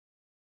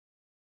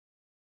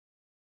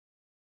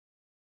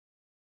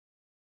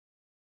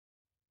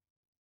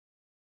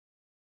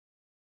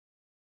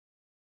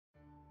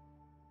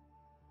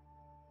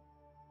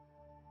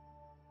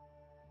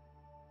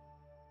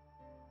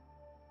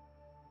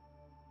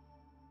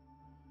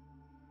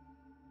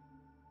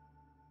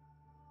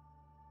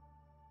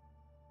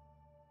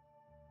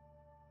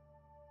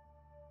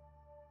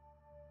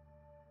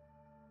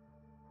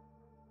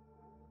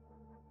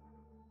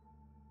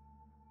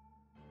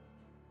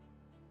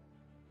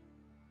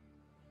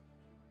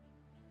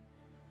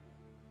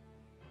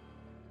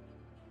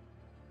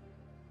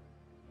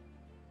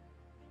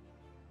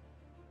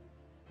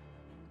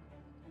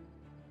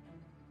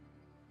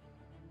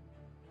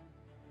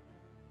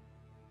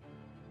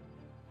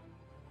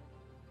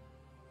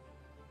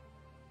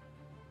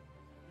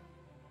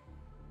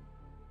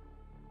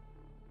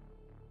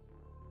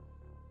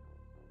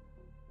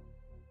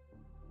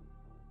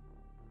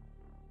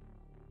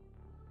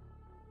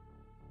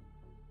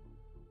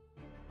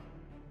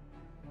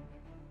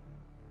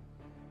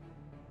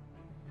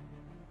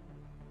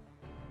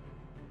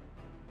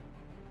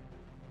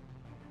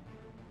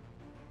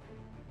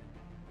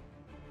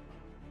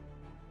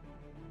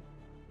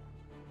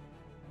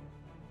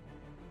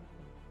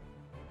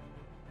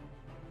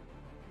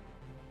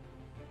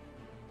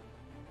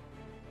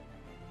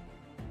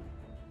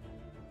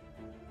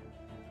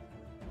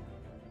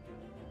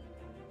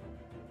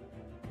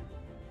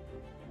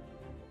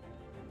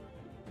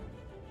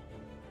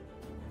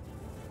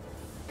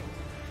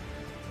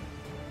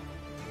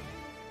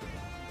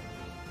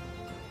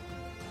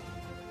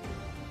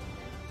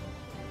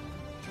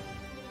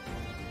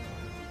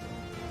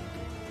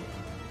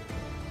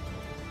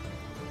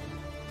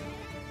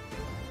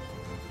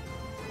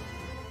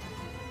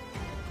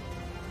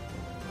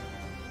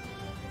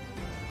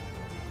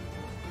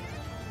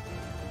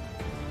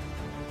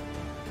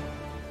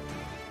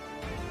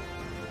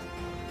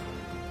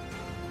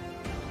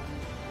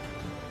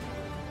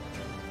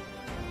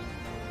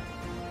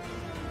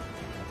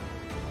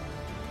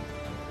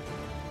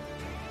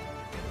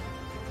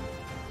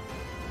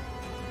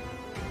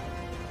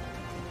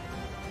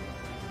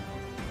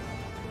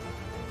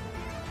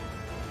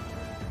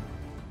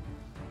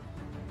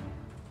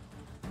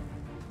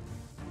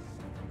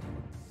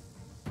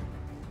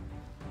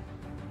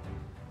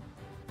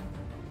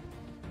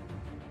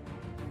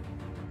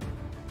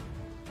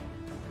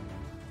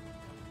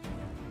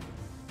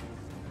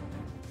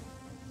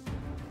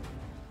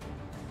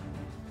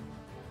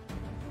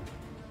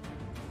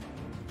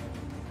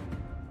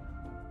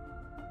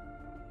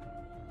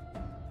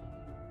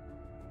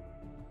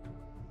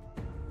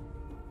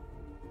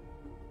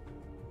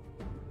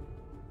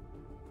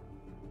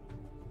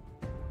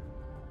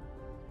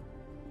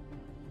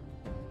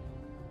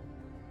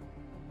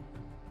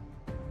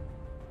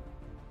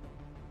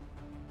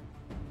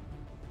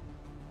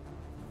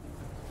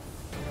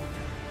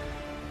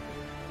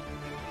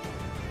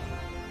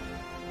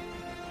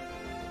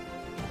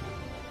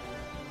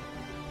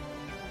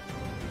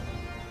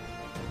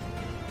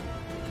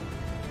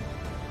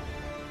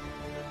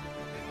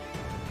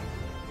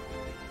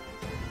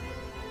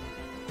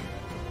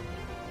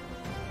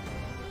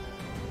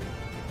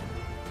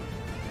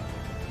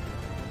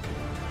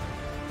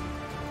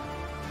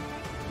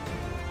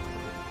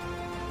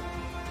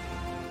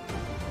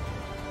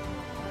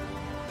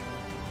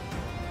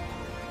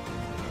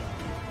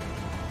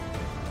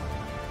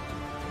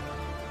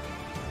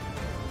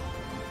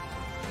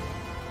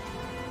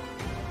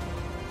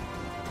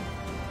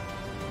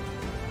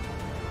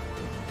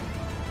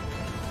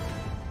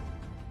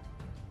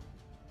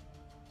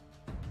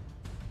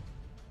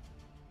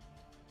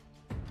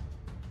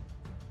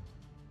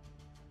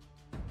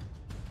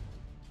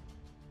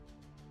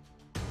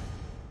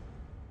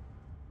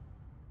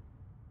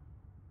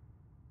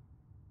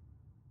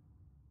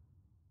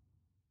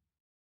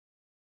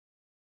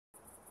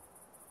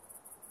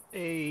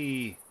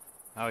Hey,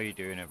 how are you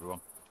doing, everyone?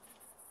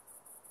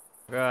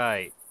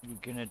 Right, we're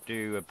gonna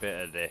do a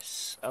bit of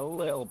this, a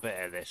little bit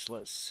of this.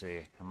 Let's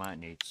see. I might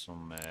need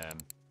some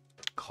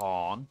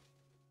corn,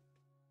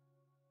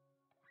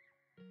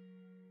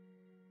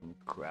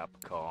 crab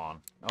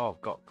corn. Oh, I've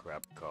got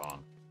crab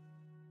corn.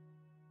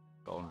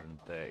 Got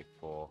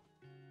 134.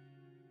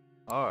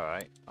 All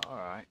right, all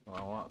right.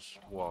 Well, that's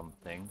one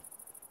thing.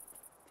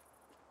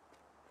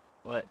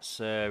 Let's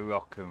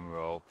rock and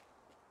roll.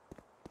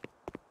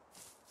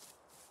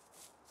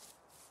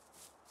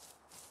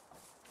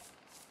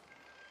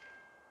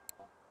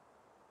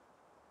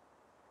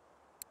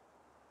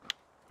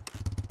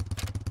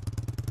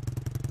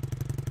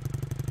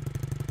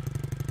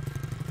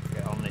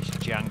 Get on this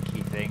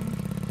janky thing.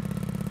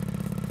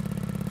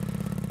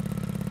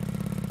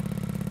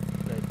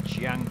 The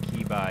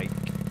janky bike.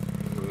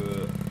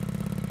 Ugh.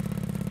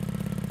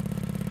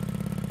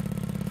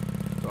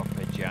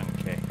 Proper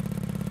janky.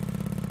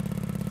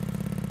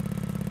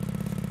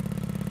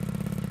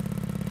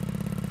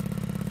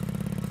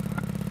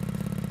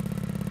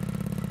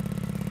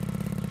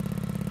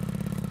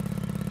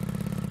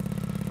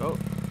 Oh.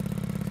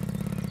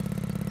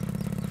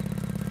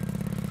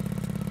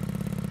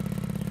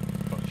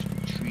 Touch the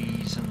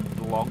trees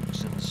and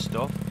logs and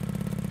stuff.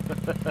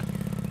 Let's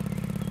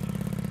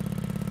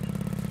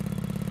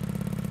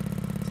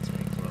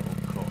take a little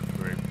cut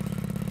through.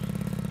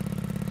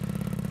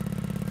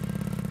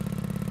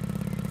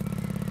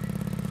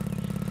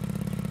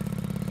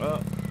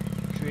 Oh,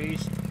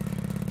 trees.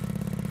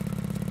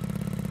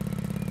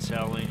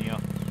 Telling you,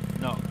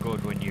 not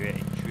good when you're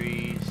hitting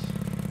trees.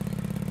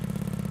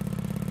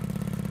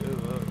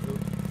 Ooh.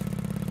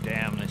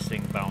 Damn, this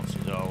thing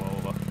bounces all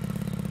over.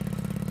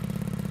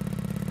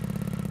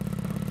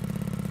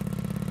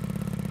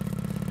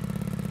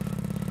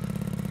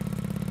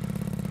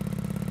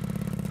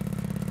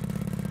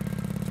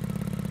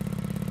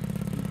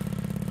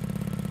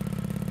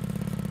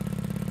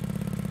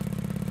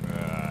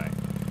 Right.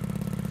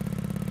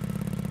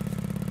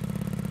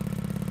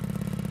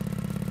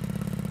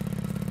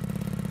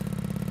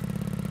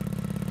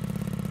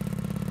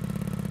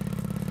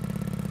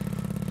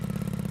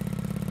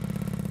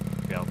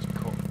 Be able to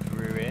cut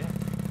through here.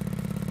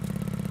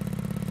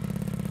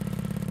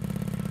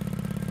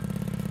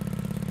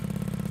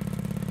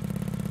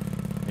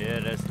 Yeah,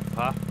 there's the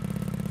path.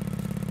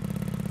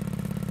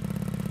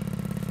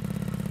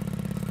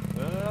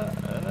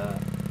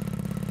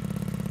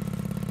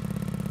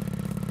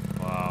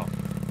 Wow.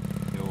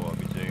 You ought to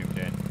be zoomed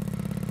in.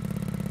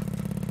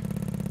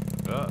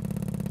 Oh,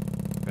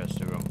 pressed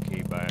the wrong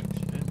key by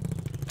accident.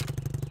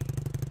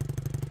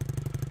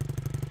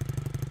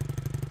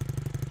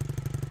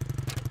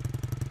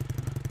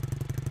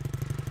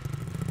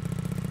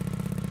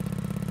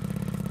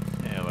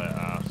 Nearly at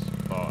our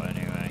spot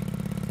anyway.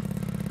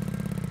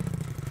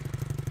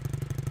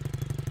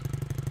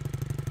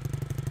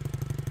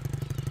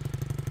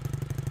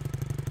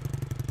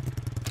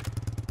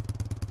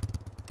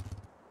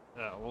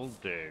 That will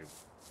do.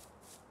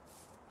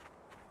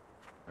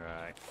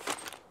 Right.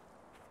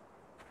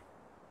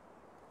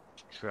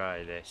 Let's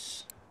try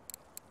this.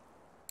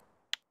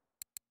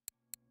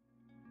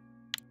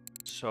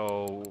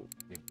 So,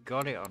 you've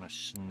got it on a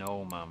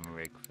snowman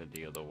rig for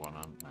the other one,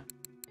 haven't they?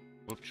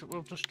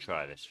 We'll just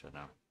try this for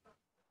now.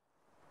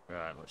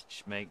 Right, let's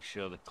just make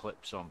sure the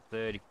clip's on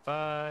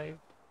 35.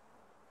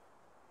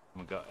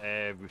 We've got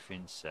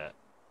everything set.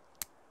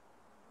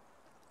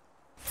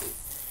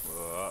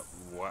 Oh,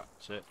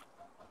 whacked it.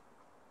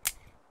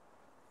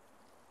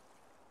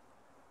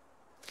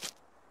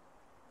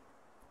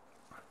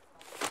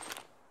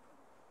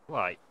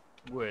 Like,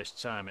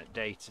 worst time at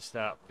day to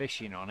start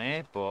fishing on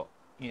here, but,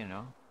 you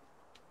know.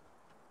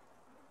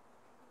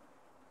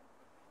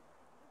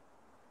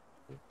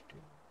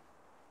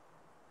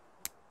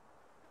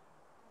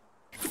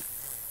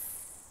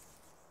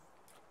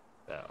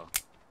 Better.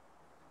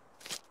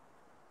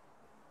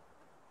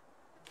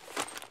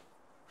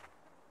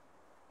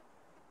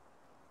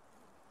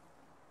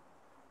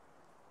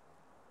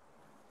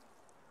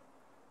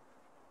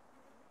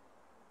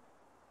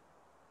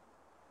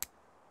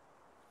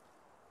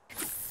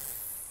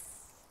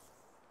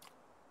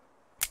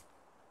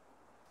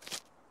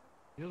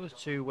 The other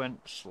two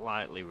went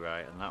slightly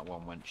right, and that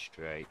one went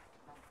straight.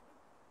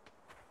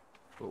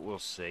 But we'll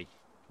see.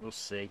 We'll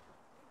see.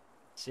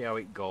 See how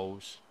it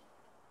goes.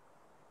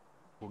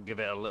 We'll give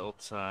it a little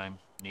time.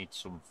 Need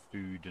some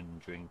food and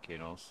drink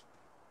in us.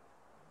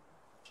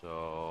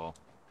 So,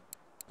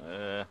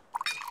 take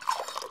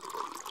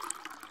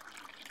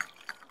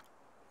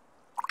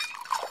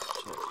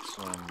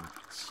some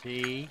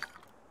tea.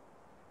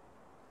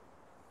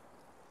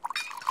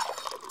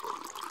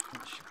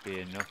 That should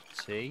be enough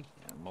tea.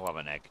 And we'll have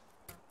an egg.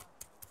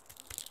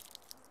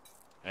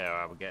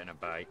 Yeah, we're getting a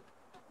bite.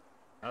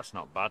 That's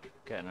not bad.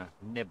 Getting a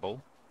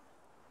nibble.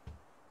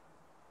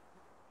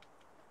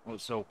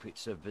 Let's hope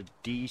it's of a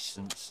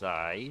decent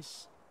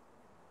size.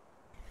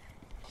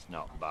 It's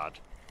not bad.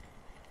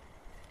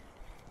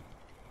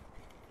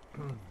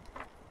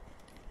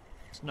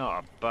 It's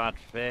not a bad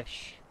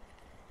fish.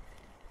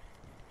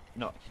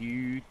 Not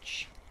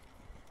huge.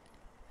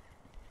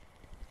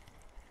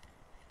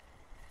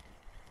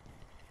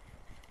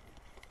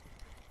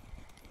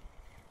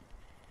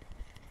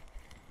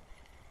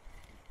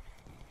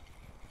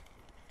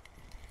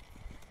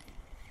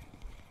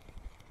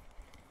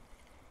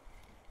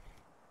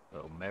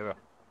 Little mirror.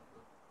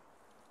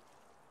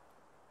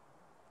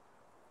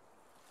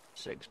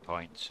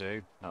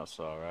 6.2, that's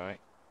alright.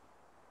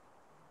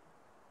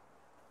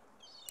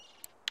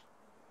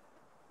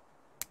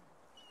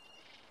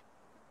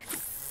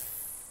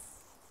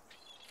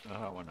 Oh,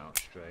 that went out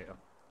straighter.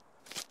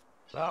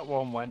 That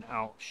one went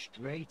out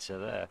straighter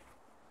there.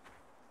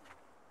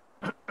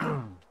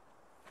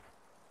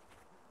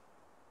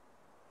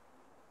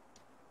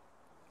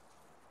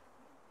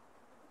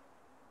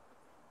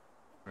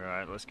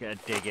 Right, let's get a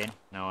dig in.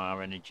 Now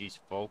our energy's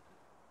full.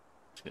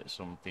 Let's get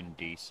something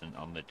decent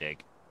on the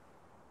dig.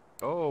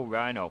 Oh,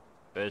 rhino.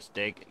 First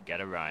dig, get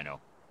a rhino.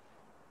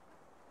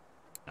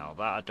 Now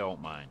that I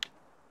don't mind.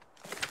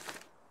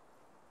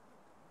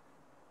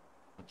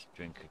 Let's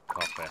drink a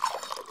coffee.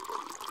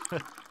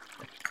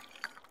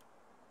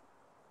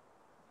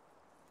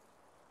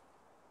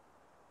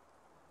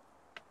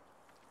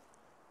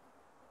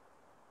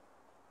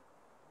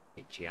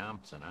 Itchy arm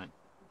tonight.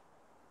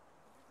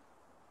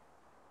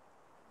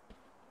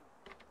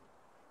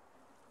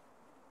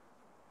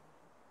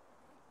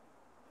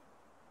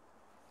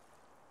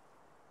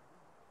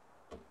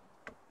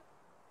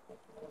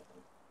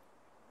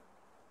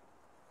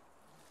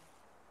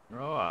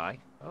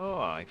 Oh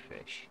aye,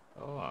 fish.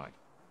 Oh aye.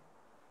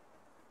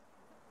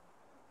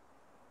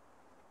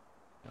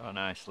 Oh, a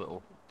nice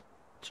little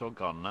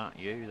tug on that,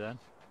 you then.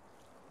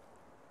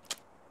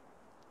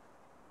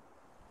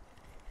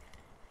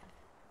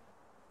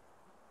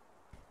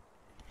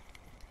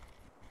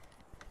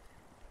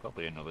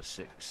 Probably another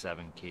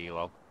 6-7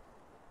 kilo.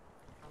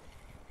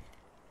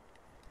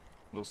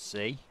 We'll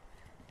see.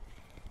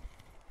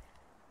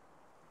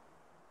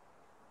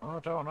 Oh, I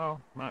don't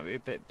know. Might be a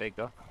bit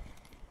bigger.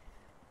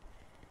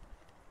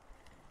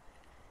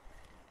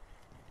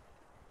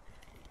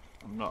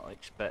 I'm not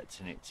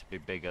expecting it to be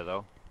bigger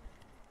though.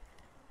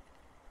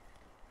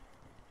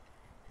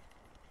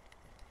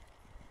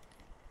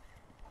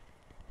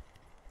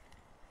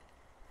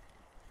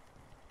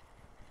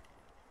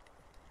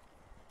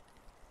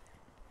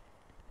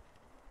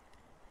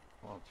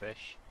 One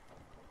fish.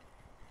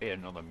 Be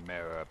another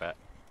mirror, I bet.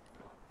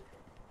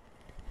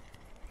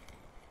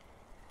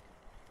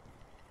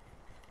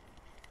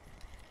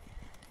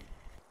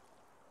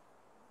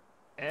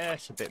 Yeah,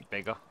 it's a bit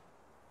bigger.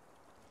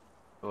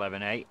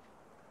 11.8.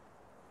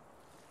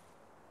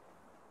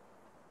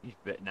 He's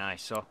a bit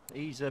nicer.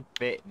 He's a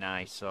bit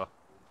nicer.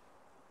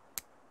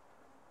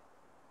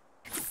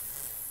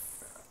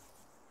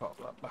 Pop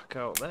that back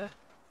out there.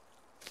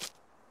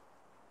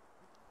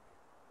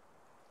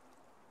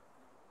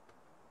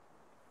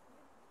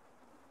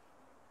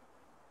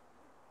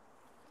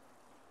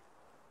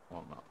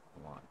 Want that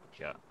white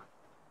cat.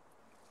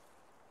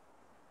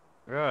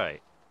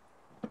 Right.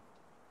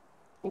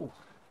 Ooh.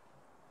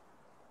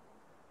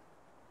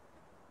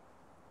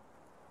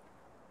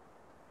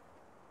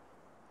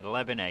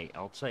 $11.8.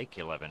 I'll take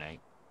 11.8.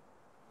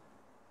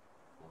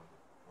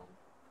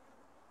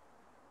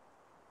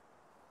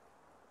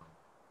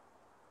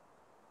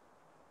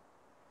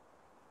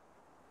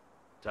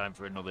 Time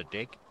for another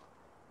dig.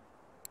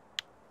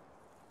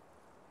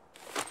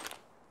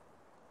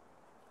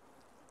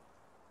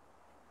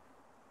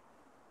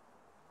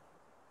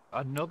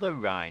 Another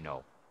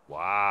rhino.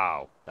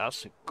 Wow,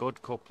 that's a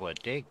good couple of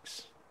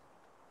digs.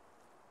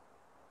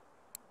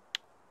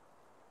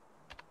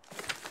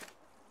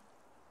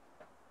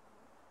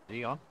 Is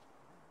he on?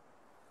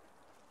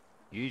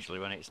 Usually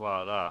when it's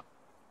like that.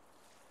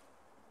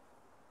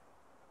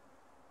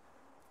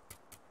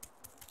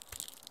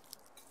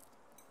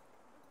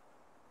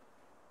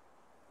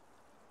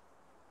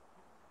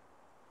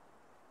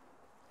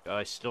 Oh,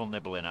 he's still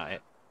nibbling at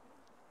it.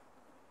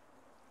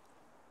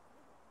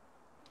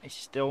 He's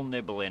still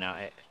nibbling at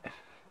it.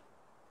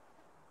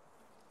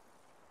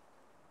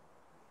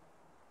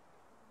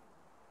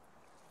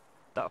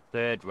 That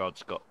third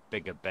rod's got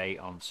bigger bait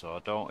on, so I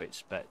don't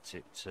expect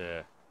it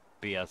to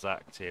be as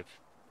active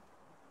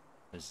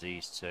as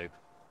these two.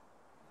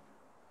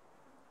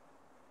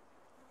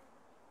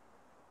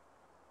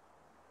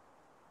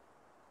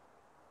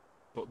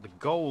 But the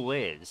goal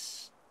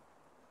is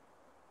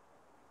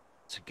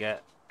to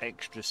get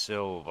extra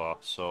silver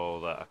so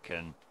that I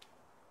can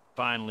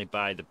finally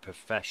buy the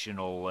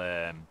professional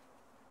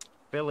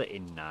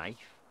filleting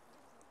knife,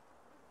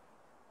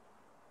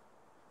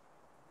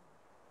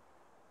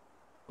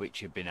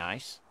 which would be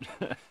nice.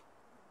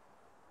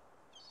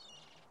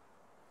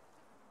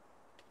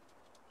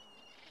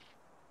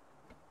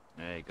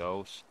 There he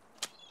goes.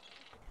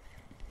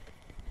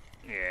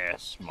 Yeah,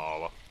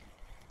 smaller.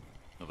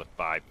 Another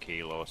 5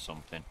 kilo or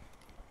something.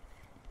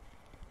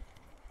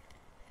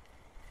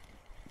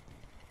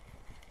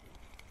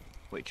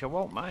 Which I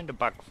won't mind a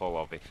bag full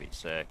of if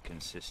it's a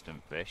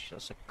consistent fish.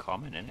 That's a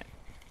common, isn't it?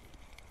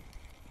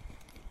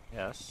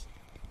 Yes.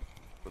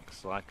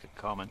 Looks like a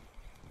common.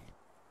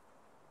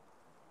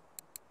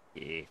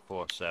 Yeah,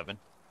 4-7.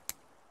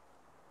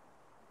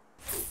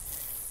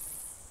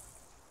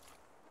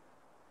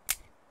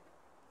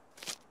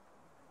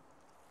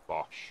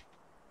 Bosh.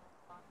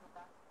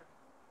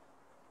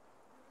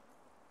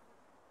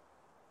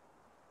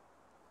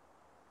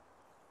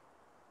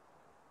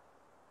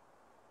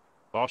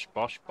 Bosh,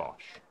 bosh,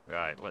 bosh.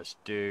 Right, let's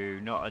do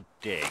not a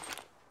dig,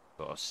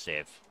 but a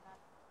sieve.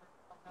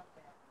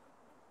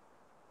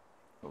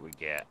 What we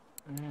get?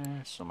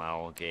 Some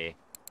algae,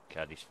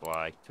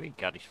 caddisfly. 3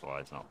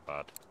 caddisflies, not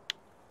bad.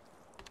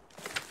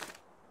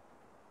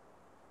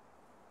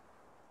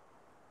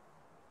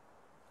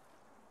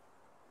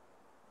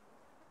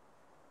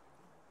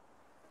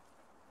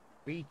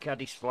 Three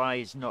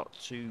caddisfly is not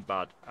too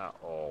bad at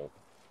all.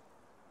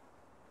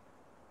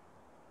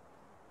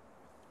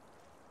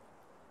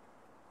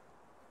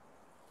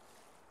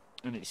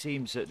 And it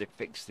seems that they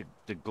fixed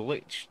the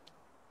glitch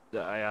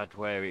that I had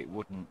where it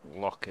wouldn't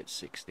lock at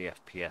 60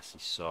 FPS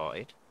is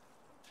sorted.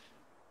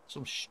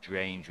 Some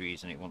strange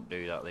reason it wouldn't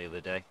do that the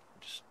other day.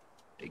 Just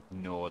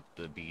ignored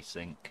the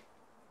VSync.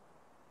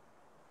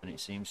 And it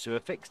seems to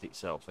have fixed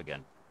itself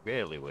again.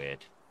 Really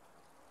weird.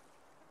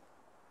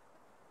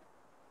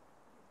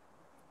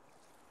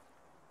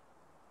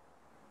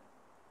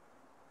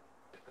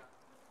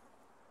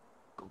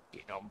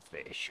 Cooking on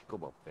fish.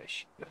 Come on,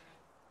 fish.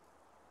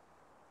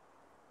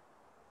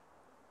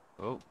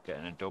 Oh,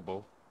 getting a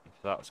double. If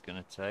that's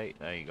going to take.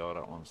 There you go,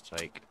 that one's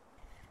take.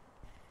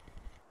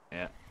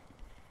 Yeah.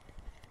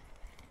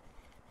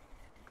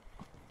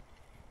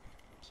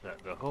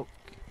 Set the hook.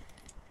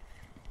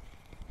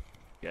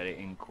 Get it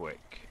in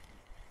quick.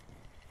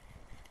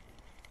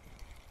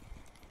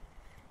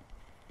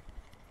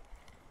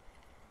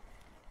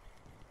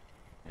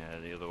 Yeah,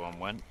 the other one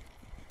went.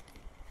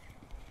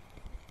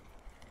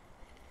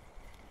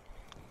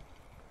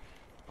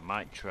 I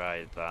might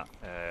try that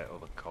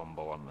other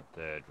combo on the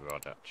third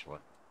rod actually.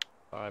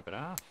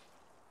 5.5.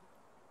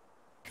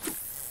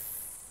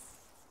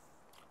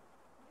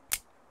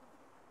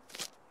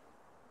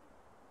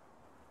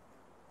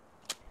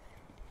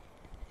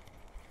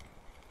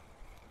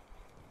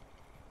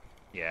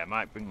 Yeah, I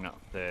might bring that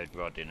third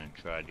rod in and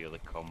try the other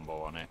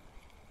combo on it.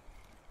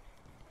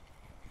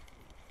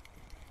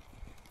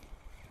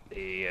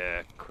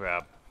 The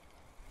crab.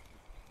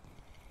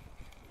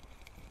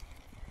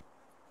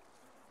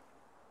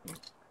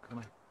 Come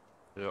on.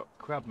 So,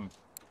 crab and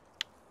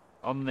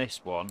on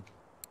this one.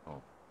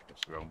 Oh,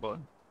 that's the wrong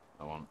button.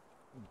 I want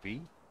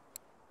V.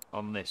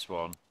 On this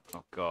one,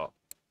 I've got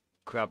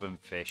crab and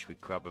fish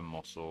with crab and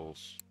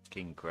mussels,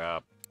 king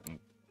crab, and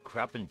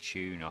crab and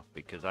tuna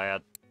because I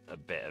had a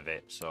bit of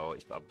it, so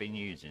I've been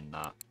using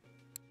that.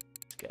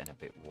 It's getting a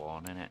bit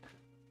worn, isn't it?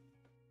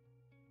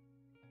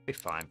 Be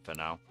fine for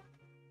now.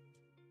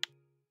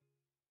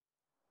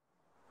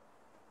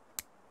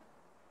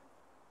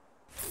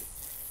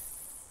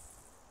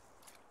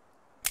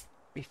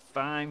 Be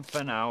fine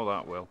for now,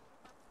 that will.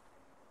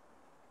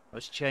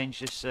 Let's change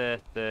this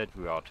third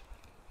rod.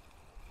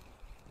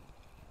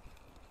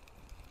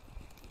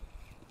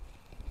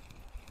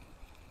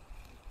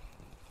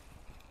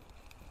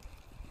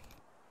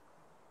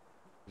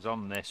 Because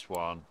on this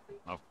one,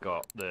 I've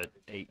got the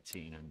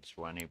 18 and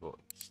 20, but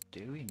it's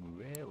doing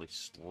really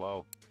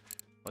slow.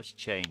 Let's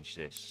change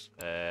this.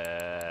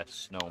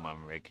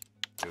 Snowman rig.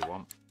 Do we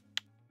want?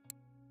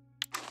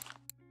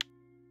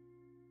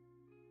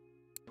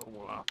 Oh,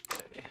 we'll have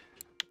to.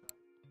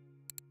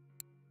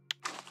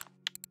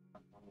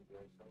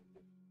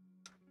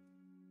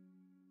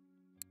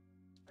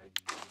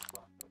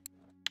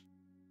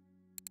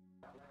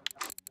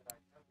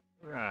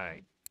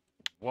 Right.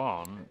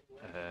 One.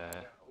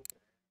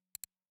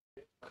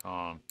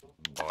 Corn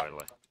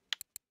boiler.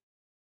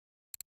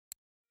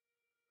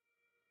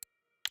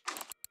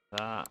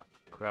 That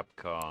crab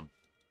corn.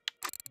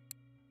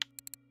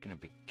 Gonna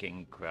be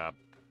king crab.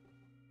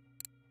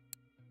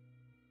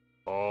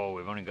 Oh,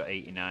 we've only got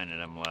 89 of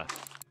them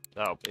left.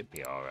 That'll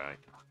be alright.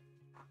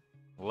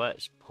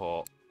 Let's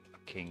put a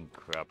king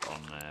crab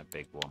on there,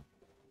 big one.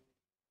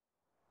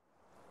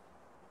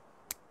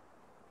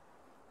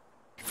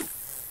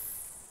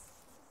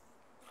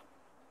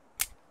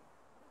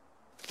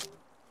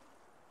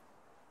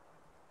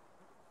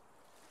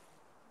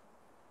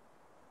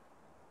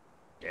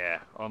 Yeah,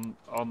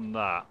 on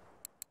that,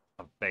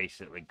 I've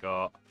basically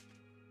got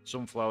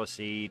sunflower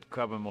seed,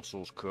 crab and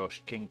mussels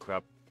crushed, king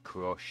crab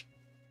crushed,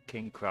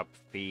 king crab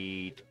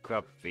feed,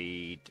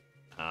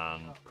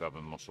 and crab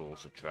and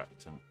mussels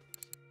attractant.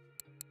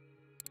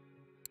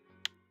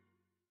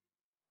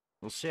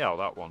 We'll see how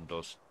that one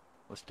does.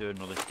 Let's do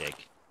another dig.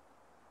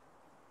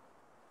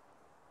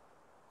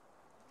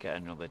 Get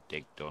another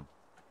dig done.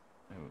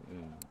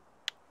 Ooh.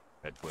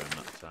 Red worm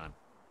that time.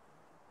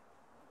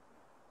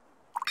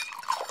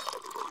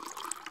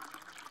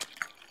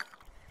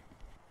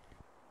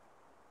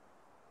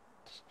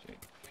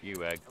 A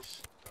few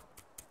eggs.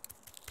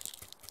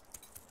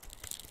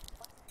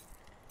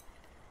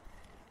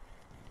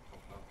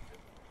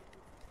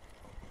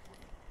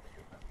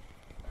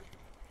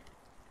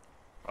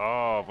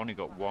 Oh, I've only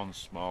got one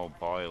small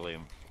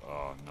boiling.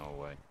 Oh, no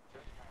way.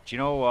 Do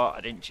you know what?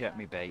 I didn't check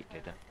my bait,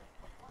 did I?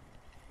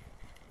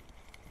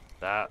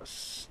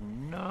 That's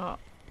not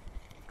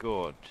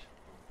good.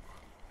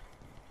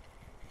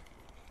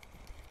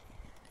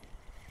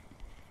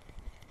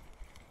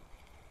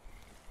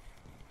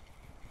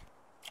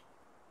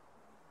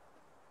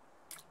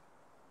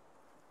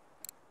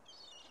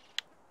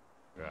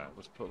 Right,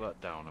 let's put that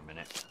down a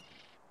minute.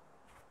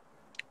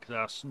 Because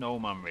our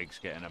snowman rig's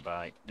getting a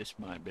bite. This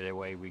might be the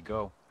way we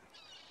go.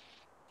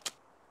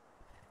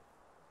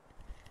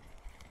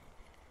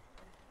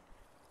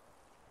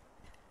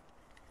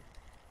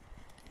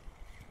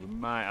 We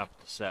might have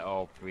to set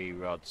all 3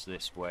 rods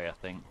this way, I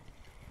think.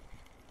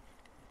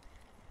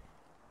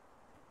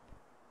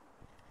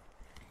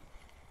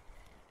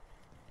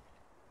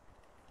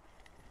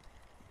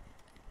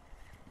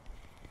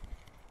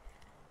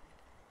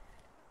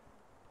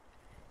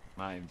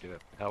 Might even do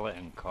a pellet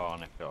and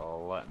corn if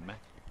it'll let me.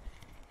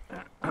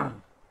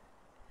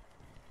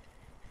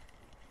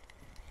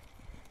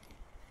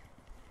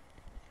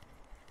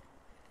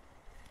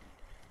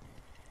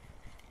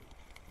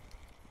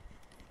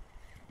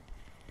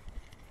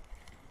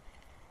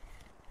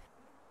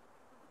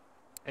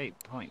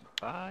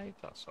 8.5,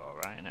 that's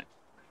alright, innit?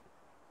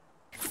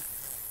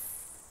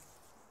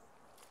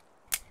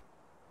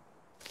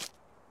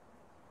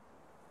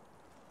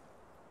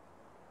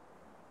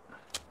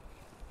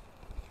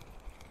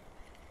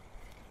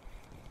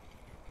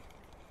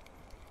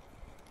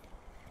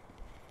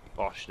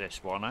 Bosh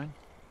this one in.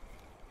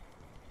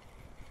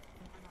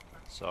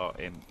 Sort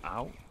him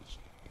out.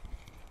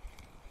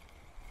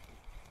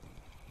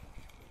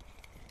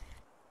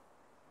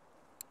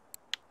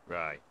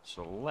 Right,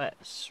 so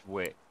let's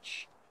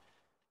switch,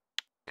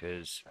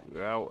 because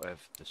we're out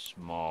of the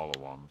smaller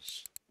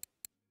ones.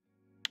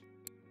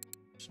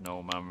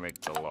 Snowman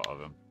rigged a lot of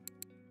them.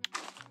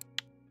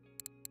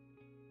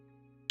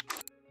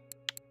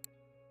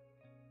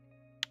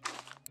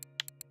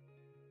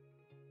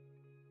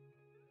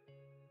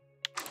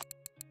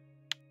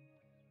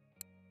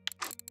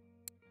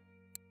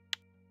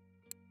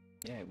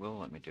 Yeah, it will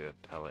let me do a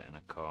pellet and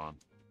a corn.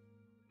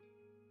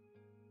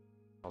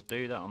 I'll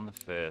do that on the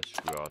first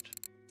rod,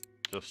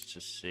 just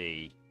to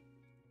see.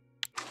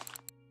 Have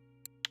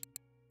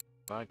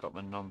I got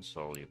the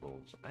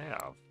non-solubles? I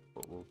have,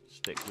 but we'll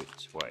stick with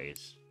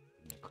 20s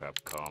and the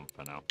crab corn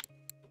for now.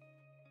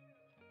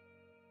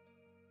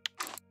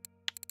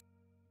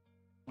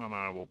 And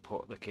I will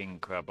put the king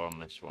crab on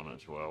this one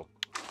as well.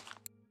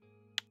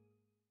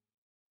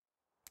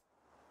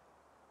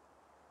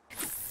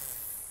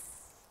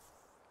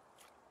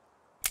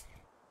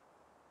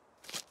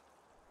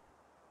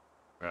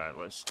 Right,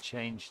 let's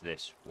change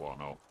this one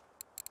up.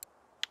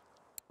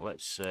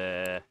 Let's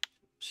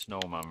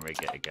snowman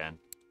rig it again.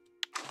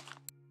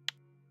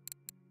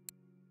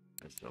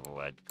 There's the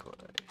lead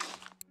cutters.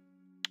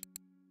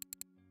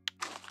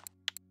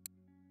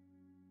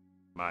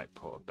 Might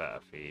put a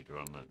better feeder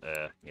on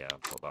it. Yeah, I'll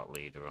put that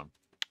leader on.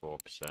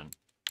 4%.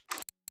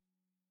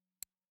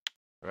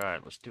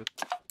 Right, let's do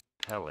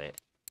a pellet.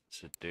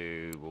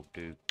 We'll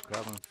do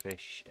crab and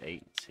fish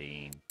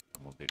 18.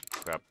 And we'll do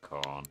crab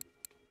corn.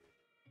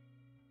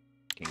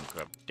 King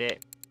crab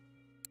dip.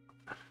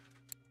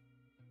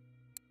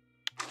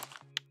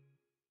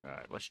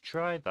 Right, let's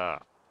try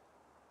that.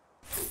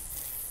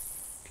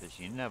 Because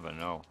you never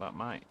know, that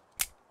might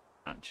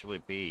actually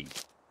be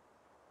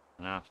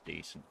an half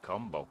decent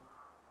combo.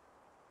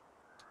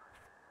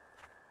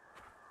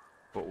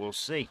 But we'll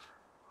see.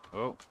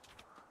 Oh.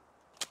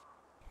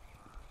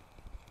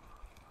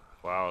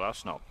 Wow,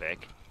 that's not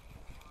big.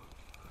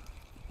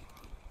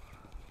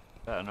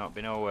 Better not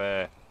be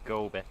no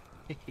goby.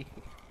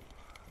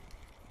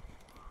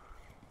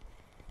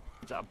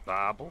 Is that a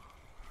barbel?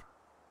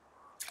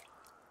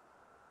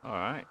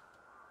 Alright.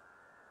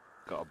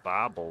 Got a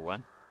barbel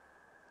then.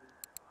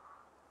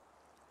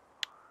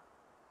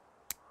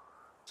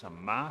 It's a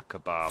marker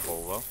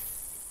barbel though.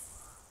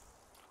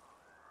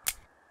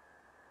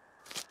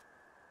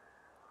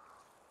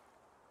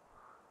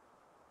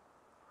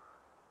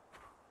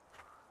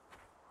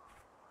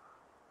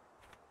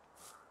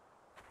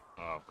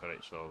 Oh, I've got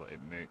it so that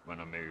it when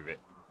I move it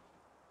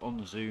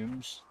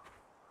unzooms.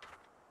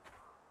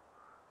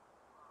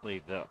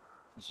 Leave that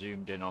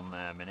zoomed in on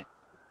there a minute.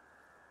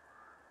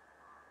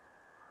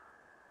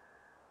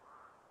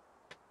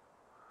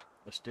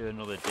 Let's do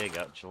another dig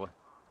actually.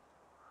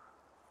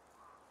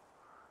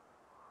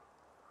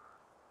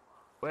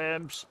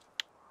 Worms!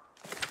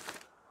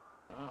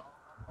 Oh,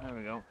 there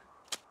we go.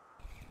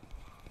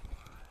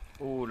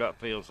 Oh, that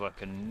feels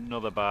like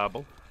another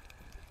barbel.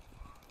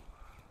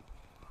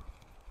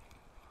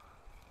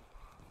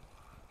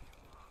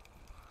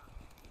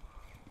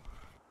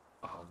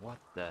 Oh, what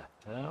the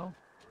hell?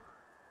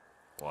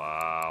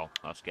 Wow,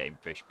 that's getting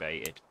fish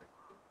baited.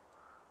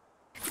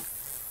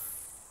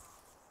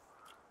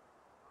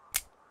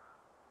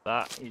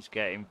 That is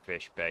getting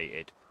fish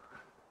baited.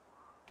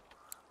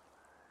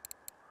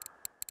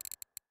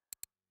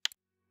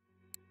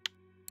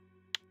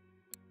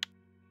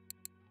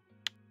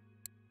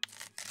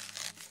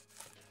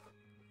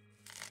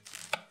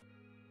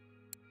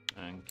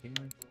 Thank you.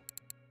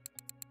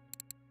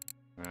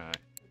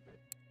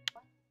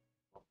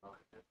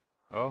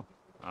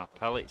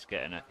 Pellet's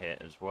getting a hit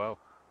as well.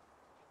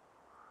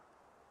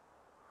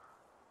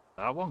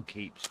 That one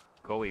keeps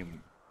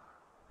going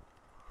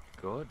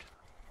good.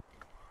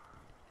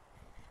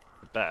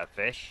 A better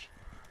fish.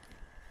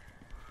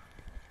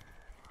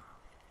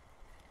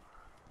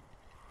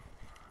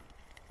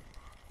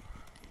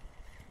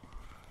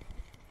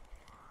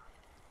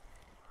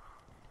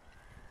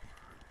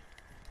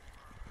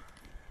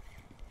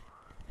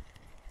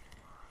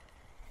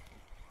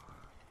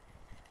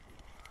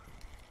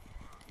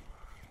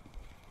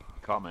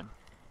 Common.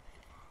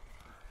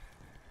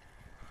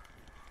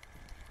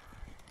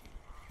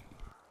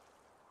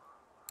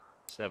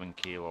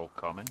 $7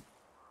 common.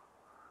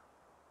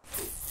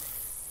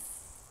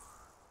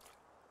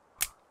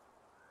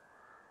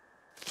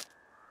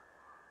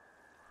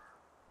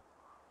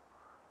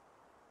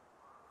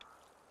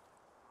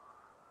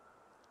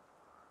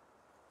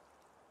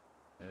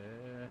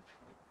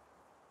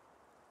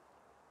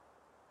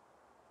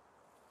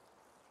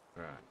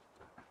 Right.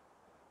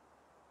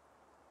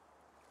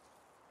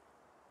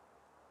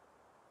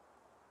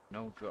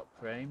 No drop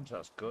frames,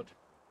 that's good.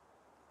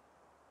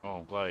 Oh,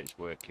 I'm glad it's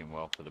working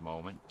well for the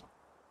moment.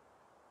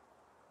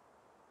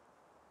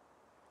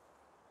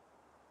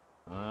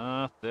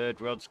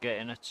 Third rod's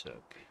getting a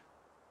tug.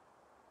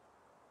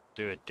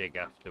 Do a dig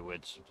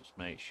afterwards, just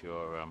make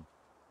sure I'm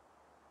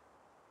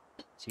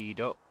teed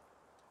up.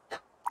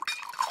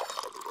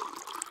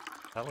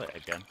 Pellet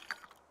again.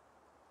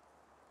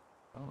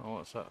 I don't know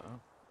what's that. Oh,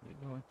 where's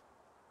it going?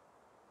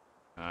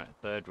 Alright,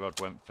 third rod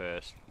went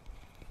first.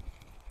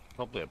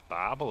 Probably a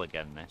barbel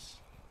again, this.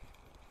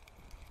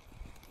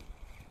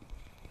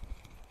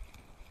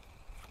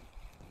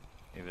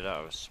 Maybe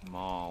that was a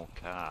small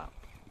carp.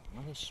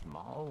 Another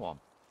small one.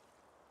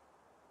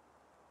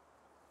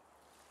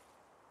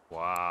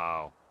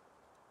 Wow.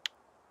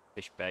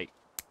 Fish bait.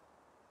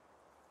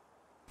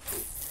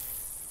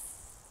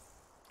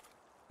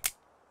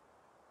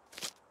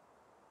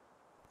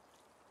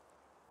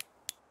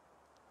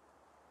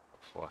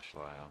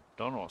 Flashlight on.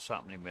 Don't know what's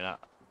happening with that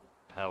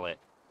pellet.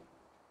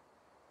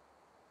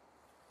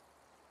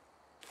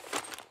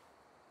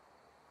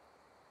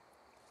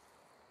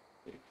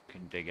 If you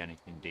can dig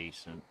anything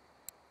decent.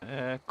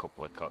 A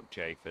couple of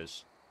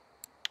cockchafers.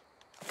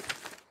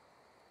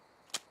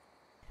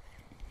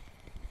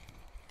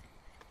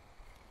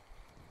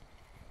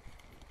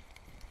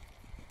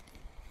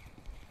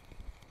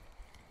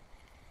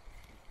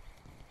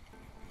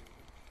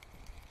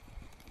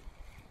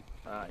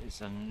 That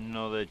is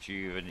another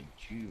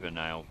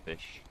juvenile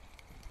fish.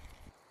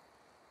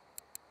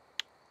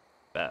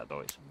 Better though,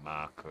 it's a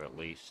marker at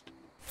least.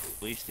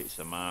 At least it's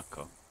a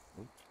marker.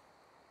 Ooh.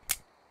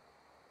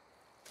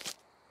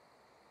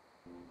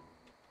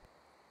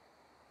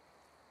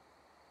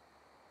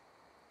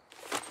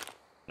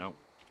 Nope.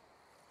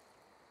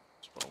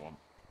 That's what I want.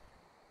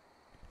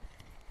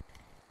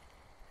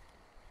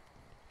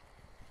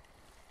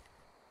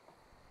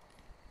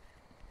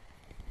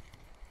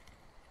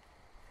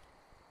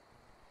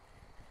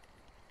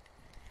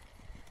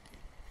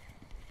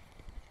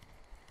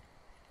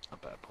 I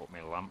better put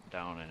my lamp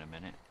down in a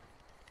minute.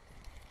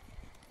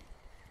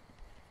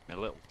 My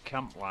little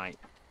camp light.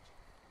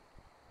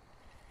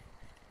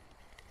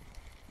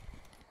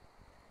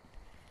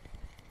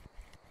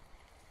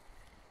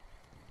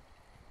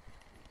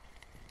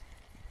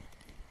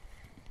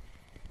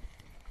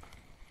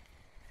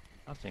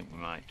 I think we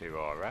might do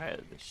alright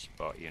at this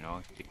spot, you know.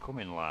 If they come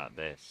in like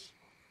this,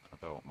 I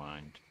don't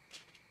mind.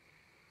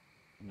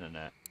 In the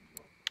net.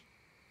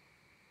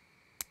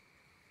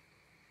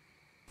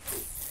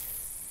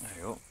 There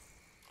you go.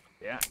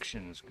 The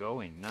action's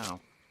going now.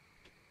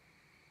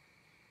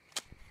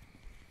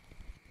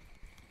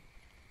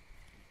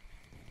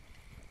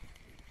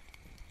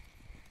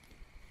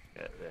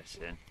 Get this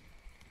in.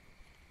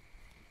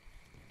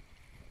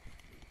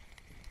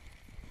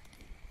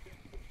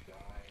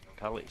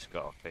 Pellet's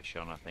got a fish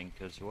on, I think,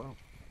 as well.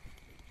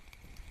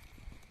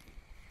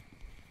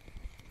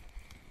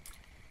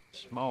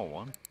 Small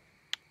one.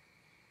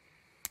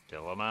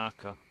 Still a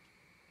marker.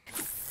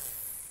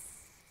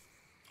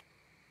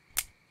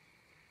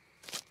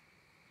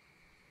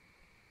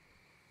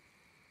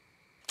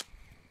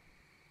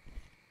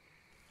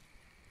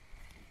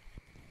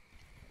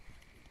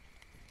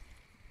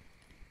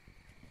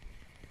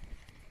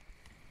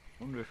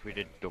 Wonder if we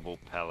did double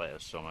pellet or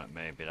something,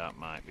 maybe that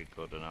might be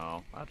good and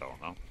all. I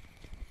don't know.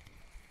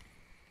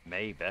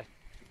 Maybe. There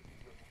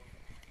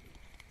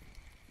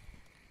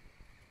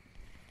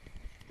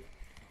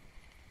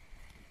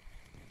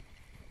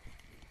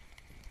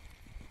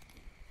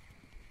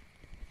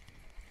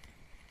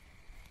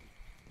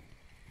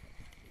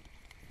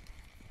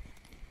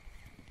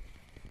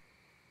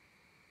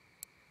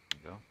you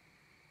go.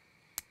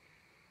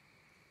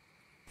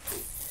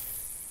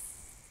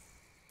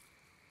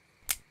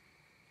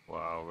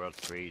 Wow, rod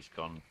 3's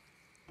gone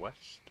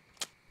west.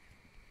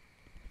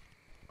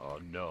 Or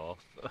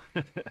north,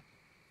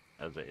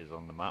 as it is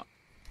on the map.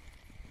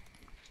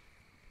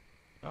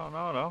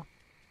 No.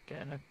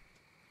 Getting a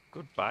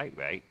good bite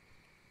rate.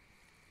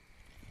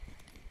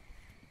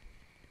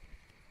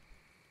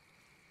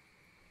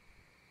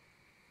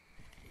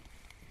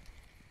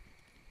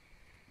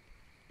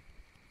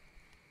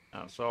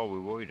 That's all we're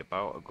worried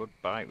about, a good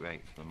bite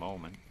rate for the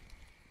moment.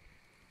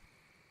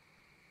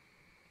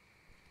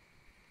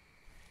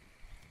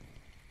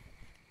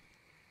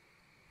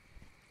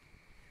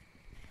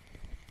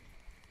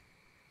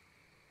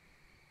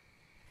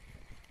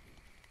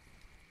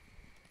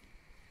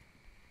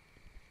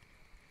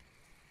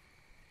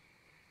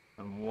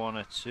 And one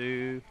or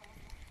two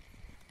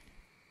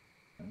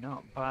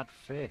not bad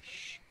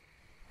fish,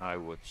 I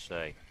would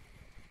say.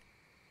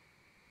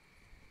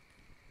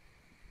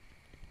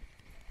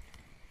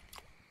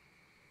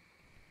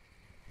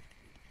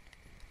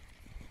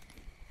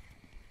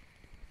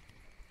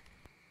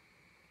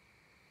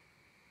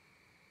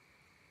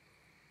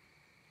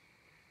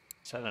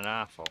 Ten and a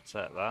half, I'll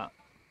take that.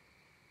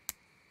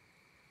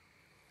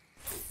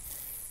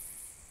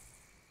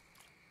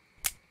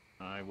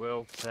 I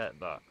will take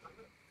that.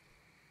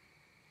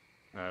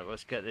 Right,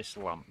 let's get this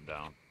lamp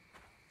down.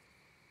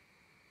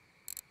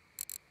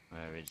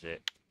 Where is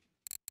it?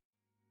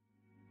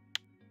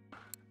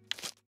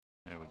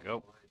 There we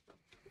go.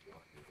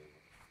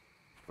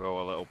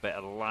 Throw a little bit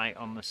of light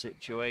on the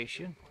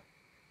situation.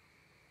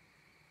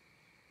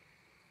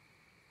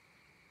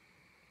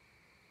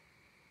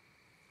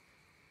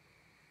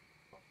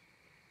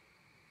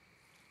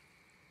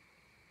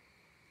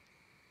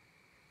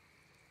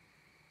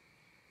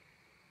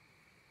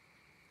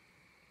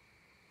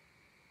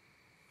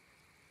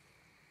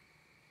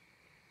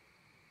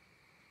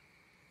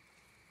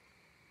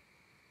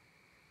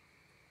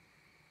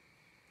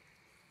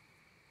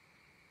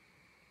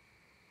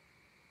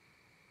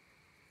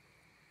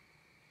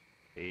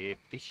 Here,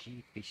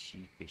 fishy,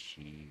 fishy,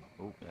 fishy.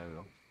 Oh, there we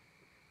go.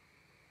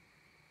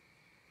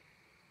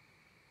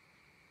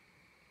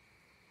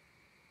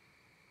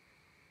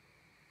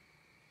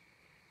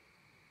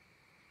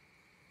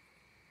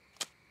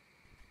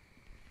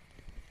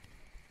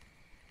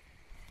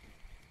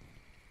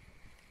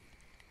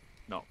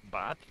 Not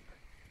bad.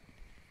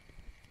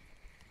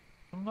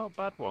 Not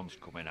bad ones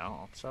coming out,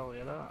 I'll tell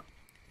you that.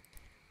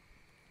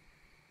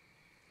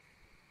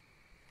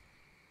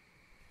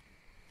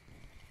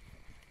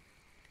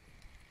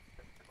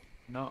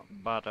 Not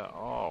bad at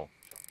all.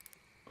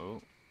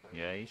 Oh,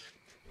 yeah,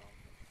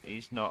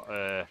 he's not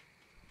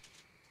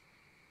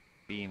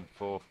being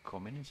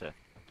forthcoming, is he?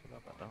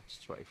 That's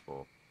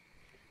 24.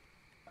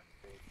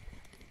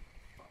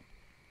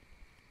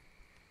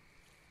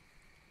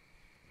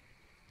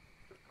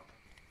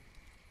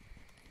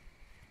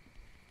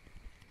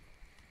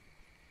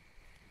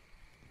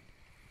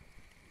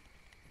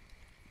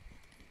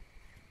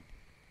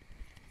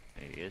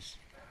 There he is.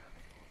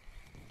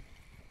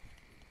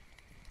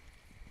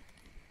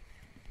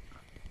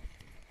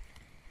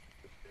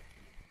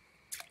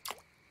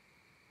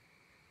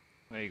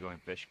 Where are you going,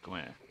 fish? Come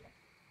here.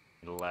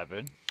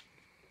 11.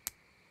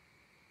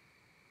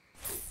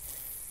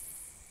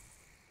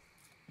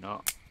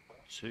 Not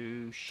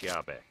too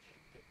shabby.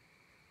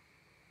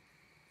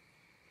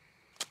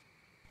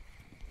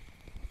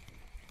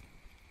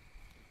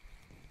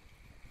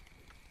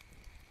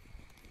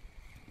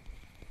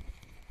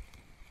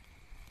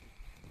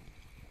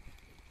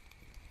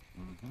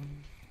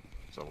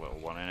 It's a little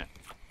one in it.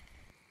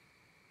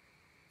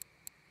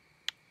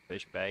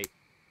 Fish bait.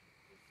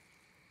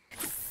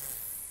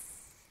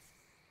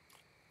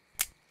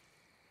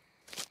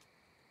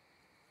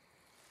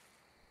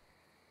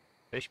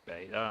 Fish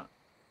bait, that.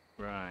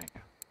 Right.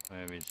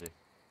 Where is he?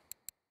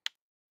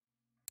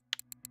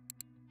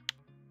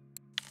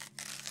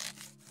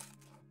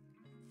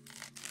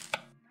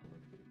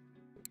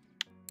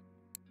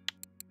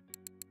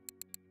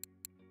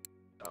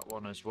 That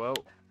one as well.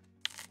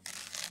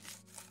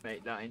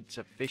 Make that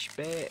into fish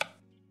bait.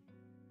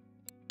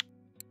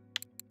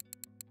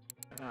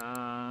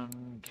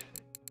 And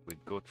we're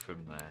good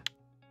from there.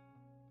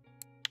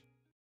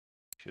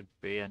 Should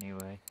be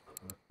anyway.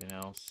 Nothing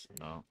else?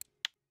 No.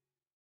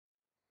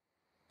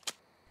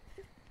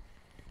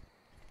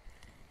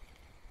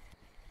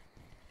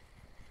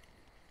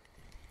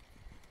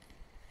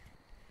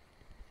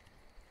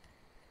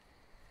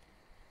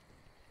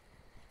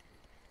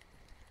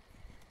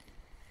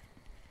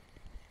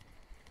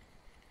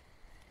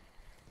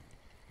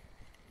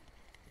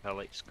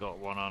 Pellet's got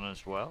one on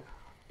as well.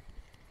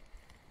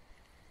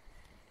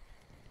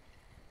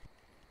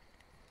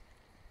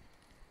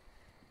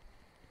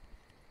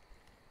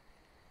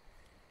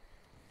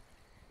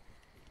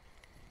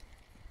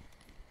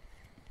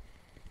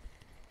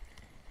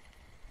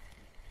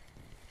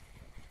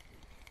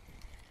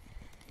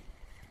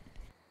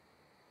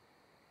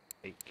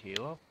 $8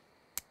 kilo.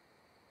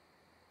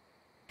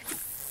 That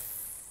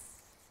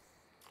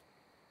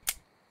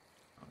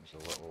was a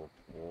little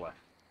left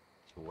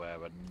to where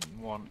I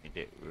wanted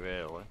it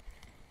really.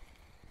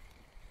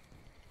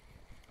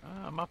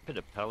 I'm happy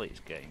the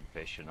pellet's getting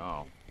fish and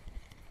all.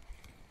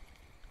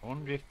 I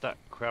wonder if that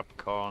crab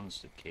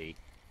corn's the key.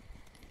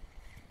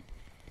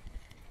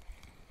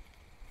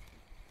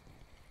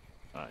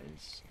 That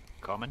is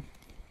common.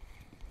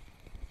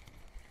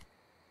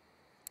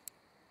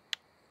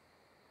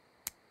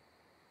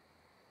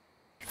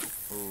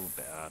 Ooh,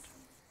 bad.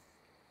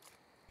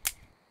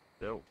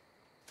 Still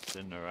It's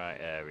in the right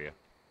area.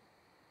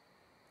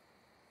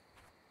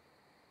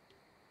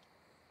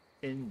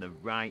 In the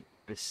right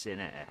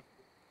vicinity.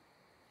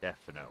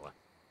 Definitely.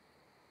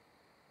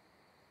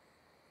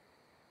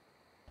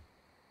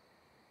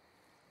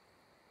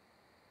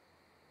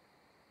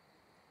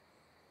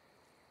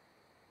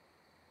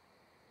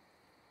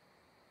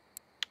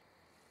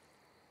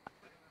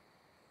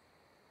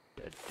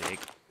 A dig.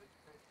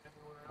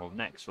 Well,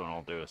 next one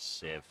I'll do a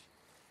sieve.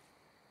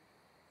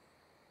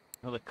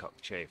 Another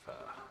cockchafer.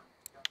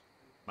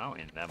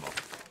 Mounting them up.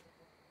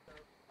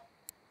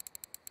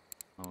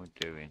 How are we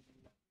doing?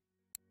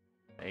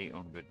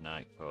 800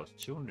 night crows,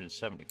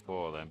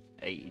 274 of them,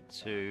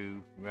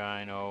 82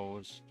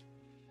 rhinos,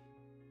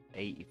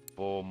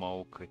 84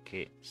 mole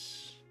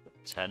crickets,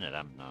 10 of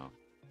them now.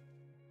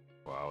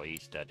 Wow,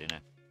 he's dead, innit?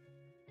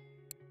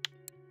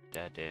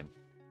 Dead him.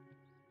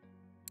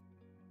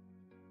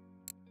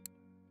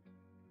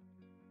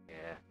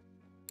 Yeah.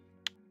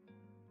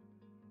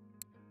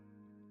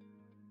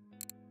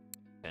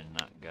 And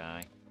that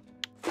guy.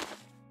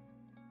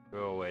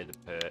 Throw away the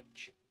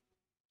perch.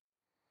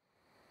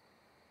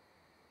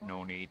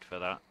 No need for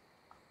that.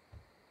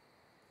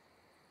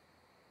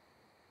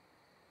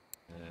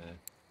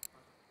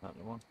 That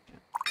the one? Yeah.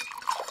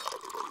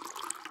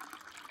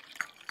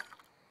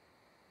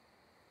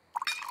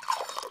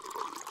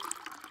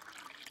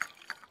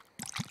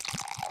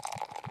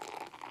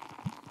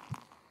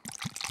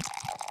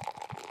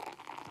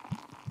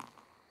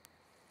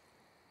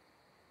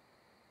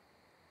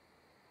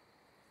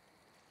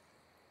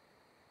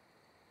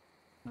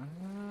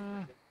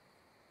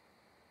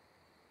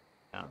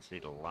 Can't see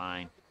the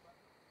line.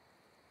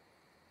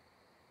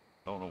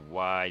 Don't know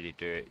why they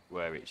do it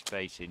where it's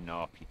facing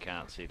north, you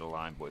can't see the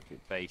line, but if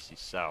it faces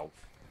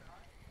south,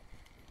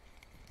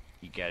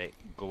 you get it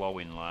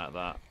glowing like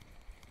that. I'll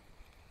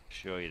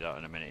show you that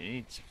in a minute. You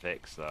need to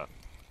fix that.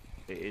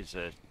 It is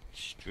a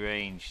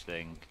strange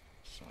thing.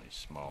 It's only a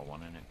small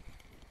one, isn't it?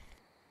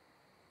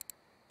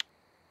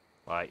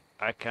 Like,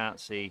 I can't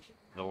see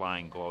the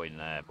line glowing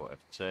there, but if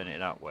I turn it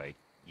that way,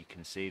 you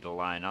can see the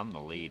line and the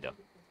leader.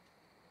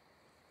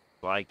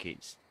 Like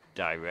it's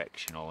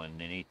directional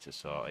and they need to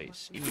sort it.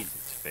 It's easy to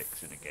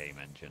fix in a game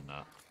engine,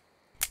 that.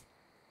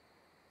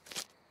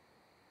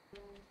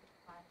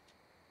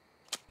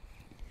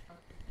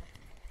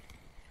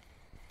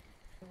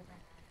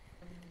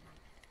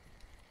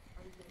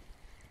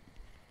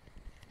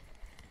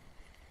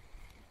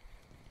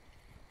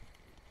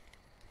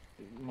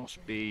 It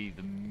must be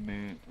the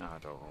moon. I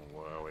don't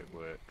know how it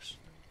works.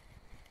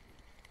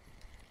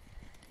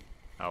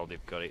 How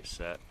they've got it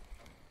set.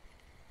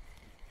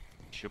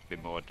 It should be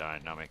more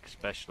dynamic,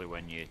 especially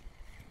when you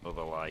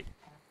other light.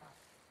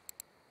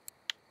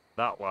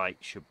 That light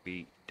should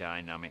be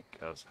dynamic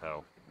as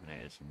hell, and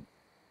it isn't.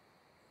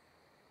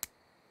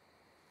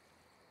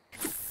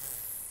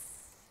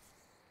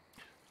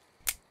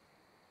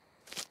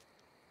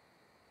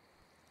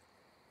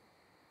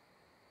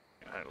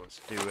 Right, let's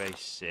do a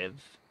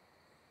sieve.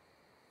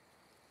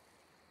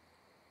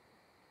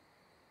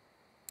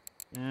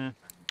 Yeah.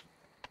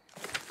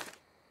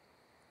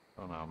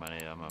 Don't know how many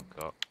of them I've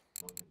got.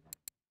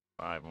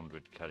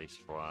 500 caddis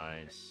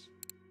flies.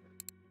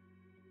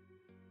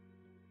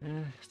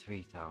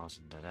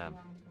 3,000 of them.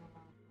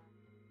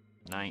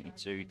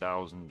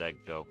 92,000 egg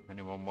dough.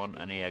 Anyone want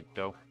any egg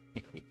dough?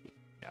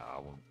 No, I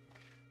won't.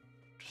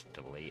 Just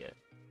delete it.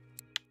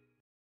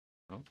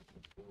 Oh.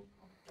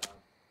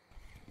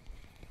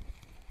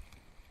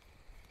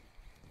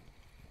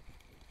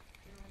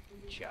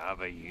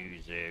 Java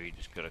user, he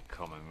just got a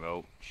common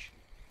roach.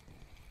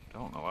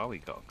 Don't know how he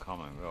got a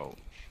common roach.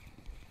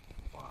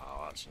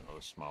 Wow, that's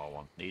another small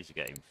one. These are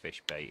getting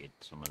fish baited,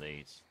 some of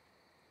these.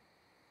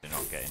 They're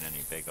not getting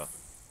any bigger.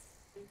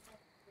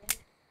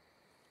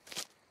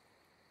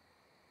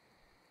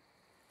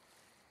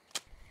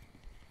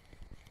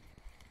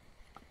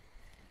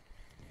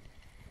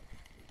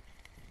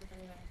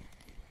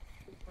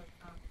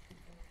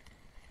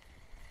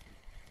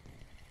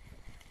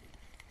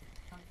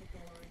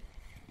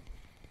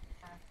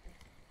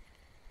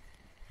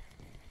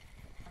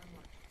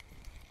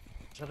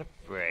 Is that a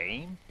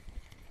frame?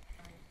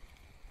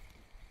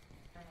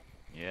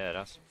 Yeah,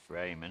 that's a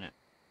frame, innit?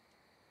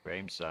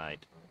 Frame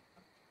side.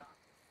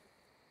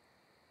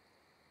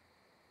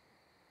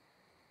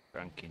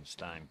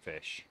 Frankenstein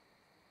fish.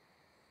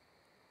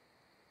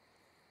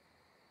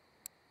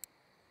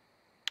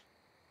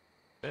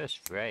 First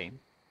frame.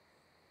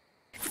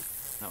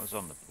 That was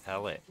on the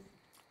pellet.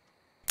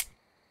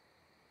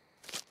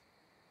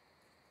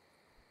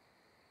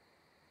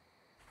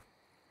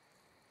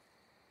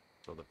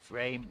 So the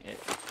frame hit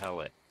the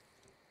pellet.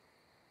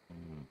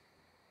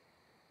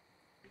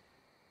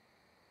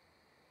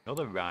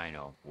 Another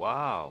rhino.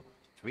 Wow.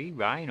 3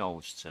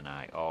 rhinos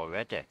tonight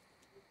already.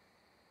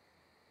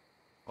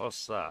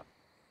 What's that?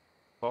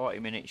 40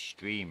 minutes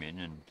streaming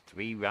and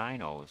 3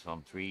 rhinos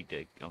on 3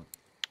 dig. Oh,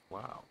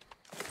 wow.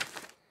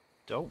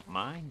 Don't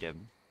mind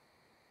them.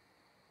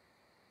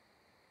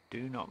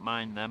 Do not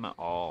mind them at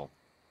all.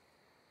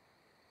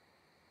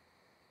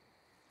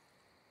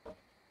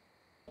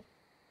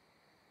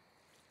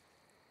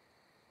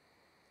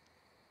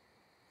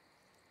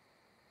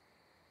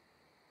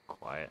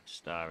 quiet.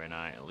 Starry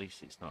night. At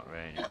least it's not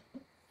raining.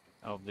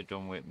 How have they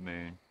done with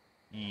moon?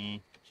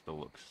 Still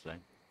looks the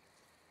same.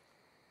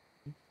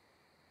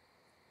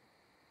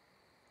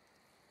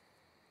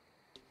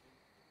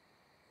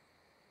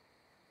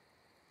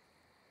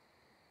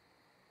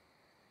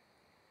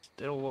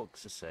 Still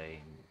looks the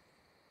same.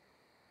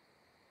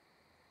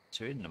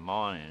 2 in the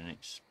morning and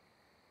it's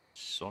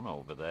sun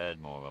over there,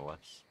 more or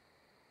less.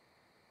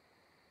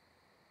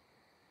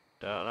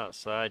 Dark that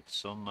side,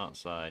 sun that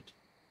side.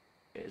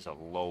 It is a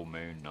low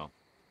moon though.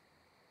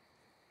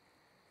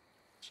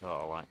 Sort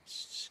of like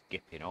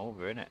skipping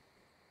over, innit?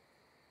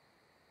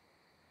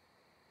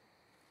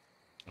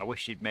 I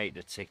wish you'd make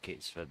the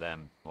tickets for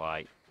them,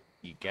 like,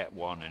 you get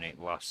one and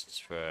it lasts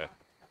for a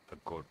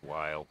good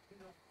while.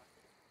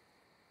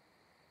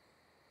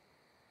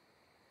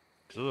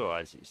 Because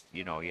otherwise, it's,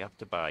 you know, you have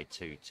to buy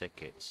 2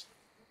 tickets.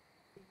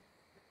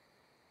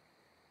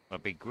 I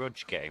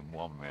begrudge getting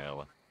one,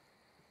 really.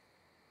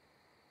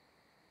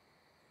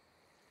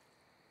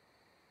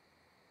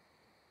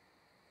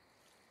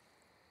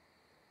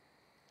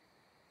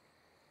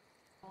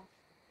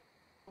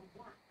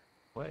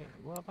 Wait,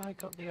 what have I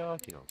got the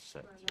audio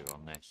set to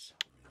on this?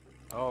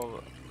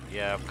 Oh,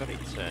 yeah, I've got it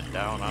turned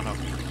down, haven't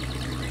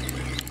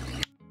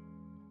I?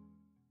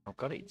 I've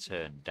got it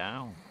turned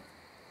down.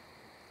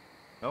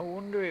 No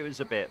wonder it was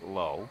a bit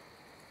low.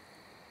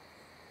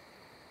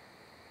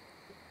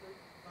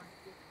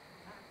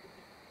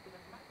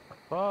 I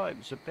thought it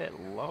was a bit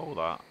low,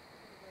 that.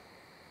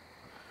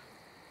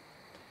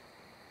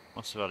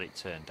 Must have had it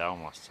turned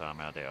down last time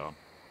I had it on,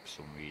 for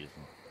some reason.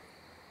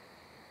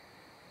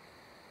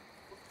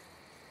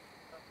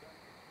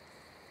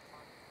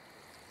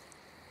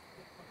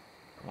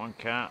 One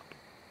cap.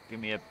 Give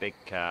me a big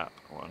cap.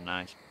 What a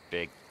nice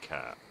big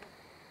cap.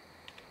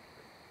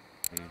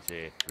 Who's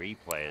here? 3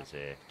 players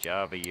here.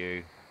 Java,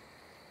 you.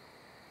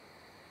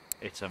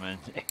 Itterman.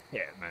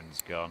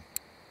 Itterman's gone.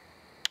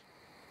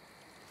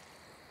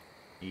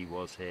 He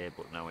was here,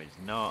 but now he's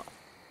not.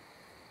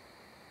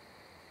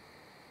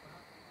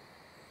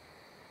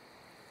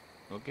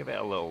 We'll give it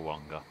a little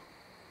longer.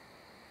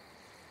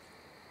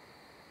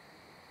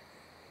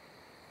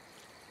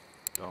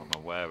 Don't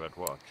know where I'd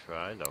want to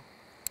try though.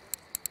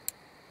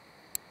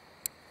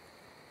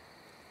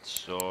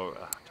 Sora.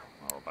 I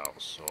don't know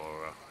about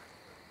Sora.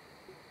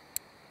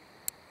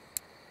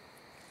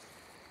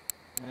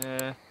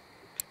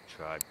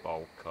 Try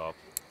Volkov.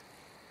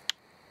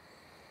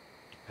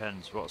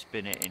 Depends what's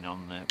been hitting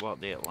on the what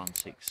the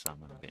Atlantic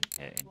salmon been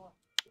hitting.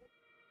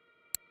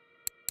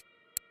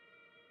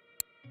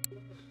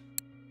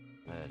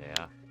 There they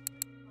are.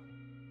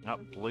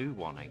 That blue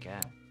one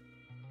again.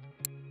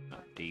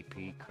 That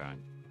DP crank.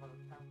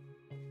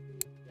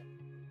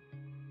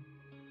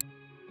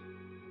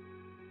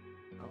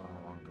 How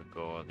long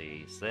ago are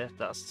these?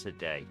 That's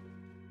today.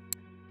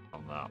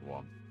 On that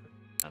one.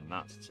 And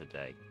that's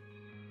today.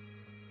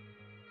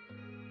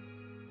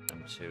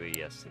 Them 2 are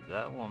yesterday.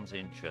 That one's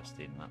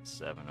interesting. That's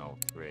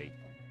 703.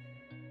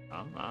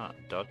 And that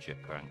Dodger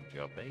crank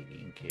job,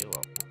 18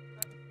 kilo.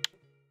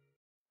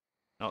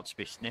 Not to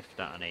be sniffed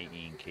at an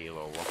 18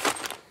 kilo one.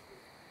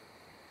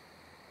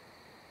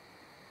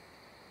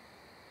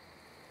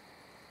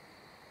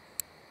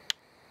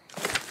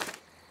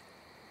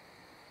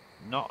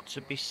 Not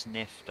to be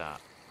sniffed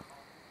at.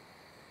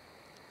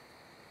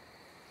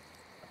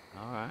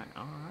 Alright,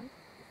 alright.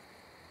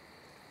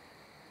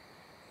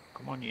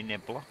 Come on, you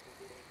nibbler.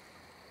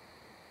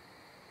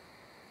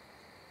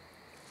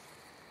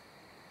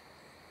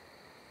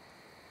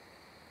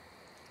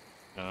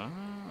 Ah,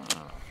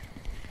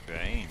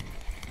 strange.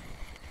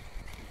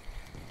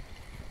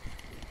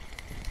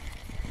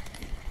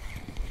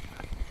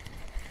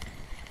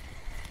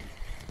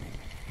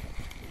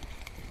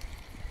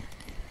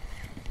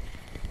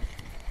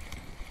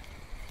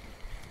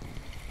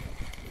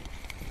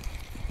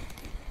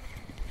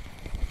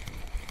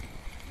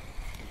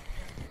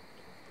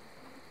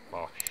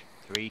 Bosh,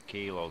 3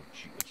 kilo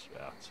juice,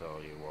 I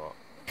tell you what.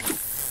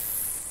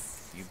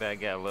 You better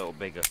get a little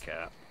bigger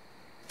cap.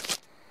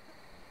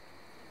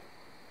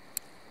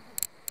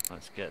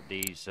 Let's get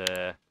these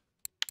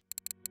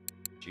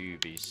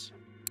juvies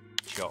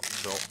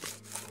chopped up.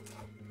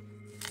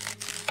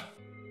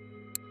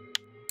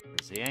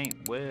 Cause they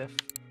ain't worth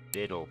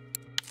diddle.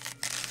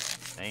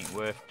 They ain't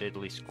worth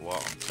diddly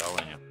squat, I'm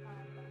telling you.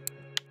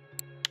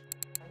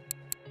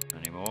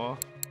 Any more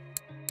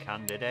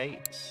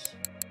candidates?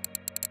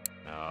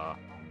 No,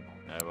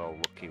 they're all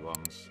lucky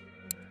ones.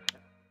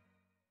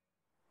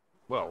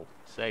 Well,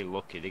 say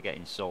lucky, they're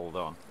getting sold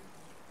on.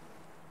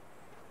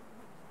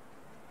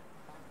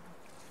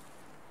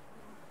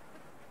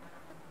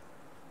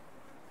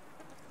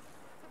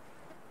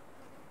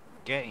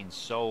 Getting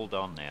sold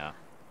on there.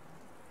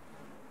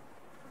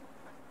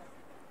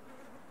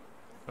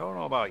 I don't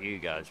know about you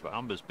guys, but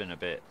Amber's been a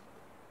bit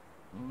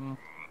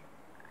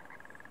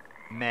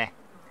meh.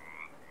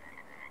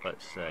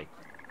 Let's say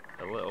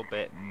a little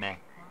bit meh.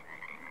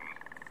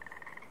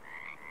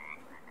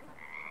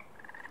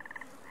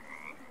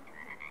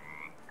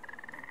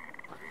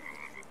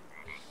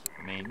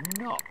 I mean,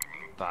 not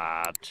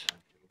bad,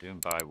 doing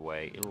by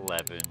weight,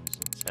 11s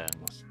and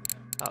 10s.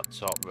 That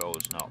top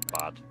row's not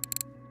bad,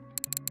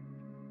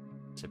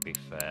 to be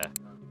fair.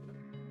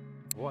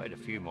 Wanted a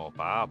few more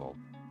barbel.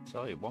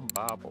 Tell you, one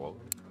barbel,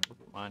 I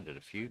wouldn't minded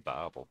a few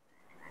barbel.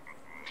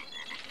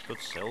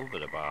 Good silver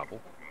the barbel.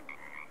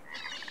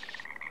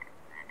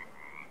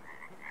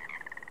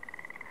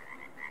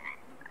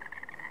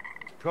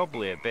 It's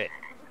probably a bit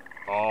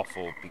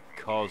awful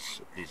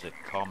because there's a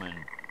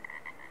common,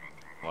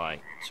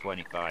 like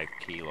 25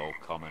 kilo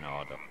common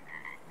order,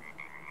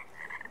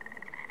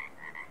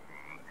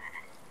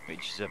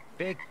 which is a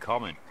big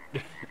common.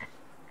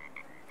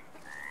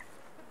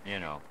 You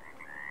know,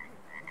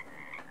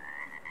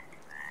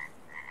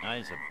 that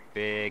is a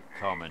big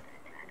common.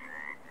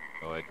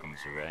 Oh, here comes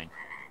the rain.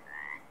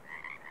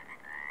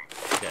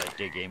 Gotta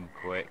dig in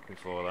quick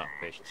before that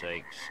fish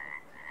takes.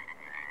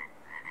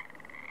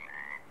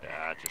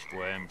 Ah, just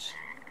worms.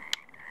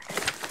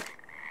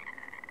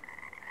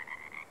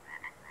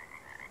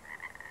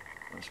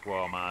 Let's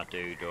warm our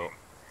dude up.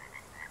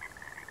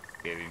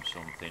 Give him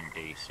something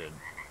decent.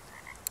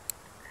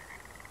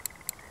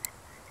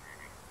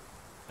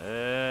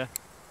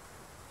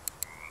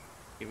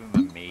 Give him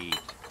a mead.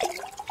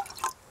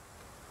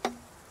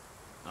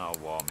 I'll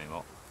warm him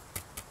up.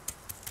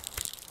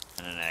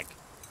 And an egg.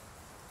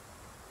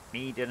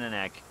 Mead and an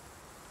egg.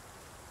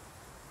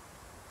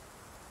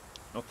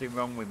 Nothing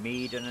wrong with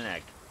mead and an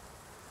egg.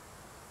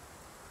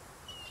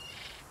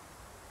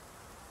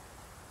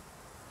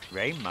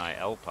 Rain might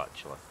help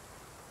actually.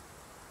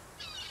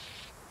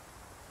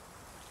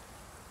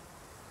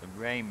 The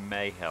rain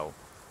may help.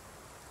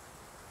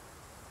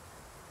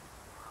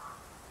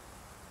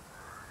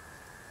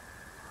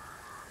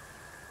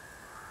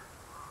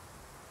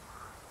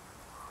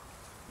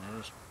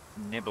 There's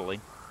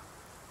nibbling.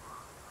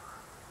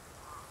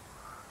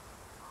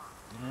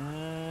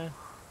 Yeah,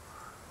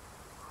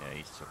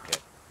 he's took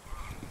it.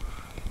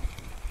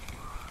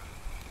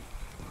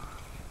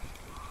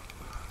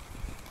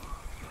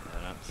 Yeah,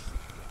 that's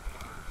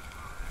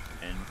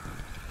in.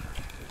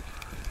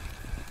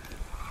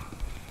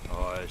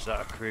 Oh, is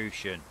that a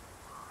crucian?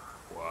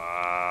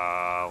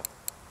 Wow.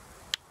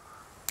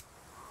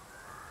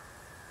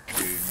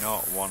 Do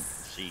not want to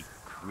see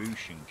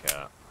crucian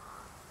carp.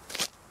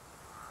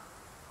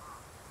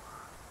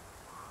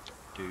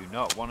 Do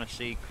not want to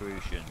see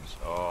crucians.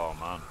 Oh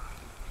man.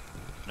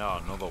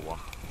 No, another one.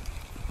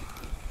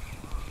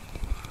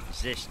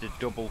 Is this the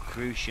double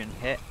crucian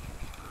hit?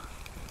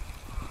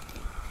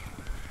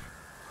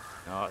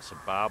 No, it's a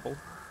barbel.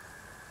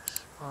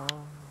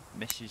 Oh,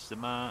 misses the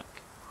mark.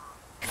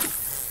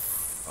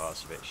 Oh,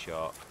 that's a bit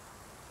short.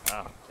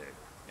 That'll do.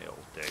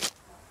 It'll do.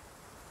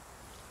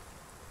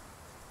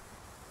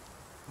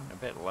 A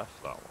bit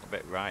left that one. A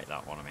bit right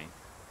that one, I mean.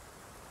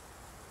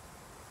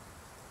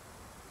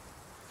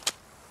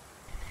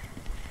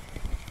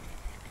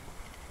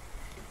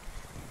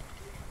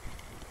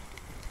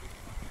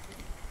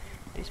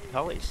 These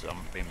pellets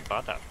haven't been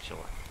bad actually,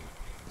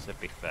 to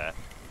be fair.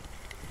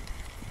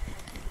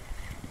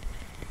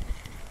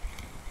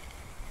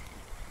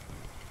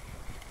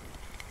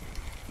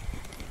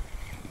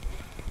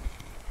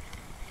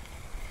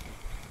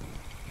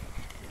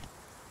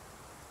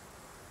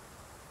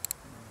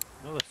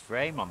 Another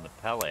frame on the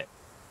pellet.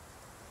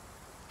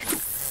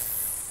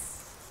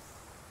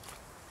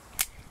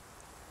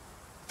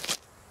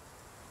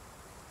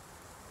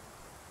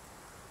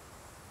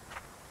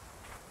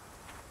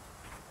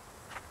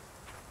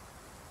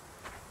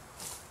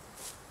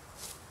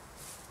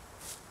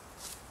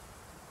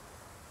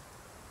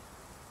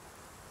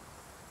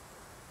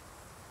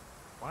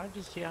 Why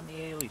does the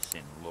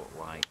anti-aliasing look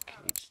like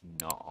it's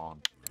not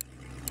on?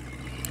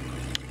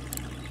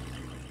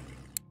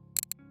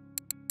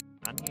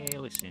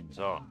 Anti-aliasing's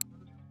on.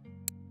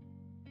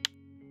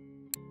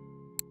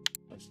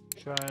 Let's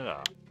try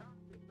that.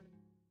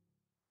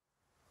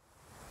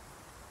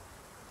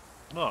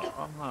 Look,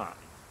 on that.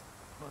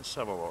 Let's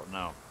have a look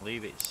now.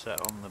 Leave it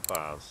set on the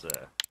bars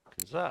there.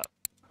 Because that...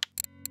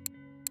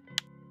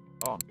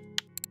 on.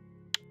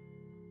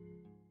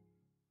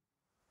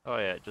 Oh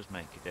yeah, it does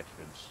make a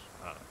difference.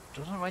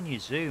 Doesn't when you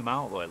zoom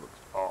out though, it looks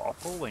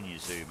awful when you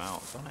zoom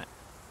out, doesn't it?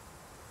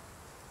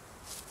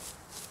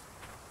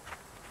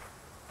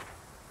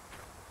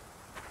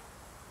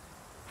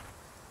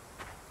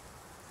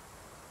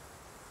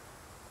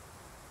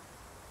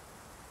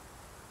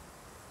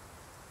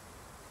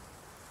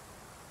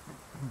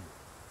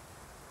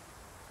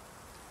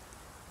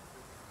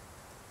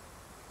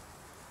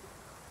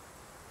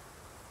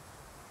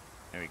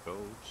 There he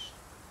goes.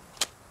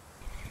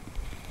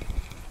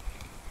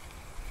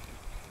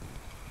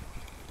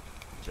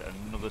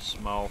 Another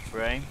small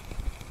frame.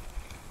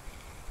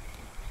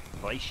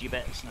 Place your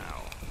bets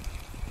now.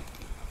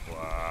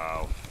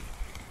 Wow.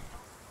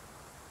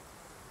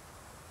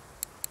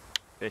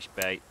 Fish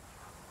bait.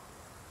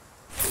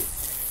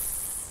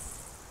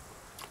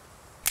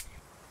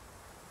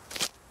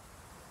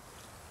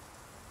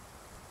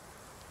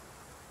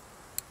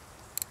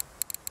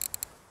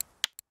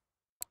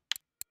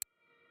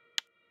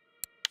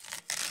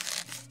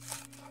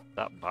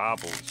 That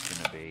barbel's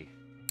gonna be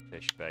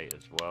fish bait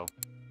as well.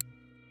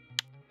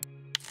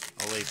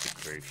 I'll leave the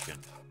crucian.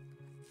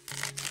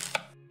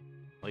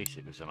 At least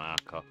it was a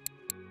marker.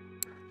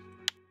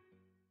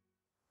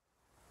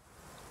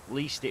 At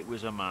least it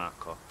was a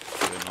marker.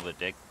 Do another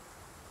dig.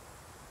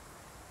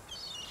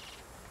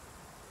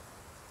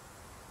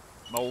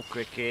 Mole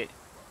cricket.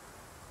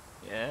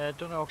 Yeah,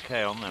 done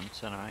okay on them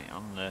tonight,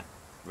 on the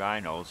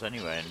rhinos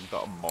anyway, and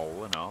got a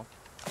mole and all.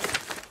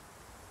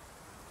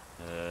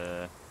 What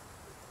are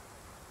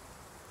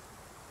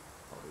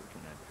we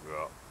gonna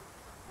drop?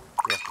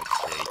 Drop a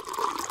tea.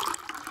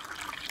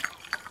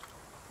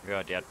 We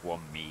already had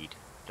one mead.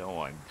 Don't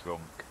want him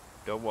drunk.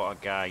 Don't want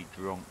a guy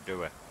drunk,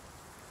 do we?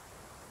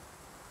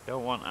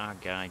 Don't want our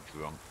guy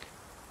drunk.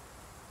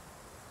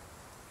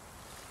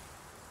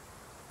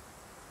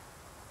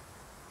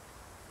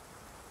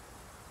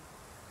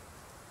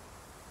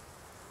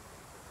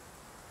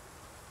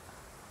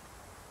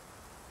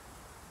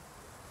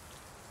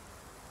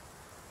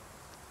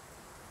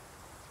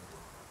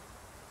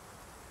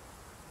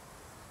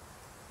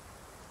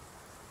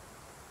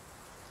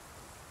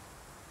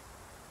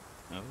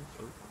 Oh,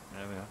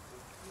 there we are.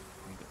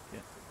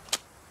 Yeah.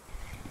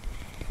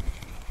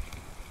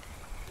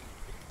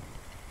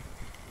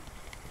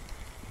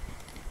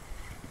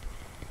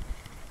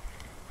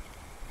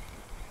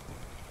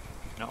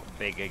 Not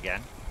big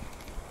again.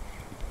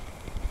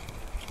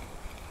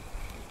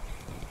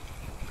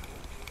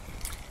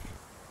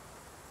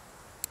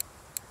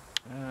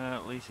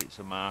 At least it's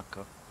a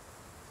marker.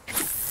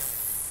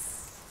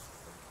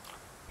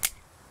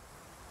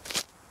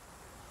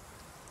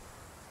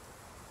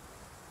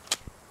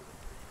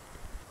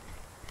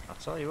 I'll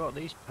tell you what,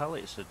 these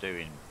pellets are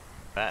doing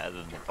better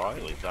than the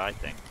boilies, I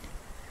think.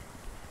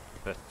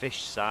 For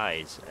fish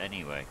size,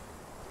 anyway.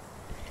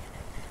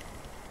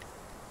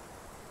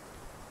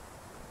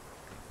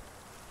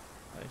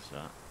 What is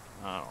that?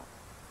 Oh.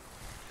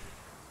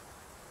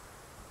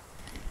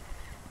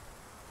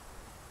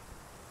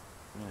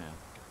 Yeah.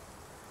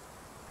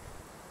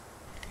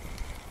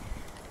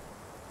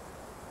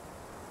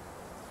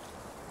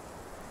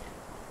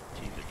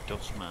 Gee, the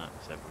dust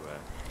marks everywhere.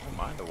 Oh,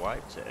 mind, I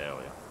wiped it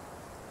earlier.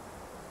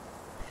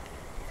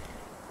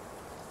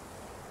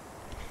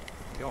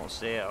 You don't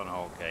see it on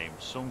all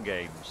games. Some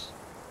games,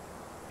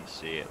 you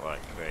see it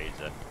like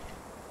crazy.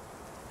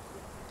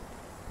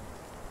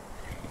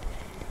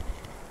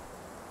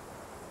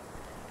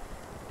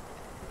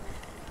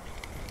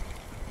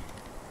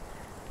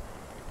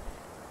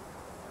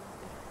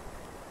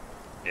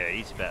 Yeah,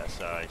 he's better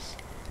size.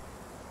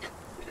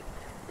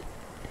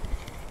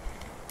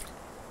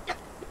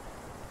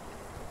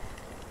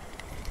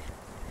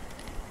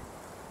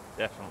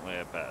 Definitely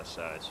a better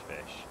size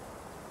fish.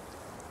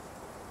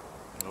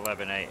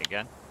 11.8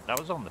 again. That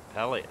was on the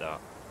pellet,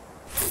 that.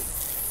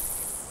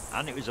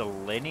 And it was a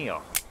linear.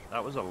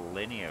 That was a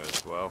linear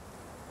as well,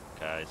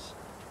 guys.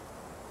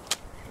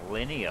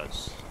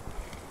 Linears.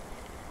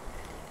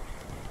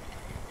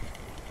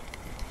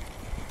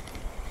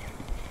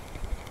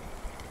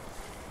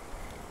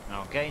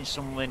 Now, getting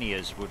some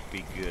linears would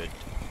be good.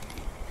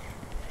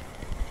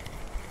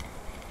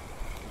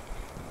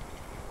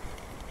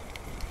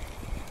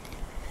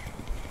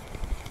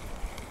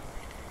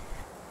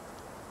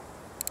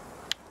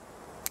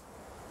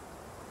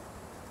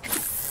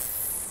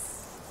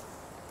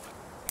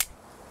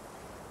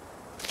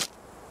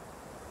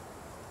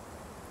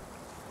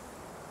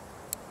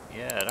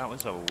 Yeah, that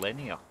was a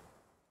linear.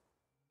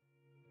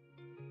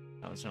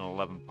 That was an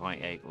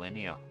 11.8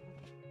 linear.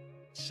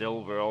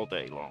 Silver all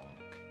day long.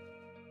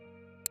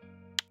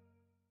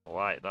 I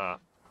like that.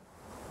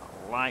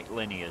 I like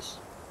linears.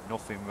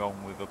 Nothing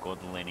wrong with a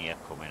good linear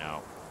coming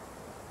out.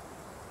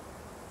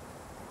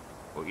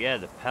 But yeah,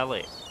 the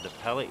pellet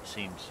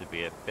seems to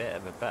be a bit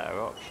of a better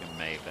option,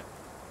 maybe.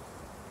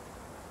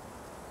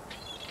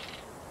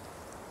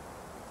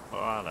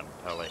 What are them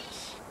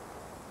pellets?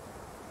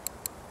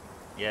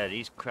 Yeah,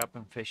 these crab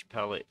and fish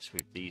pellets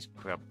with these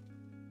crab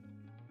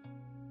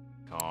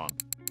corn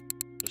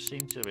just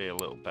seem to be a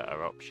little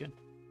better option.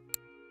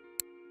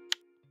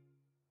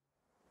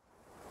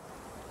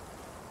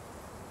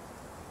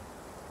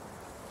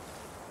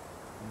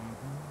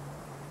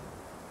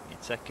 You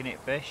taking it,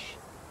 fish?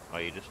 Or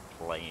are you just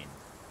playing?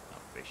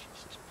 That fish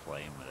is just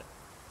playing with it.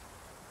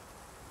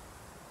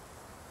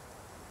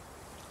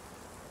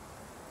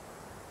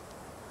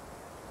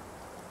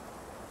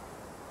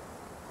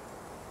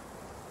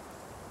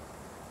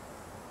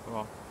 Come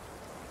on.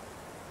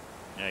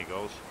 There he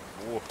goes.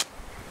 Whoa.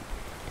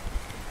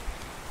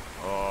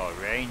 Oh,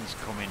 rain's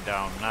coming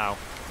down now.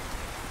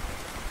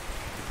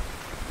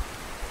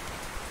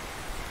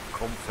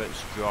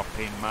 Comfort's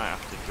dropping. Might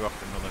have to drop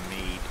another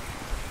mead.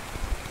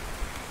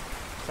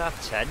 Is that a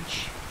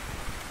tench?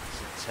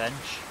 It's a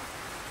tench.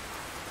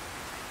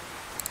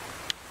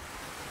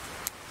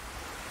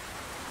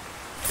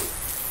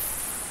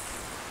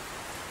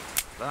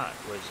 That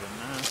was a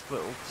nice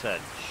little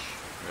tench.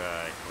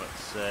 Right,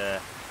 let's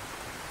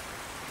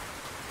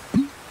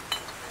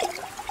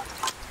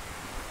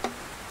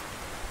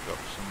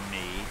drop some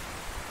mead.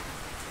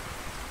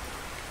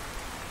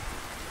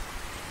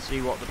 See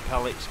what the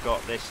pellet's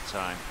got this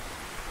time.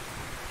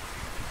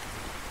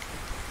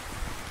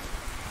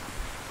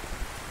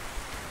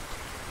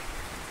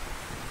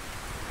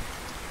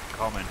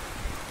 Common.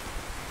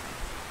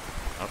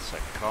 That's a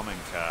common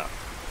carp.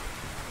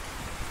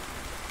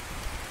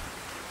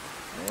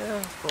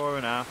 Yeah,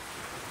 4.5.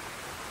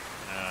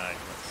 Alright,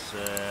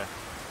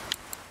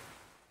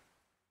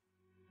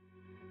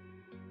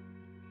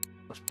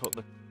 let's put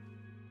the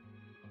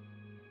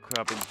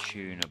crab and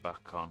tuna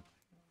back on.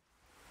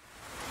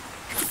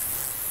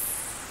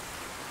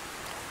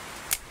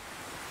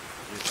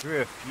 We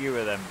threw a few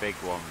of them big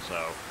ones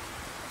out,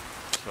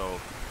 so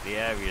the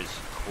area's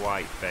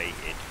quite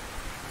baited.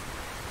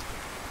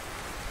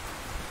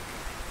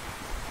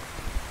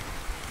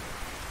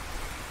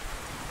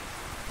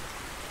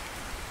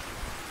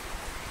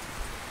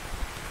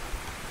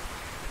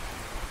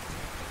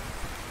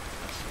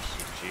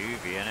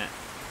 Juvie, innit?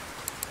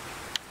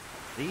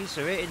 These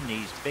are hitting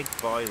these big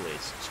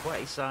boilies,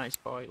 20 size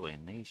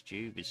boiling. These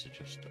juvies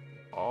are just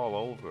all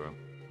over them.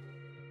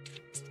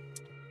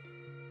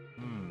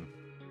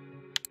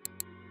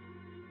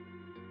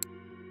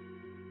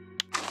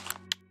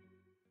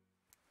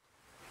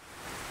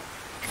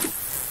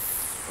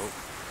 Oh,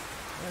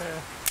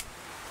 yeah,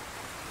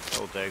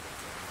 that'll do.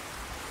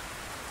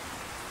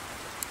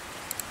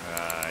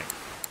 Right.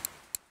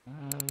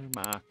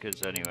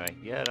 Markers anyway.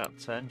 Yeah, that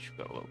tench. We've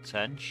got a little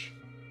tench.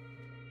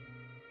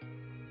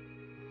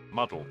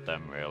 Modelled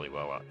them really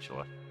well,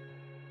 actually.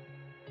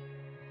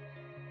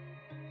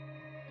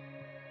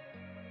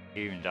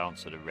 Even down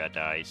to the red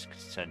eyes,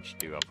 because tench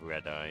do have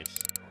red eyes.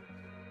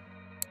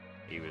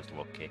 He was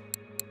lucky.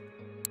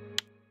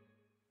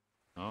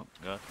 Oh,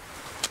 good.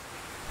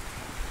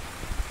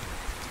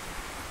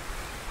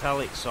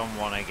 Pellets on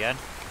one again.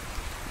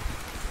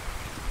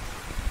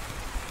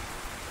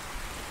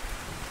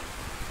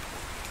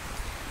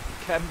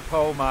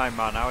 Kempo, my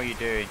man, how are you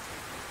doing?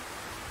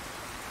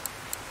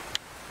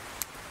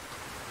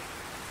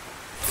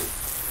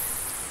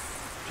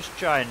 Just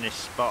trying this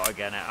spot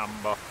again at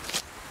Amber.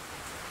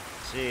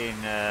 Seeing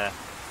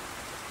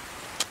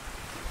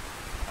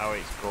how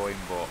it's going,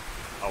 but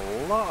a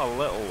lot of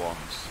little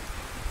ones.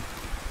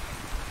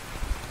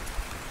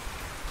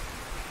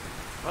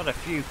 Had a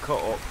few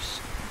cut-ups,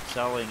 I'm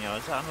telling you.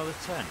 Is that another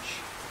tench?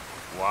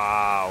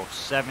 Wow,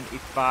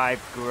 75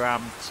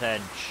 gram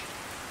tench.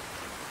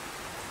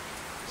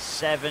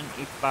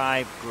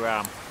 75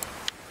 gram.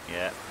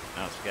 Yeah,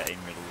 that's getting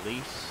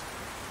released.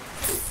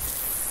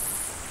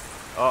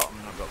 Oh,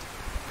 I've got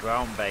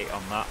ground bait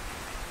on that.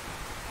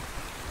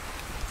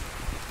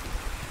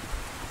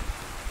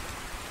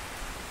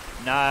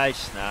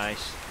 Nice,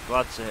 nice.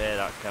 Glad to hear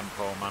that,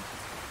 Kempo, man.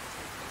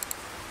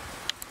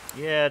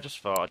 Yeah, just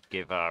thought I'd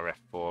give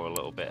RF4 a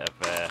little bit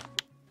of a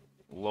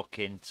look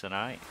in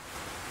tonight.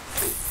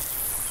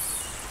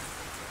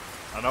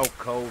 I know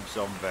Cove's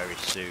on very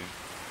soon.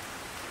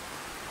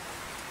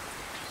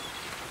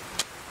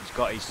 He's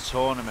got his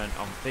tournament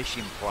on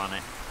Fishing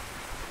Planet.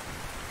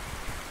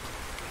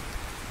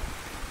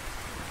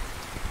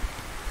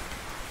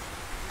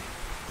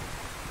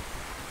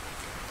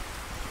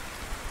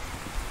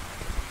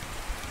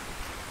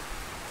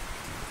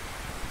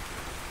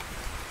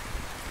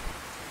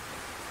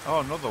 Oh,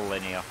 another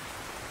linear.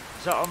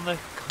 Is that on the...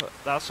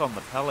 that's on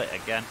the pellet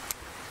again.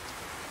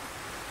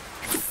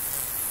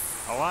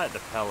 I like the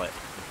pellet.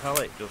 The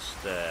pellet just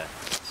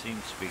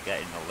seems to be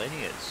getting the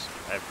linears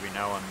every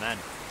now and then.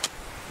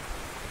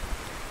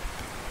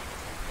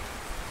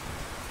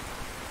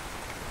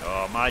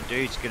 Oh, my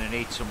dude's gonna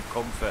need some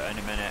comfort in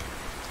a minute.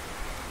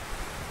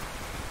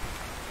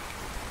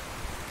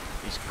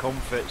 His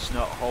comfort's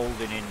not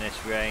holding in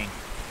this rain.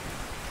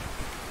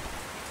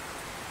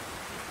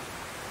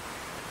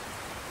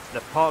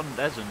 The pond,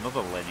 there's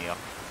another linear.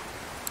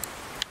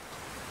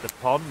 The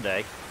pond,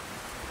 eh?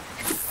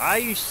 I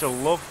used to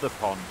love the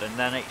pond and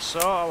then it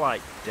sort of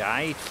like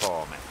died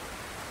for me.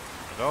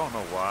 I don't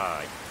know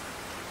why.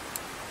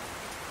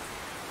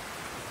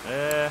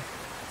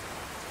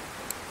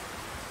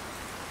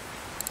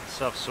 Let's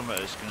have something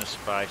that's going to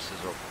spice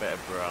us up. Bit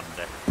of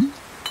brandy.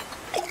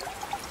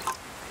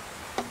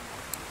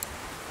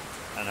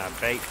 And a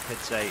baked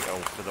potato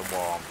for the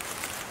warm.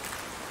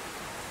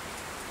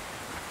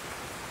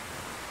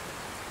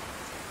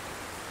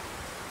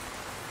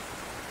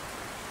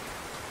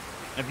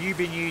 Have you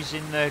been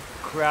using the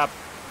crab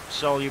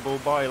soluble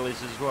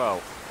boilies as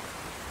well?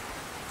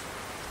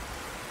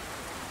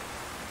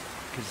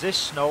 Because this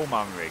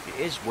snowman rig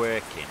is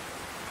working.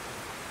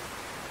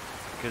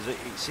 Because it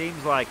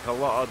seems like a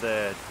lot of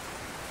the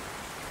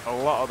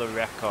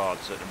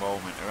records at the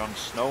moment are on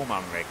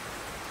snowman rig,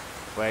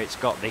 where it's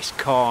got this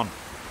corn,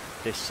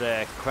 this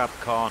crab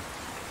corn.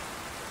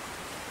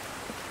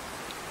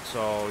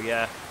 So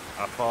yeah,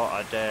 I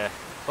thought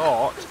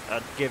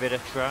I'd give it a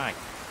try.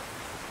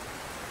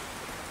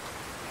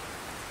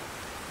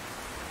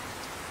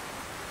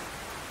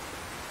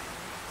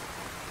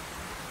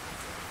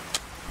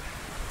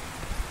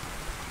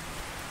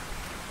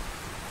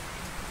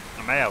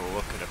 I may have a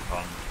look at a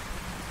pond.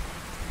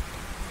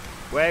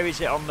 Where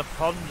is it on the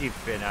pond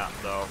you've been at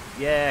though?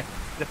 Yeah,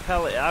 the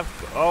pellet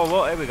oh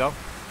look, here we go.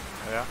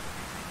 Yeah.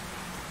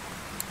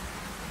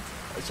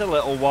 It's a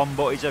little one,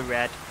 but he's a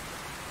red.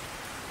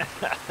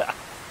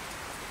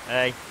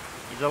 Hey,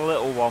 he's a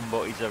little one,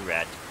 but he's a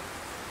red.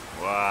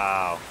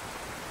 Wow.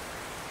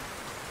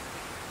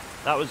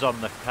 That was on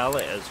the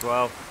pellet as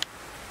well.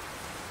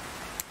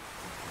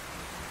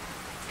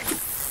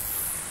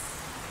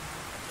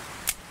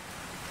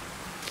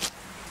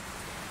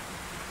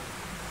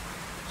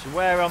 So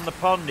where on the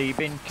pond have you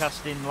been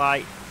casting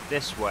like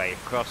this way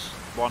across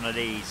one of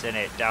these,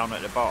 innit? Down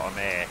at the bottom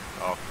here,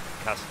 or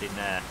casting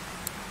there,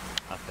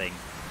 I think.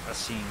 I've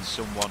seen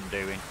someone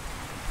doing.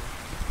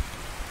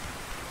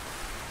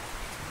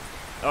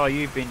 Oh,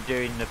 you've been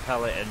doing the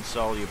pellet and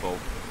soluble.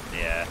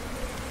 Yeah.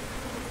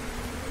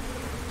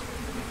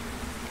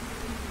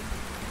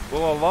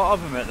 Well, a lot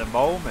of them at the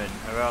moment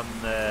are on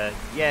the,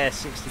 yeah,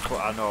 64,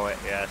 I know it,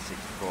 yeah,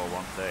 64,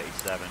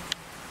 137.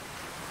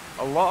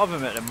 A lot of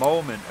them at the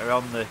moment are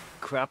on the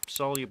crab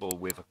soluble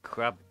with a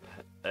crab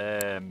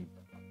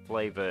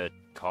flavoured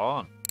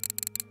corn.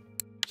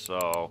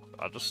 So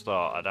I just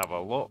thought I'd have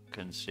a look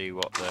and see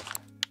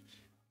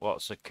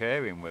what's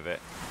occurring with it.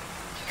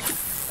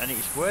 And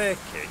it's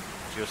working,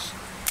 just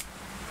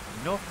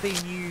nothing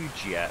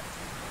huge yet.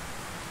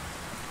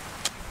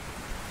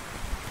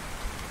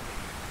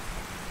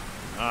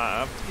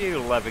 A few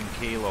 11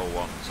 kilo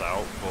ones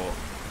out, but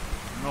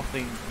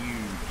nothing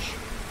huge.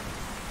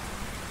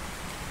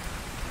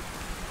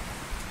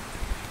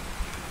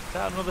 Is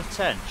that another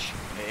tench?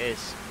 It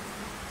is.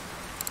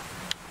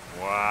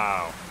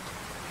 Wow.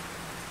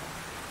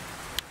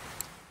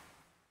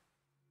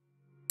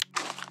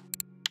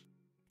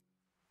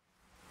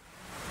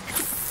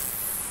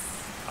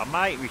 I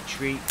might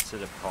retreat to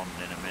the pond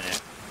in a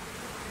minute.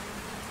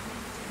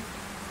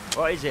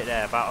 What is it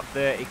there? About a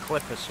 30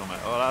 clip or something?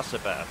 Oh, that's a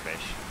better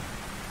fish.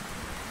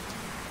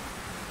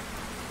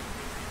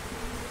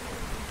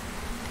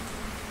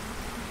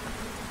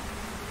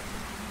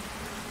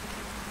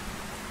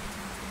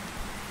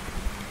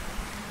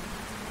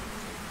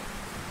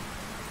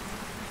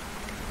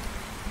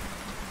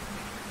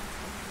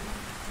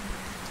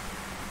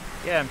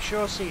 Yeah, I'm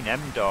sure I've seen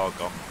M-Dog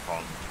on the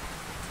pond.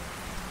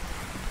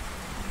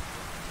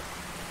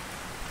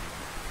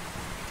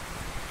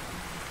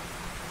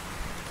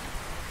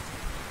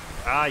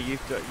 Ah,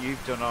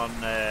 you've done on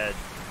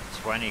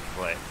 20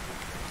 clip.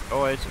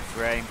 Oh, it's a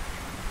frame.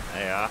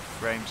 There you are,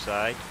 frame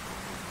side.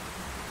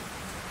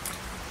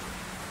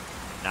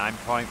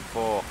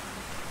 9.4.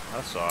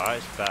 That's alright,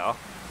 it's better.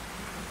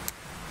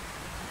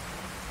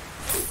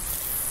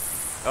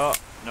 Oh,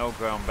 no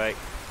ground bait.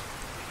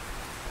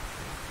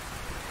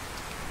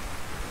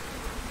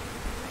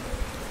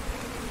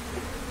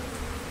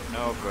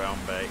 No ground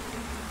bait.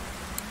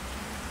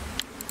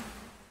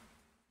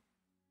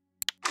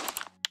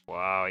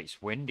 Wow,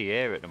 it's windy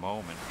here at the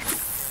moment.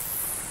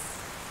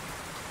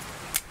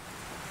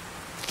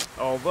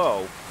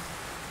 Although,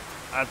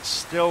 I'd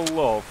still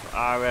love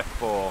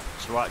RF4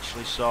 to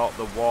actually sort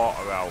the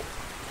water out.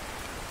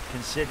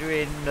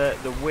 Considering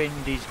that the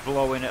wind is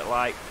blowing at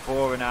like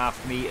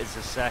 4.5 meters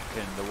a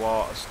second, the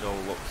water still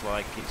looks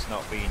like it's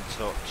not being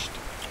touched.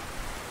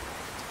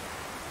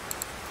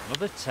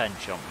 Another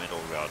tench on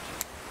middle rod.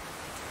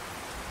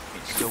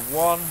 It's the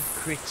one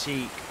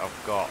critique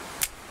I've got.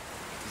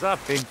 Because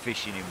I've been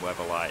fishing in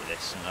weather like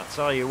this, and I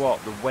tell you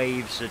what, the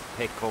waves would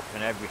pick up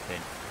and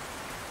everything.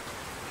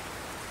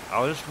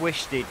 I just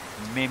wish they'd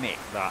mimic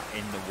that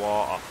in the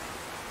water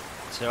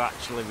to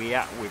actually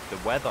react with the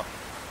weather.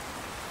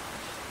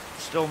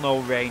 Still no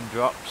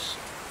raindrops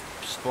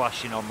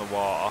splashing on the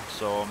water,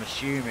 so I'm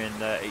assuming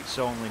that it's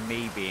only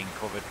me being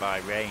covered by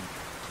rain.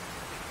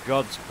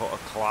 God's put a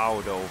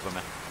cloud over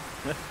me.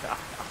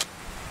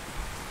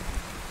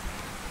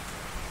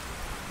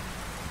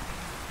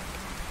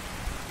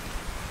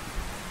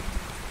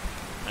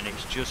 And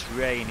it's just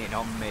raining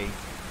on me.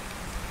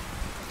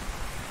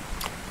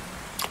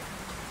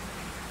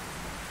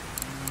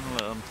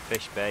 Little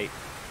fish bait.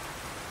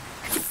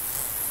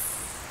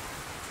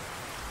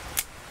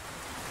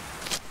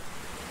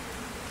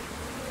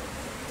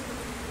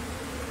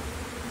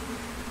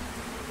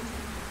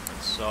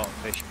 Let's sort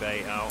fish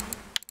bait out.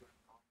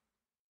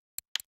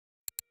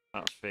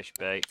 That's fish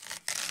bait.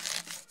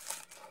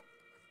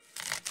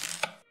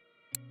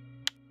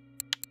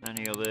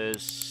 Any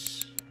others?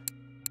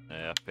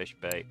 Yeah, fish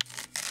bait.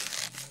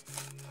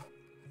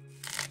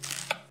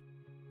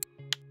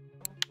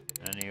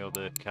 Any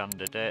other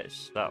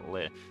candidates?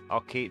 I'll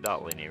keep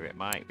that linear, it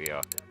might be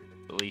at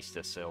least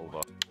a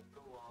silver.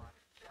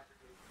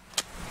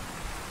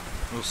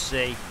 We'll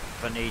see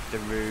if I need the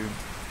room.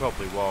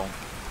 Probably won't.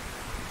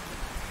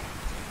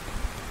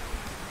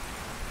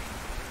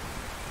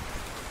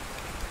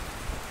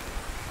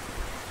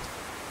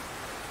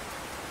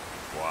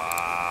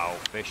 Wow,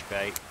 fish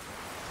bait.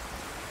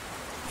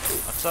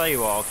 I'll tell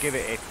you what, I'll give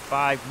it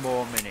 5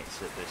 more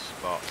minutes at this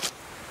spot.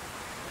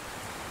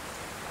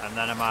 And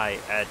then I might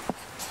head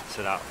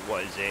to that,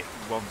 what is it,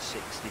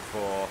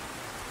 164,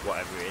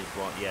 whatever it is,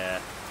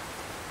 yeah.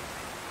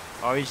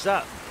 Or is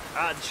that,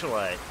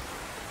 actually,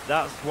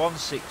 That's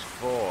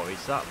 164.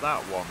 Is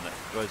that one that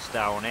goes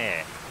down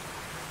here?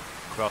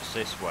 Across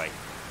this way?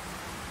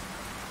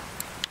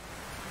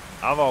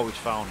 I've always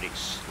found it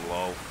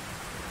slow,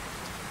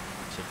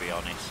 to be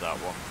honest, that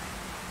one.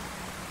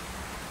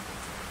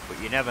 But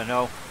you never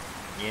know.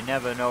 You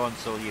never know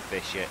until you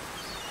fish it.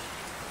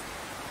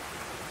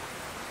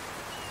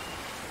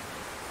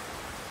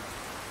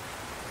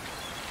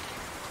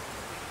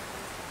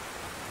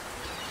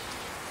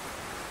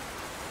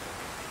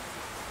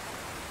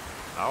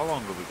 How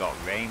long have we got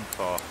rain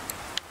for?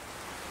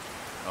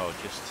 Oh,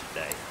 just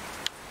today.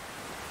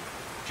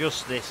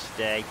 Just this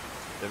day,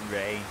 the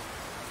rain.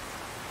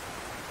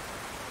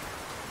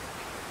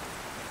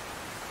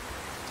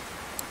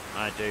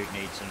 My dude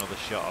needs another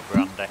shot of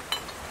brandy.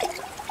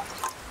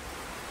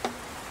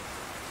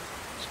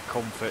 His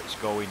comfort's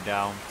going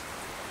down.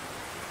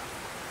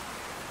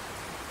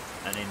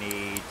 And he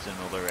needs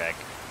another egg.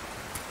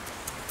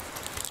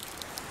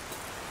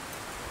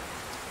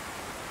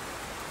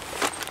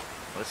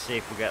 Let's see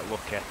if we get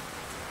lucky.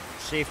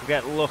 See if we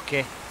get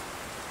lucky.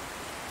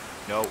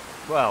 No.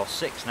 Well,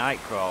 6 night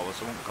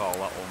crawlers. I wouldn't call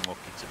that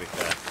unlucky, to be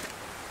fair.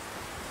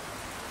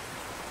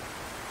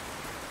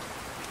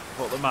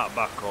 Put the map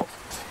back up.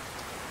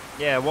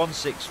 Yeah,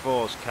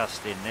 164's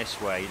casting this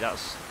way.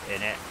 That's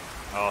in it.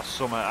 Or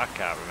something, I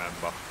can't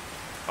remember.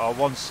 Or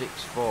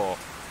 164.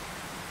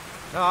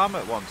 No, I'm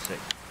at 16.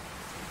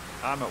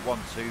 I'm at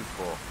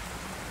 124.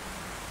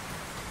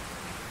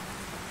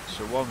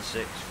 So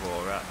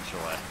 164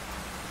 actually.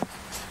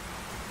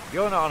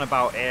 You're not on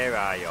about here,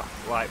 are you?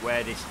 Like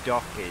where this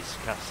dock is,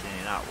 casting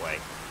in that way.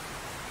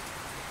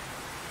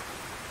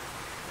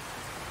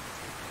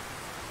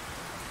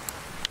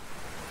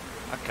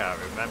 I can't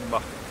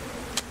remember.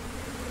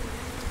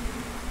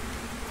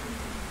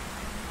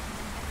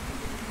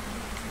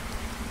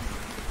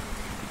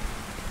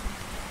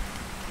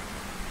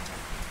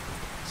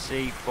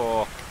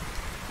 C4.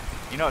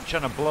 You're not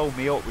trying to blow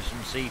me up with some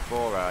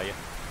C4, are you?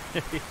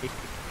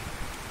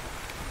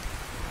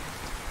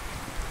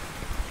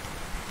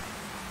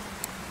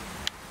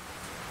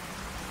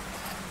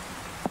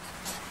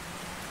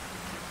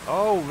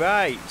 Oh,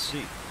 right.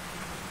 See,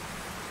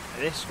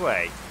 this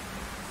way.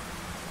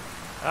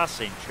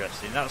 That's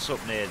interesting. That's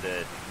up near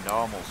the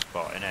normal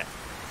spot, innit?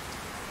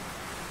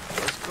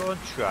 Let's go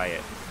and try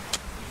it.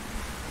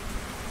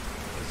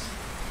 There's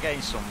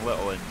getting some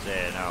little ones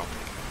here now.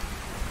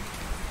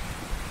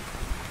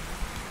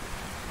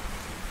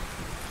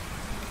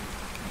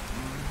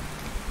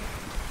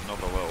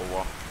 Another little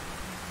one.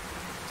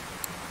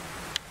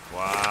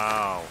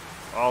 Wow.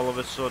 All of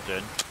a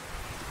sudden,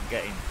 I'm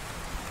getting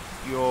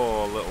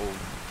your little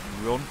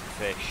runt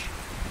fish.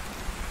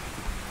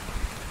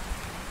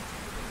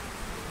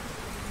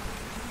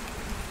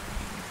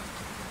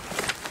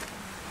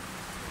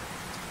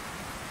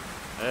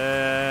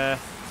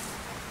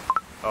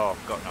 Oh,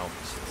 I've got no.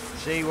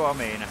 See what I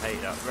mean? I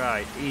hate that.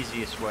 Right,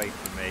 easiest way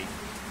for me.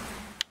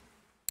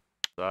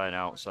 Sign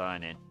out,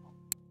 sign in.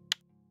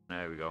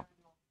 There we go.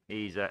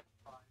 Easy.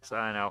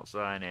 Sign out,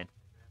 sign in.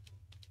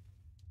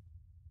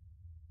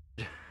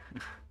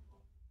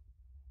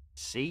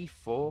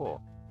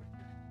 C4.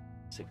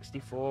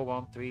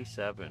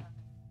 64137.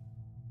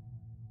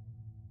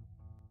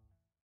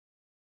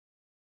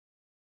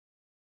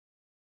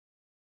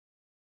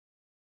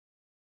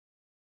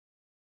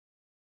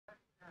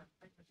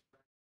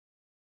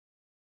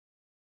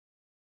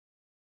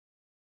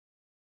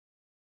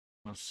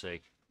 Let's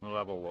see. We'll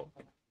have a look.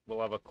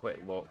 We'll have a quick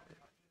look.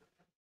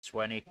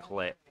 20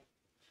 clip.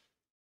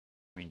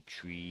 I'm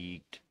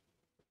intrigued.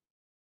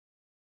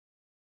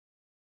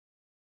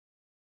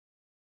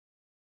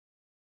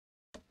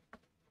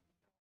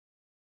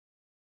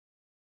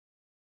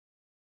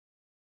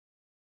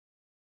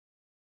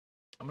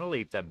 I'm going to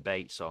leave them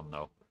baits on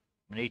though.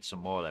 We need some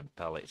more of them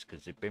pellets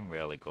because they've been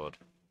really good.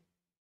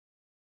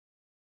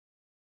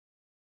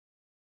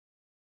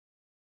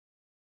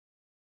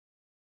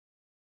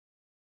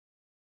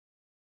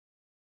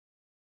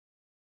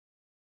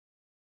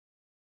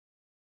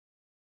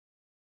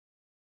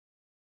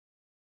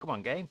 Come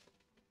on, game.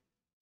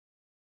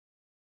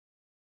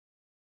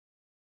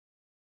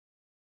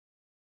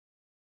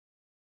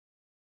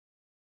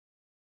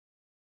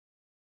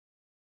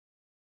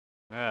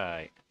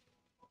 Right.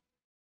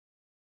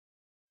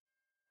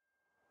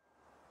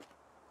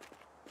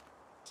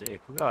 See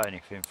if we got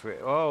anything for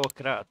it. Oh, look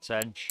at that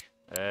tench.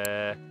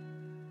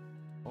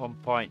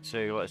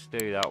 1.2. Let's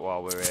do that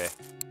while we're here.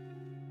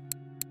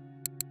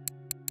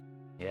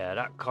 Yeah,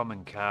 that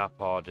common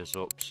carp order's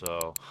up,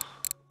 so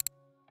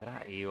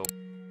that eel.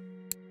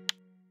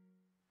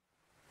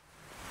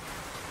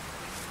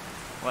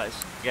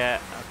 Let's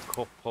get a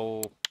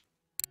couple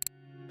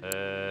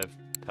of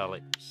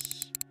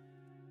pellets.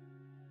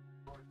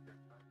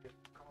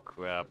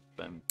 Crab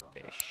and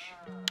fish.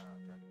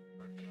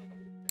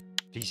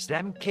 These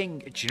them king.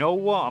 Do you know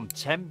what? I'm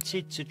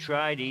tempted to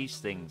try these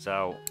things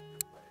out.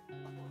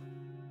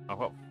 I've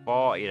got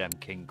 40 of them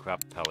king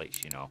crab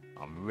pellets, you know.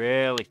 I'm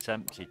really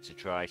tempted to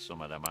try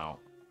some of them out.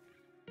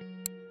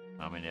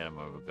 How many of them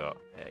have we got?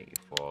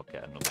 84.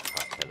 Get another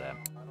pack of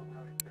them.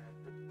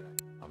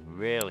 I'm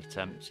really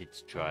tempted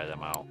to try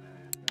them out.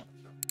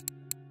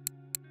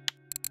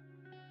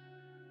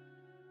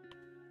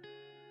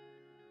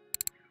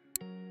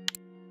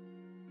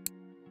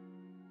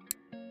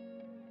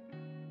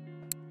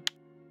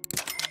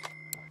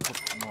 A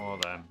couple more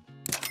of them.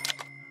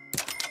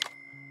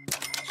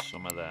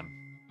 Some of them.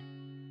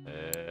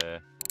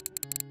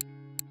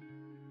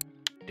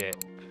 Dip.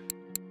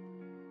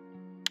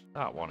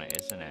 That one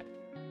it, isn't it?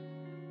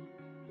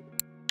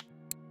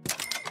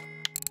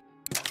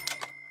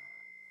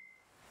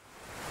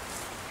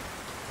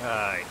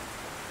 Right.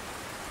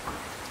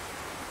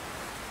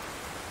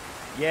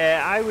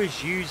 Yeah, I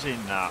was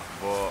using that,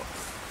 but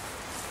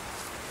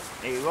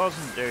it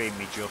wasn't doing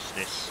me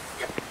justice,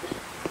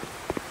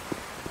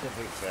 to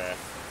be fair.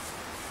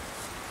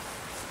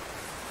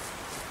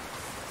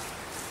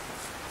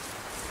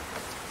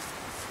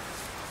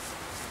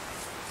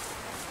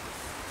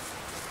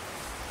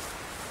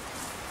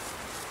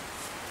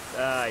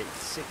 Right,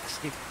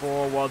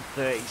 64,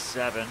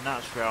 137,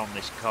 that's round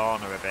this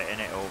corner a bit,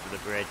 innit, over the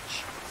bridge.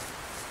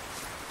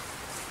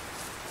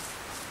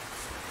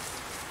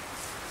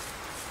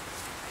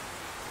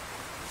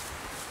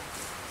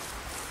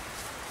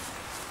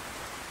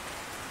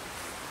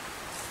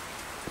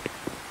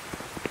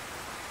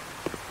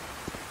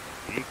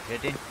 Are you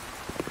kidding?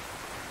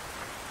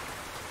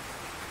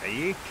 Are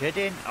you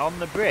kidding? On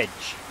the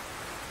bridge?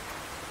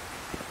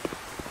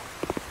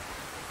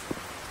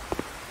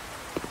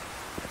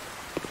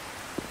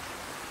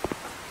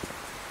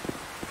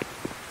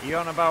 Are you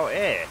on about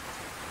here?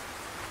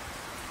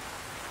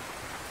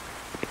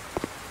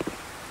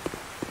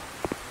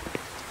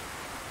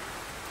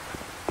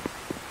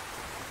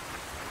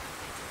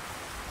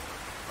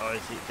 Or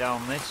is it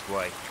down this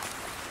way?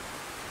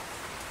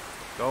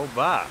 Go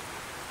back.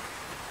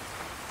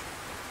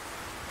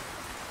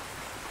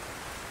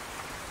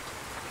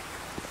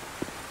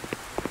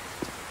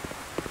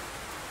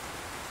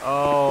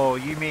 Oh,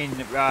 you mean,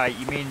 right,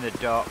 you mean the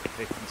dock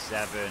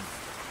 57.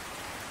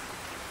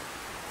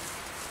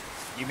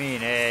 You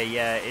mean here,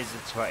 yeah, it is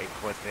a 20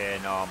 clip here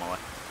normally.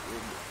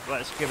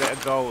 Let's give it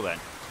a go then.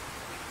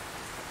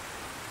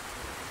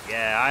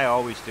 Yeah, I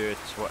always do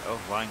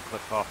a line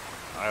clip off.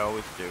 I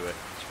always do a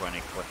 20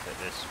 clip at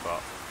this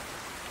spot.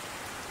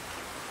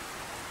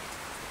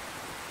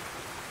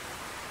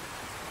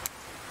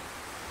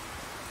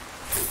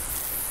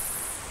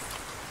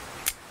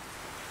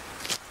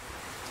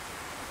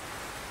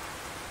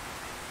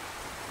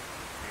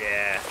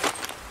 Yeah.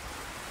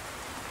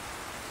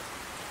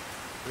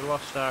 We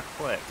lost our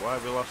clip. Why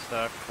have we lost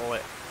our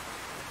clip?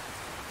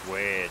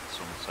 Weird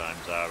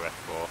sometimes,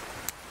 RF4.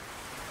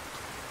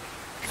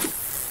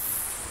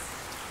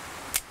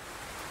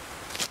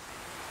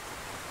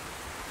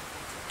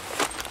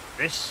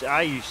 This,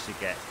 I used to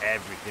get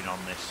everything on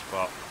this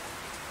spot.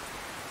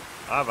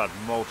 I've had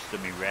most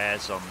of my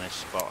rares on this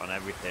spot and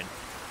everything.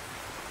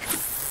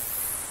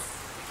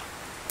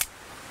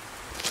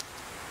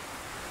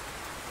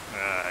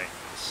 Right,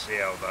 let's see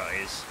how that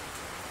is.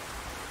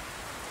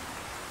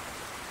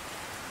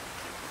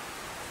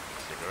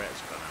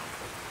 Cigarette's gone out.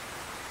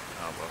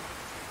 Oh well.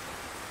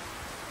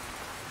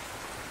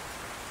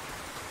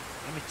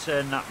 Let me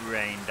turn that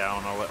rain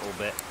down a little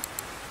bit.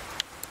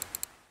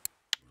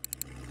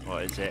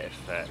 What is it?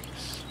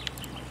 Effects.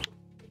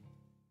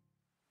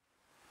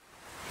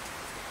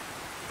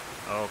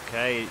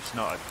 Okay, it's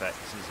not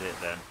effects, is it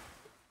then?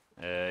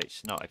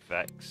 It's not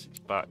effects, it's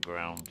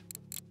background.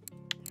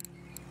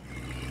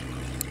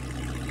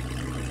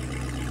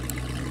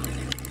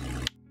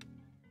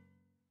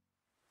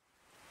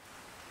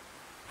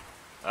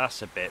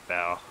 That's a bit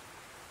better.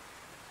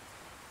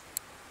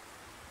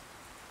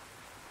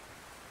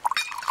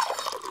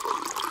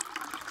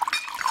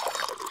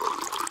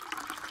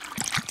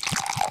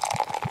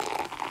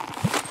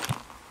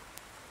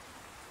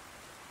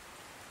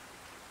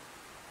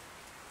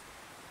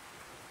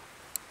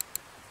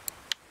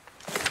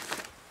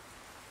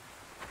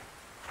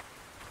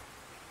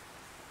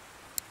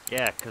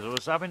 Yeah, because I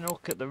was having a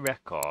look at the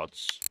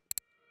records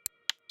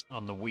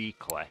on the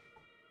weekly.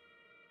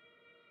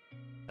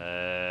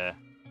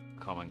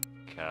 Common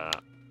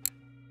cat.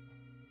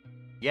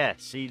 Yeah,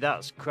 see,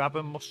 that's crab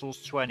and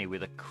mussels 20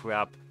 with a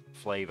crab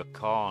flavour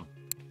corn.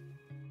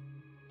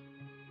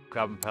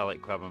 Crab and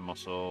pellet, crab and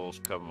mussels,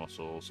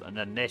 and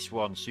then this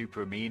one,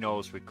 super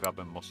aminos with crab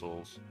and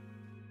mussels.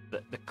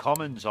 The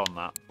commons on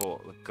that,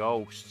 but the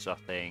ghosts, I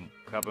think,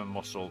 crab and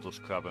mussel does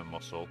crab and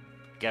mussel.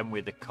 Again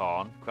with the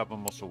corn, crab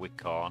and mussel with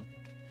corn.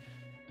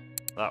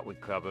 That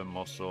with crab and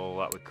mussel,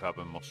 that with crab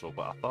and mussel,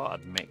 but I thought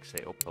I'd mix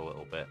it up a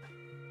little bit.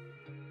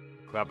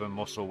 Crab and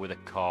mussel with a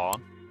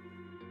corn.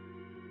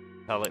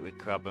 Pellet with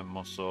crab and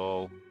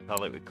mussel,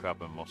 pellet with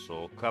crab and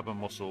mussel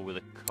with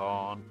a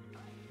corn.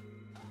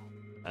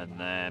 And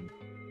then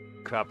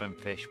crab and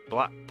fish,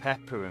 black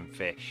pepper and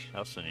fish.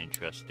 That's an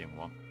interesting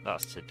one.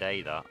 That's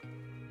today, that.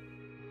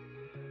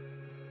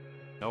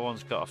 No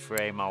one's got a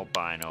frame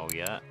albino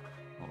yet.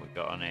 What we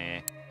got on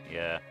here?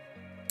 Yeah.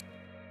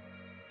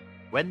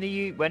 When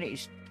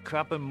it's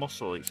crab and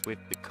mussel, it's with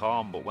the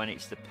corn, but when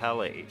it's the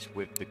pellet, it's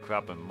with the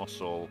crab and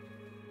mussel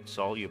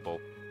soluble.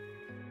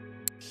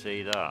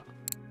 See that?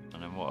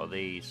 And then what are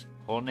these?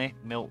 Honey,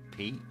 milk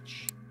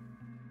peach,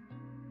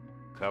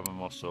 crab and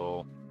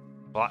mussel,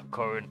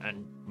 blackcurrant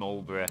and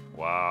mulberry.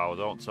 Wow,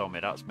 don't tell me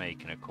that's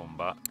making a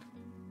comeback.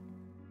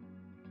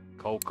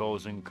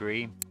 Cocos and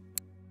cream.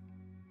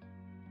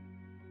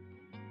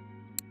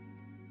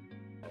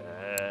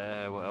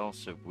 What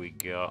else have we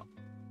got?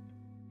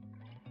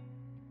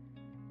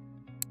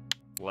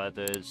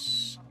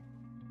 Leathers,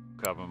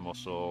 crab and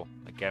mussel,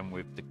 again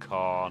with the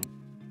corn.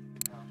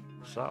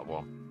 What's that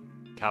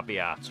one?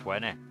 Caviar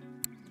 20.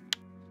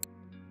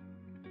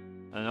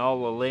 And all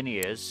the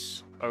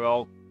linears are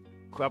all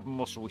crab and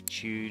mussel with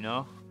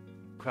tuna,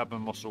 crab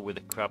and mussel with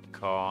a crab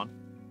corn,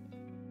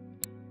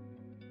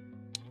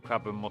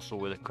 crab and mussel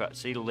with a crab.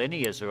 See,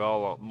 linears are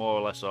all more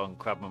or less on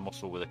crab and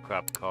mussel with a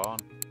crab corn.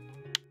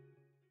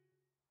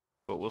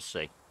 But we'll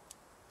see.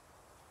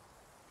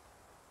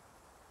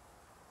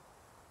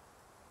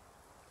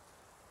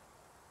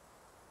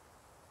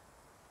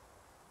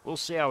 We'll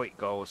see how it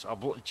goes.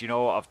 Do you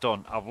know what I've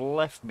done? I've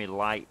left my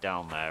light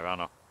down there,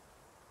 Anna.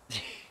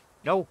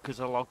 No, because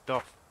I logged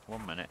off.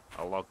 1 minute.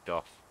 I logged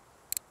off.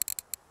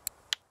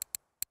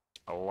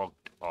 I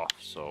logged off,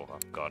 so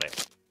I've got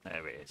it.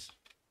 There it is.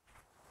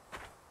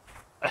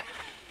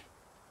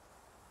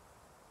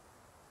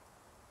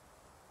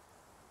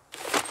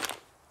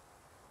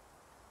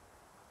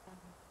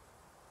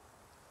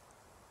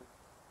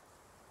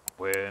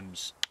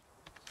 Worms.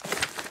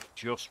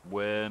 Just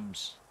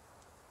worms.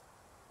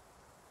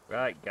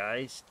 Right,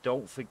 guys,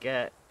 don't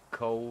forget,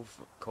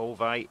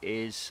 Covite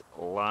is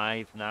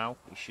live now.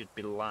 He should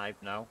be live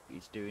now.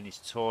 He's doing his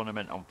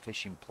tournament on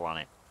Fishing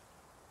Planet.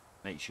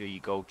 Make sure you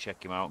go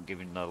check him out and give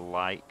him a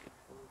like.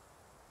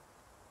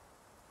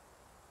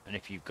 And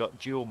if you've got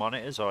dual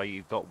monitors or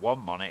you've got one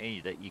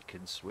monitor that you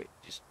can switch,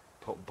 just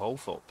put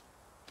both up.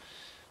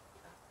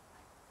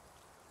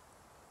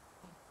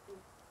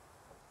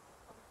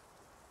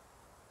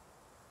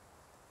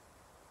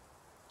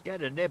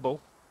 Get a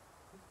nibble.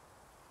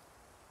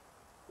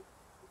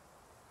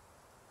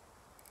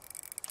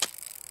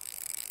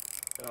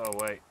 Oh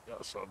wait,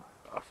 that's on.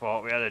 I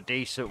thought we had a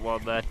decent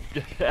one then.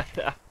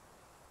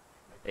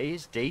 It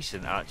is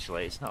decent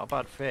actually, it's not a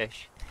bad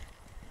fish.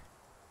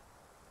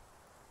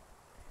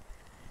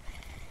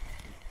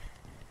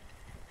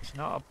 It's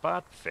not a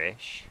bad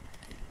fish.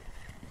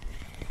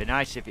 Be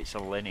nice if it's a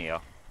linear.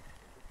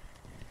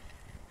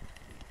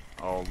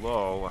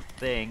 Although, I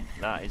think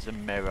that is a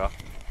mirror.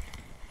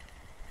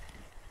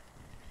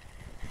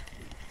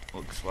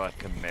 Looks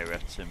like a mirror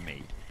to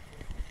me.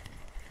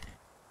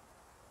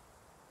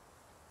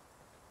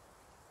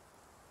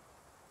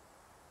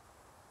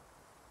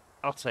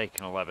 I'll take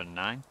an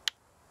 11.9.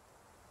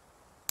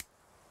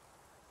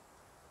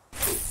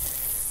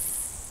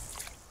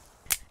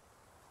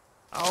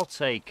 I'll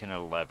take an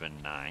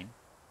 11.9.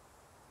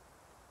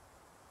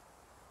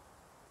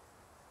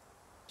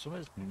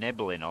 Someone's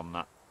nibbling on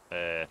that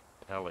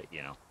pellet,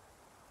 you know.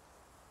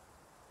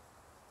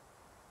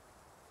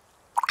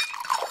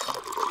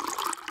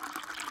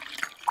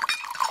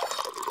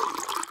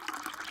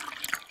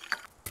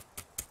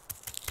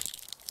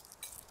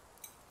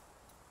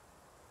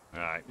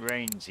 Right,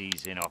 rain's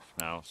easing off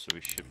now, so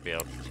we should be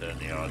able to turn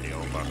the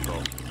audio back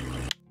up.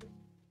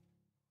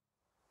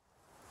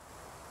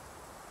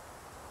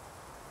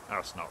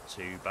 That's not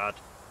too bad.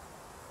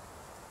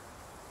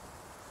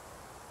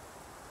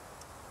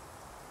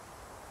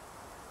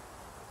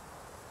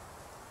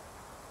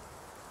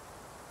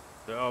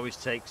 It always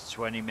takes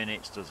 20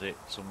 minutes, does it?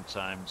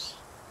 Sometimes.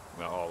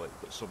 Well,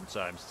 it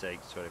sometimes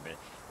takes 20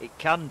 minutes. It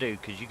can do,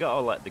 because you got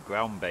to let the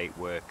ground bait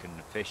work and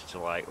the fish to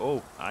like,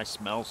 oh, I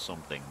smell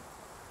something.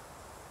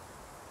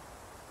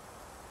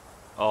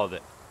 Oh,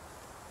 the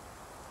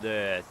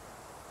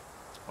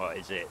what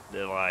is it?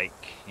 The like,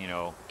 you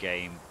know,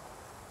 game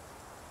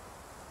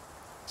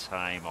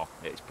timer.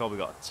 It's probably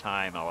got a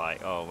timer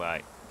like, oh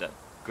right, the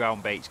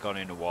ground bait's gone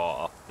in the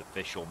water, the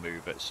fish will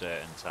move at a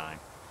certain time.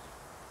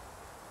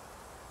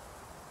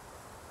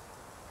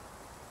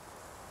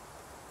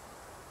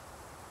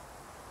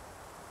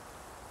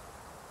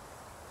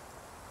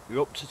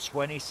 You're up to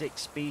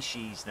 26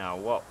 species now.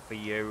 What for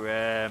your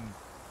where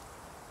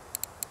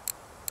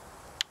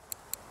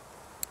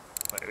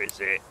is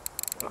it?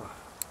 Oh,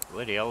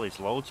 bloody hell, there's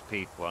loads of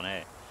people on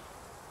it.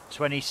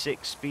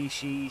 26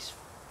 species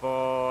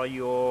for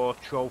your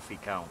trophy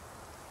count.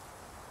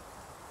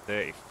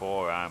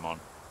 34 I'm on.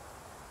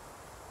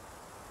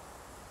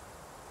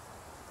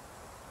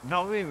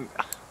 Not really,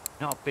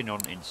 not been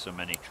hunting so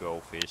many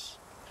trophies.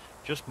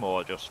 Just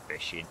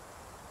fishing.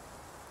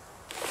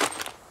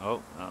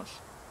 Oh, that's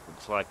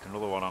looks like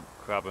another one on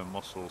crab and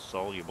mussel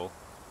soluble.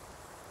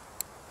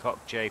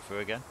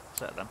 Cockchafer again.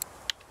 Set them.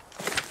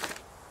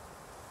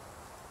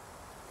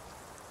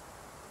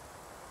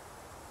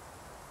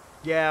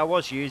 Yeah, I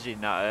was using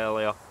that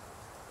earlier.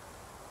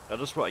 I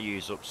just want to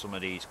use up some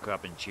of these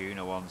crab and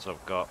tuna ones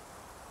I've got.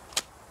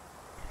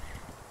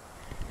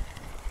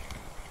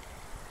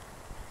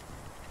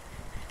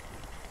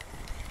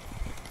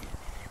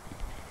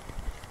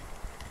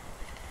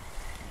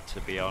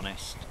 To be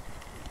honest.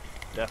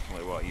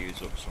 Definitely want to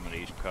use up some of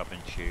these crab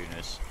and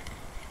tunas.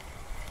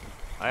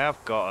 I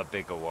have got a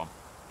bigger one,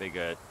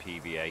 bigger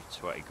PVA,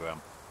 20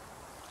 gram.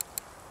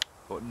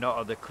 But not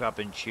of the crab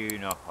and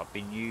tuna. I've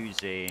been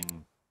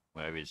using,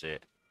 where is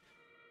it?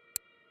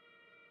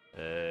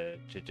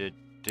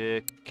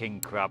 King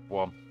crab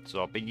one.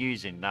 So I've been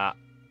using that.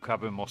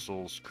 Crab and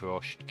mussels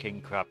crushed,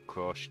 king crab,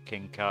 crab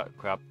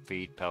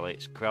feed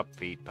pellets,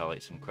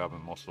 and crab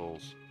and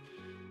mussels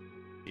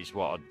is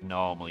what I'd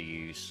normally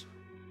use.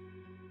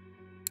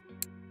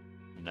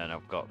 And then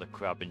I've got the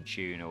crab and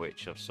tuna,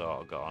 which I've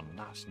sort of got on.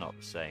 That's not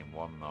the same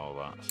one though,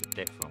 that's a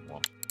different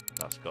one.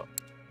 That's got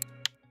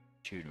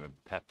tuna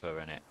and pepper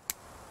in it.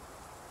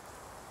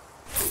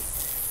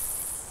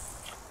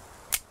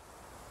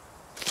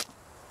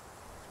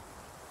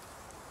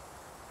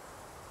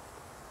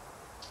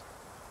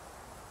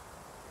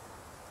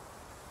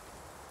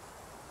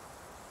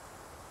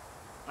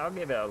 I'll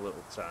give it a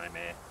little time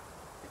here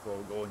before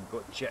we go and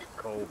check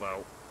Cove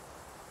out.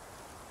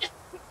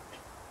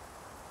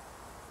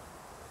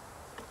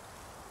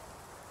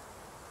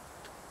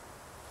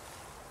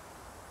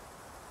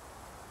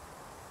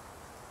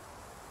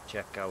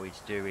 Check how he's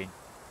doing.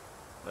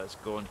 Let's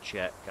go and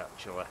check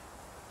actually.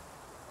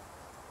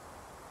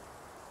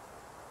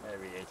 There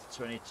he is,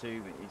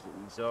 22,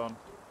 he's on.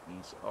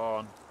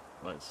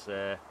 Let's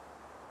give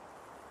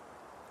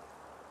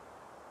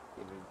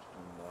him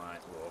some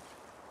white love.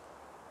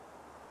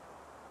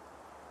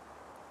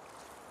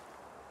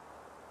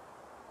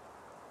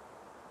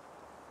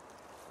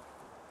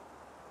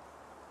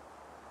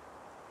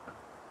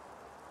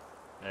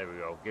 There we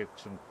go. Get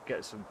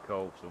some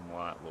Cove, some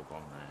white love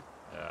on there.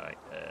 Right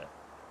there.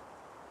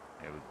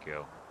 There we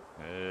go.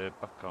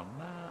 Back on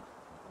that.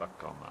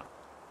 Back on that.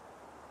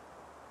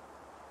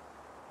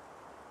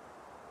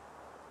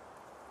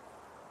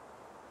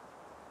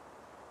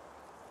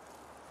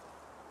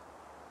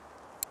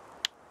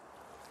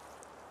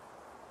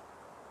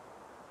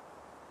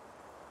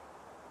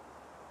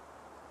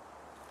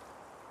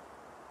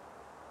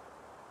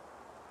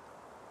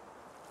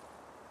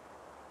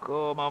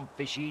 Come on,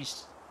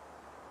 fishies.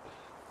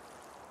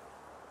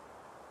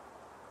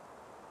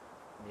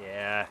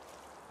 Yeah.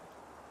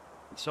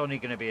 It's only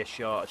going to be a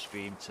shorter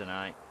stream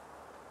tonight.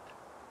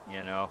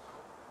 You know.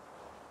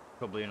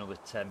 Probably another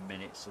 10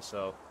 minutes or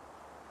so.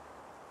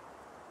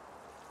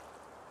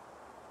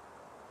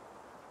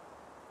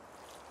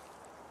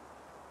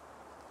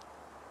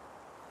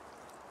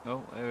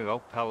 Oh, there we go.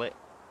 Pellet.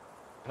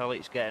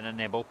 Pellet's getting a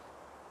nibble.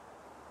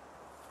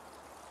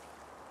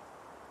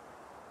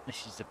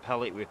 This is the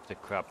pellet with the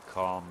crab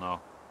corn though.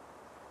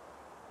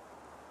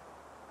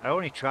 I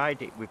only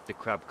tried it with the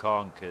crab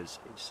corn because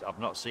I've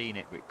not seen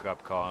it with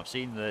crab corn. I've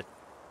seen the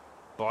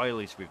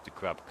boilies with the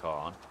crab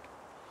corn.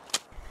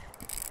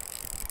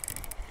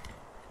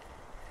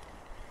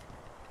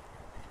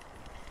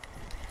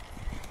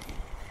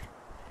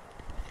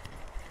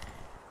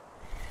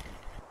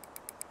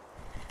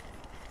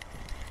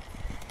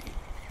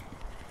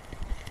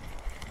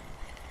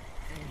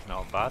 It's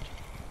not bad.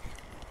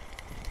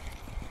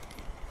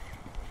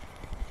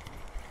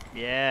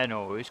 Yeah,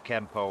 no, it's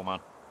Kempo, man.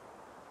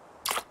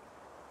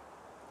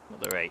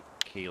 Another 8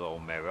 kilo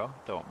mirror,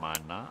 don't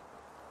mind that.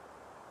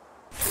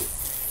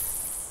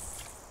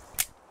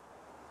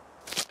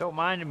 Don't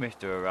mind them if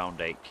they're around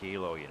 8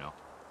 kilo, you know.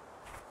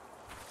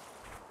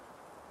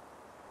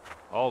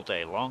 All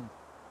day long.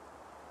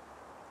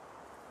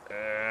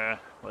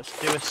 Let's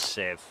do a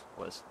sieve.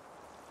 Let's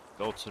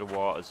go to the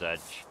water's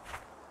edge.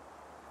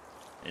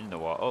 In the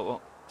water.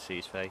 Oh, see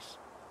his face.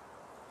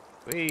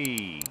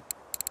 Whee!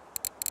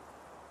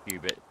 Few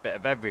bit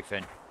of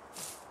everything.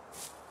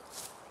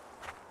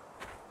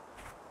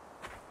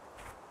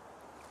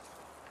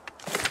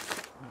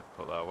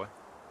 Put that away.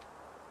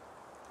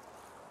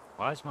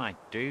 Why is my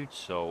dude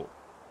so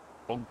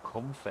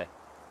uncomfy?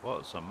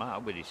 What's the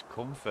matter with his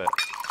comfort?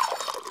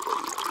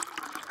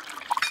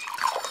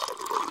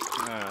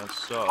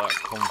 Let's sort that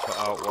comfort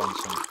out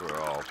once and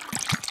for all.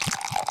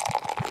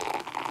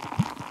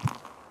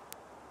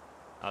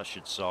 That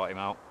should sort him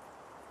out.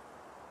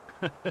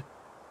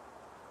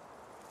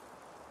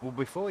 Well,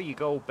 before you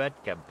go to bed,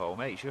 Kempo,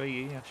 make sure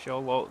you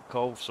show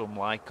Cove some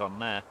like on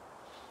there.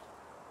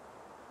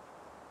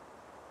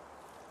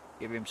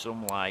 Give him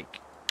some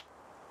like.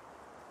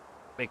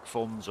 Big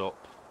thumbs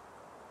up.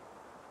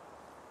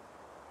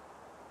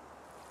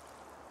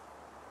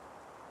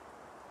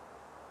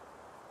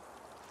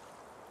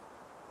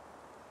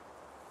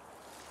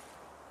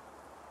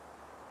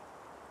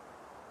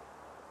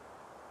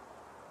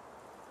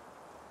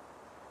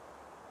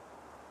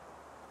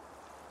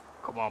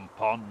 Come on,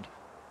 pond.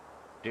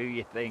 Do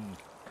your thing.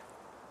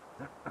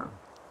 Come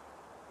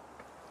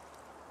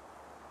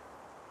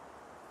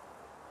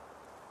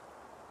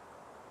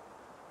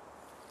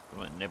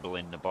and nibble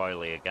in the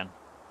boilie again.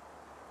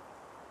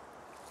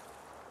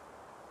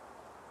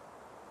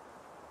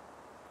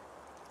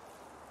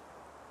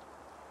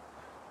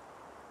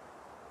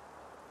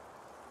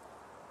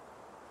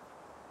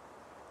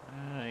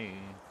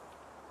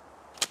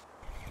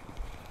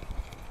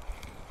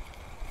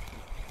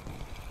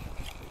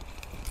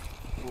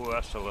 Oh,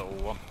 that's a little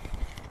one.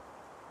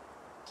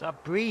 Is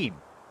that bream?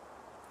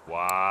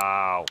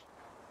 Wow.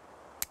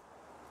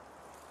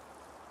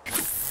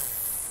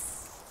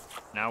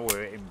 Now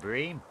we're in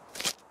bream.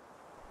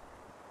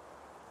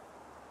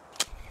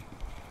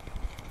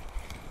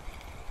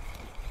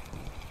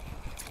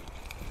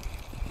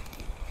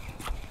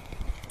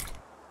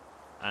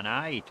 An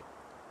hide.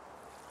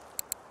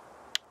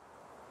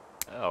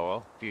 Oh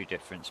well, a few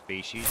different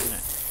species, isn't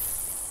it?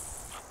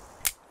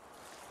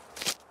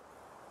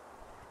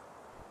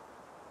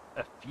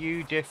 A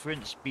few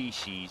different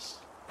species.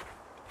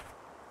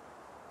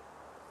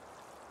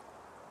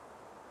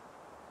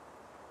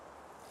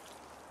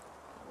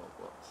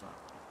 What's that?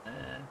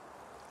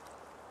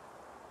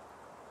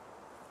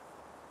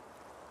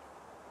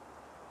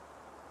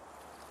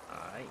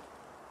 Alright.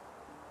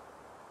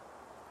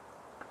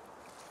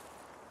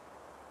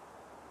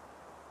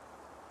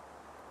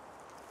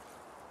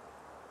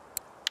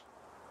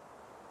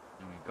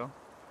 There we go.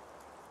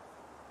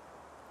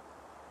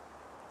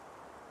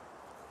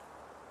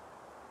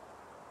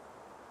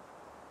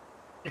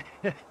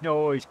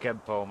 No worries,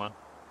 Kenpo, man.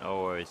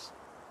 No worries.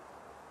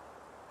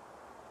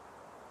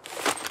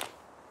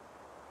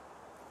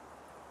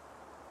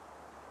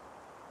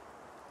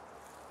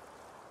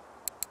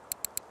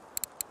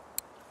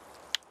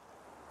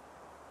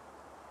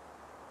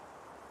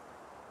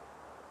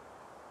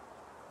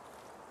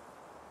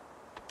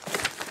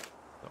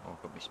 Don't know,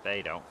 I've got my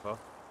spade out for.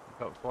 I've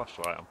got a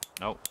flashlight on.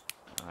 Nope.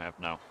 I have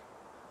now.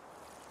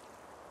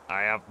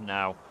 I have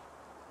now.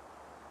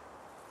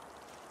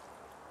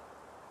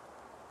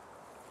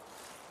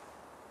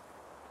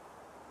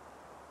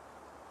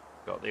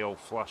 Got the old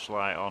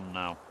flashlight on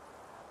now.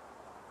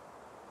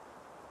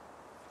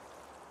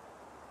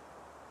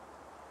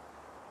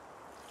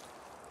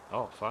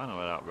 Oh,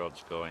 finally that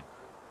rod's going.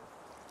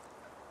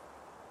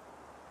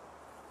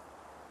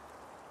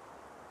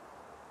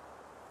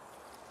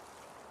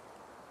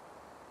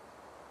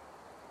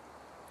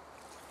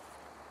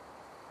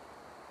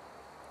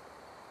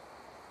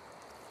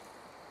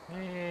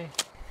 Eh.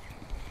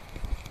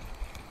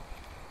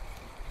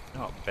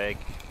 Not big.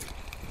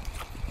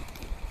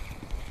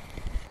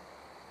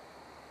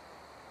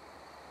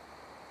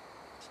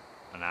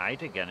 An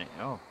hide again.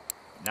 Oh,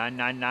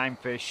 999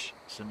 fish.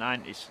 It's a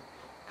 9. It's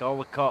call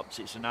the cops.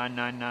 It's a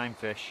 999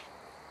 fish.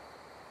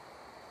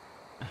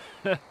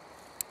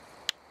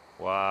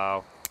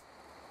 Wow.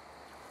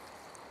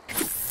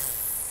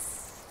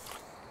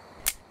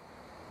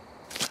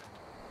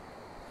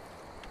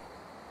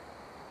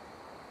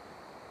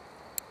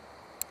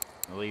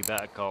 Well, you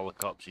better call the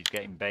cops. He's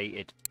getting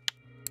baited.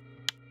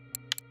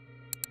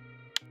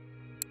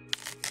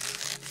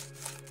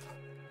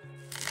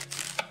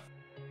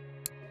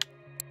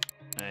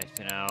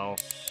 Anything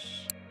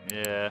else?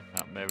 Yeah,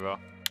 that mirror.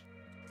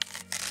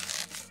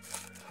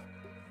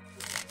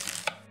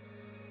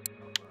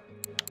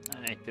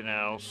 Anything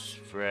else?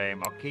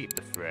 Frame. I'll keep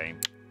the frame.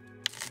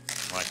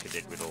 Like I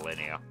did with the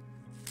linear.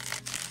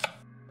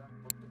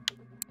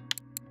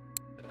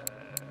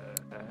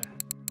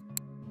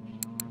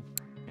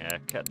 Yeah,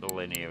 kept the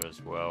linear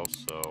as well,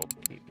 so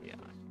keep the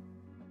eye.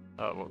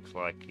 That looks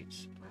like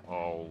it's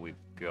all we've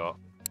got.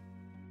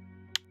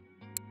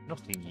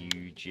 Nothing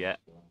huge yet.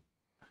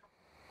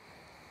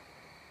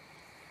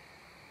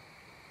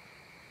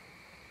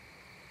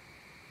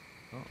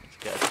 Oh, let's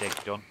get a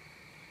dig done.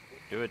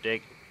 Do a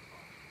dig.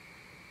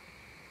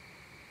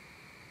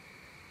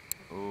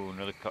 Ooh,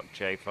 another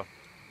cockchafer.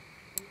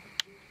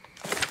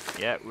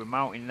 Yeah, we're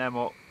mounting them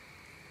up.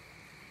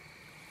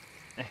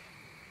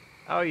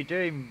 How are you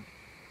doing?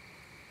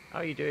 How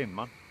are you doing,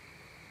 man?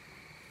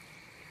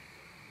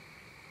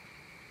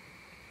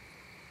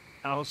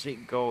 How's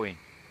it going?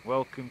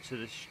 Welcome to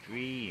the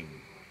stream.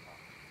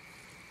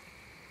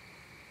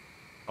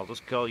 I'll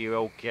just call you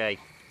okay.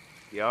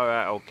 You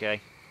alright,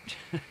 okay?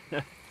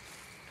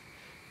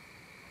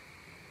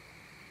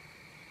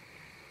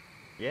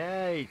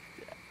 Yeah,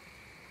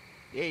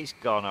 it's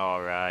gone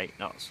alright.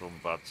 Not so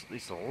bad.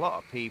 There's a lot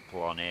of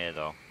people on here,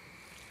 though.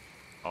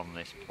 On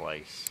this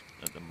place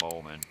at the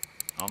moment.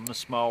 On the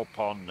small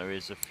pond, there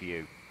is a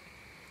few.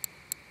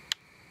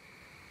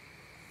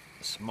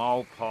 The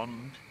small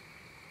pond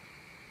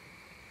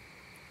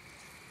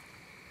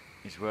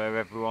is where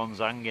everyone's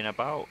hanging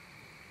about.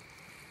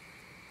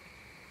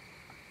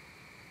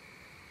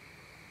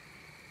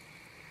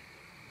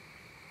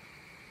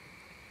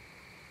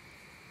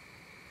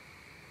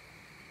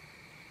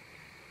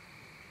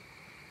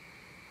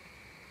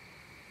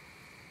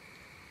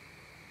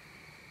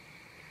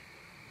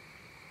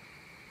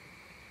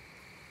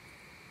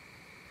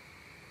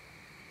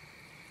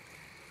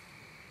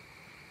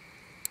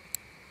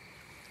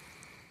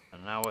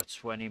 An hour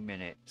 20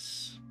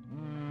 minutes.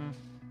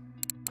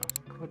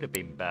 Could have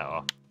been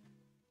better.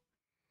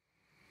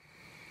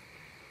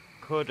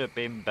 Could have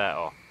been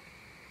better.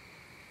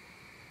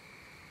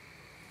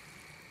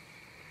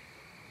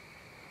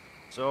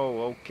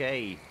 So,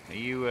 okay. Are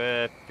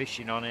you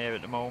fishing on here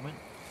at the moment?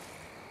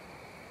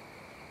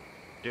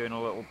 Doing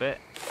a little bit?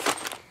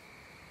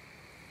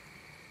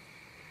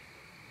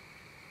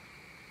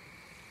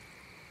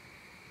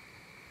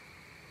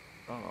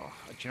 don't know.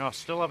 Do you know, I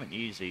still haven't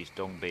used these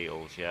dung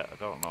beetles yet. I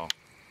don't know.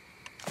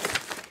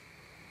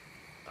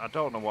 I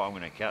don't know what I'm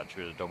going to catch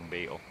with a dung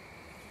beetle.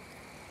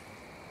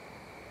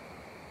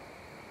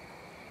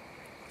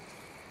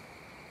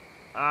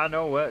 Ah,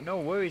 no, no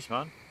worries,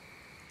 man.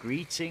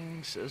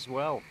 Greetings as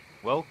well.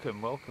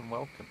 Welcome, welcome,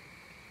 welcome.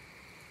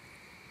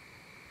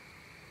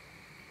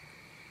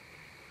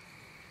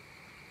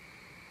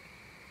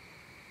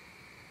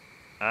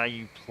 Are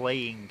you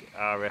playing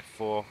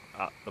RF4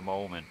 at the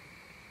moment?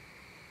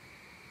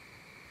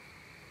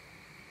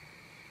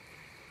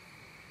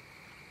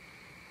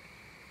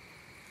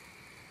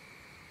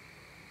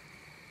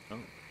 Oh,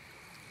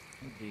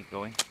 where are you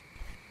going?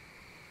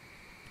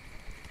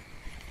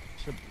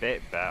 It's a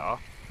bit better.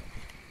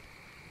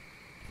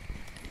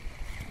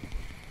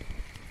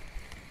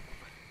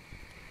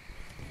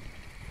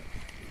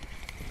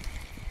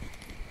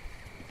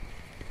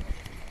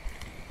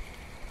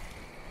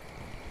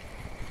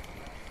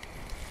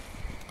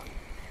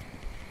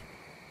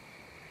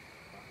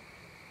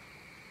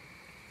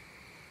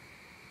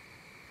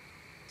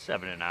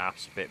 Seven and a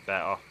half's a bit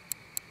better.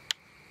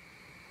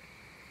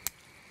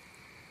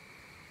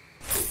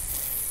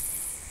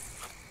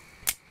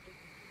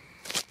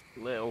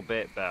 Little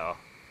bit better.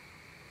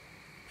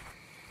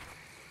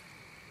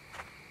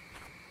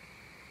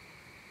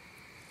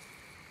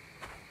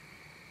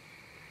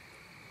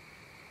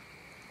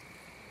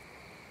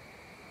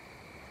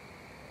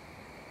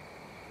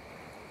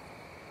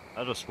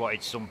 I just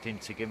wanted something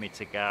to give me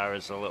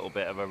Tagara's a little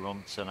bit of a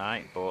run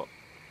tonight, but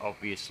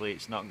obviously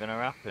it's not going to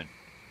happen.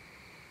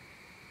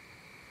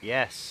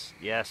 Yes,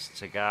 yes,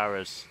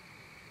 Tagara's.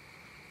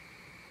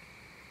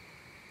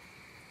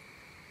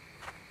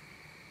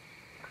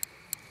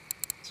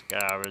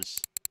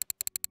 Tagara's.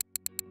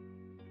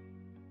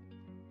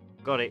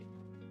 Got it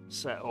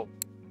set up.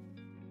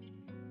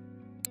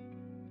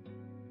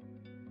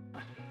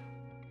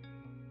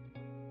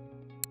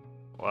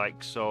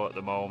 Like so at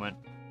the moment.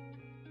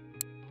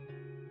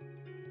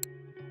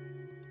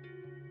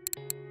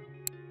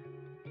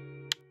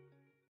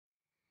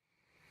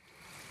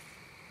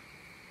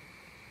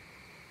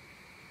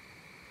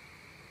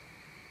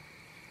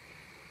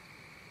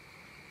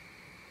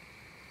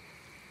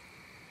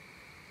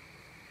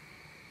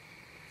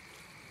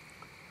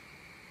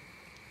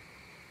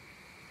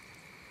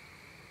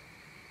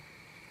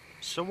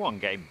 Someone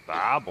getting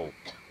barbled.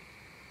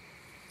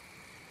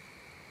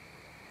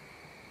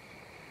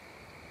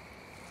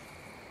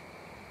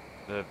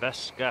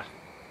 Verveska,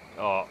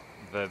 or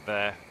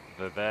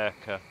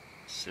Ververka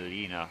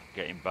Selena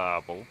getting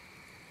barbled.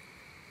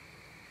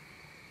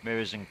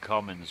 Mirrors and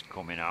commons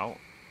coming out.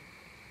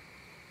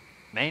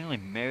 Mainly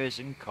mirrors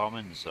and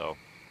commons though.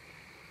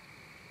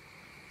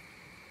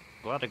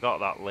 Glad I got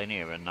that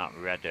linear and that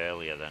red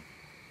earlier then.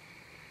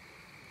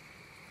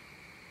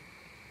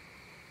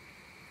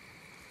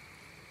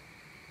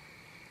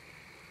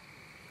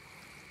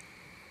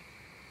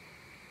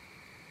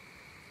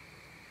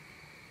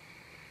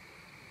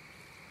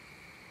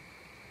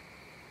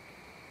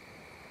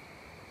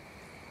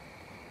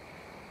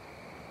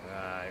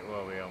 Right, what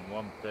are we on?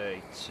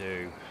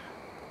 132.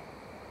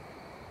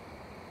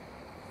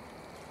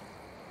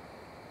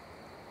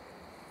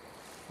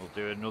 We'll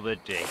do another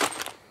dig.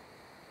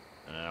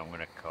 And then I'm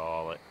going to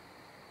call it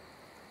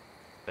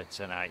for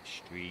tonight's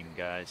stream,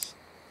 guys.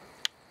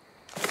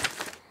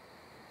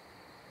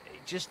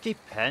 It just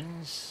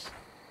depends.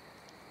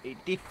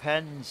 It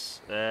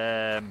depends.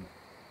 Per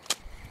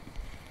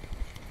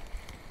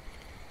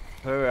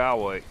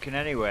hour, it can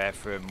anywhere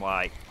from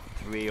like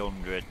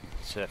 300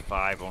 to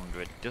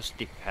 500, just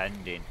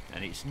depending.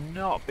 And it's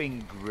not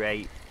been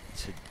great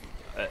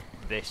at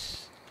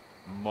this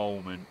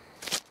moment.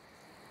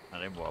 I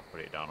didn't want to put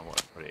it down, I want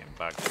to put it in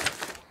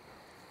bags.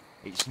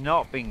 It's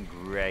not been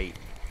great,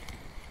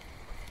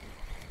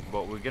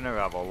 but we're going to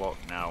have a look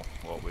now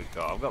what we've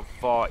got. I've got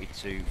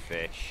 42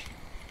 fish,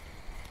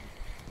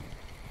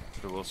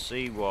 so we'll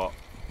see what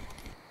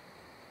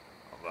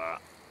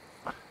that.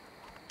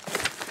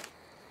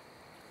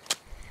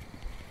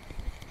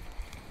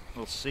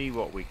 We'll see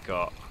what we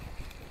got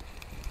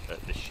at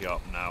the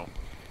shop now,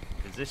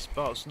 because this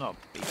spot's not,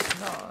 it's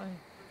not,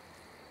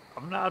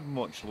 I've not had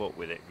much luck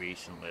with it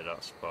recently,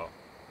 that spot.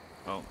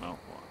 Oh no,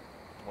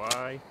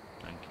 why?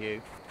 Thank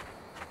you.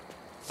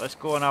 Let's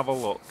go and have a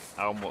look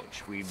how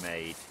much we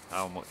made,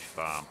 how much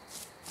farm.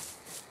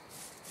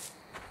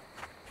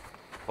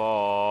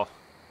 For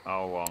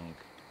how long?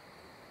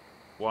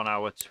 1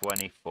 hour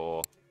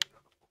 24.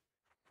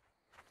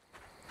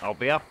 I'll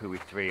be happy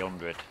with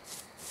 300.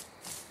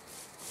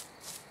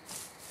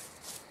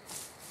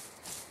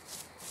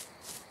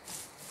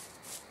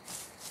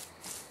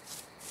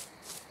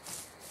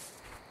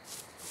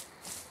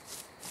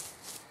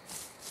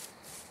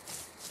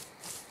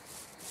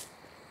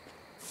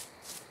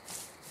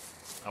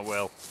 I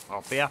will.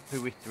 I'll be happy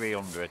with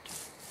 300.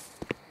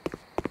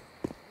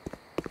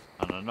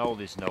 And I know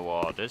there's no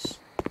orders.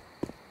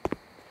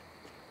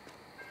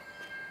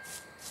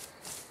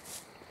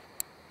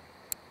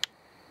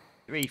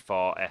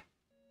 $340.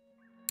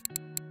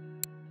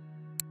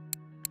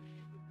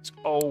 It's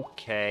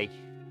okay.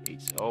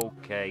 It's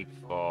okay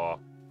for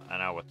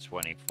an hour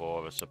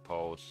 24, I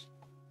suppose.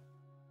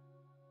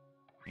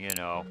 You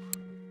know.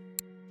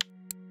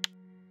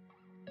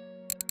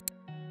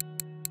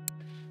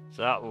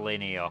 So that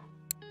linear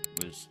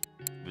was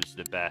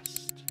the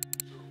best.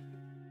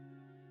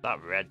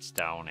 That red's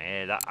down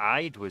here. That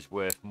hide was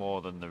worth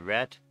more than the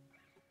red.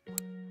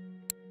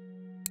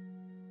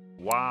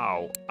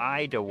 Wow,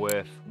 hide are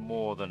worth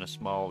more than a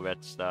small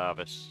red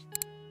starvis.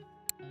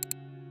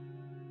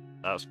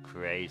 That's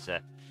crazy.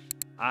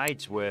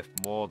 Hide's worth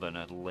more than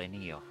a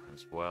linear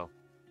as well.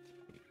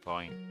 3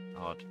 point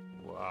odd.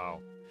 Wow.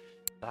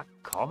 That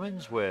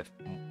common's worth...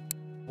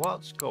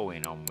 What's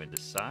going on with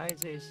the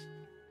sizes?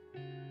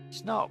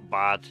 It's not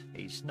bad.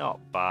 It's not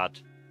bad.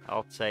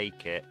 I'll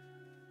take it.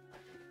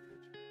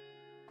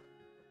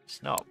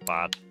 It's not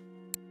bad.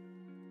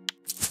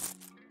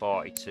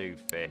 42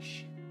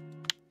 fish.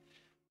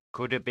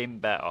 Could have been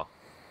better.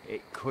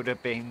 It could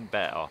have been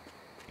better,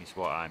 is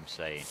what I'm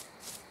saying.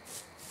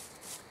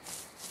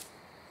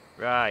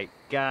 Right,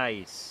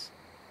 guys.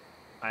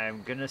 I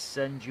am going to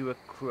send you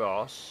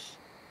across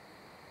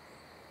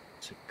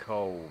to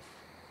Cove.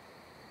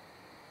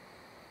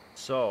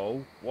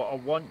 So, what I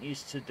want you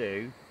to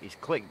do is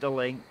click the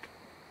link,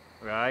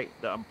 right,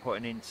 that I'm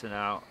putting into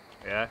now,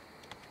 yeah?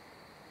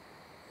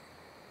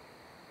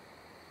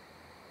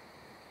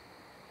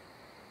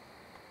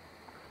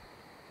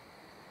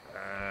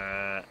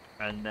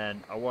 And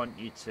then I want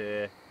you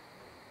to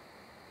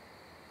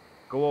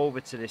go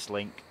over to this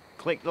link,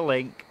 click the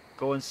link,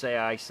 go and say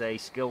I say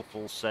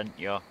Skillful sent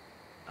you,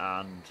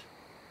 and,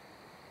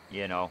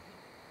 you know,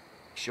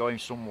 show him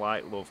some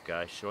light love,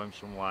 guys, show him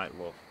some light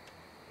love.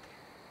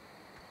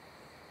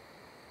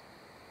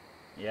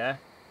 Yeah?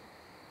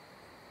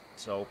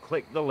 So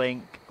click the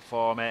link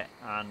for me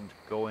and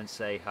go and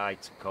say hi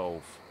to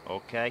Cove,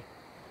 okay?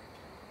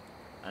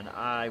 And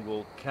I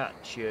will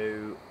catch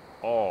you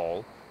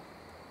all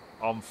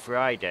on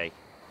Friday.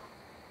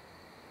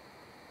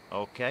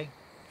 Okay?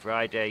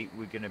 Friday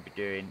we're going to be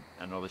doing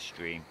another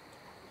stream.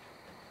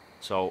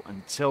 So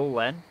until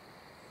then,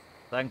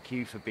 thank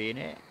you for being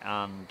here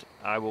and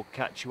I will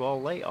catch you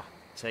all later.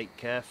 Take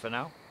care for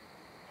now.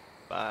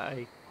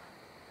 Bye.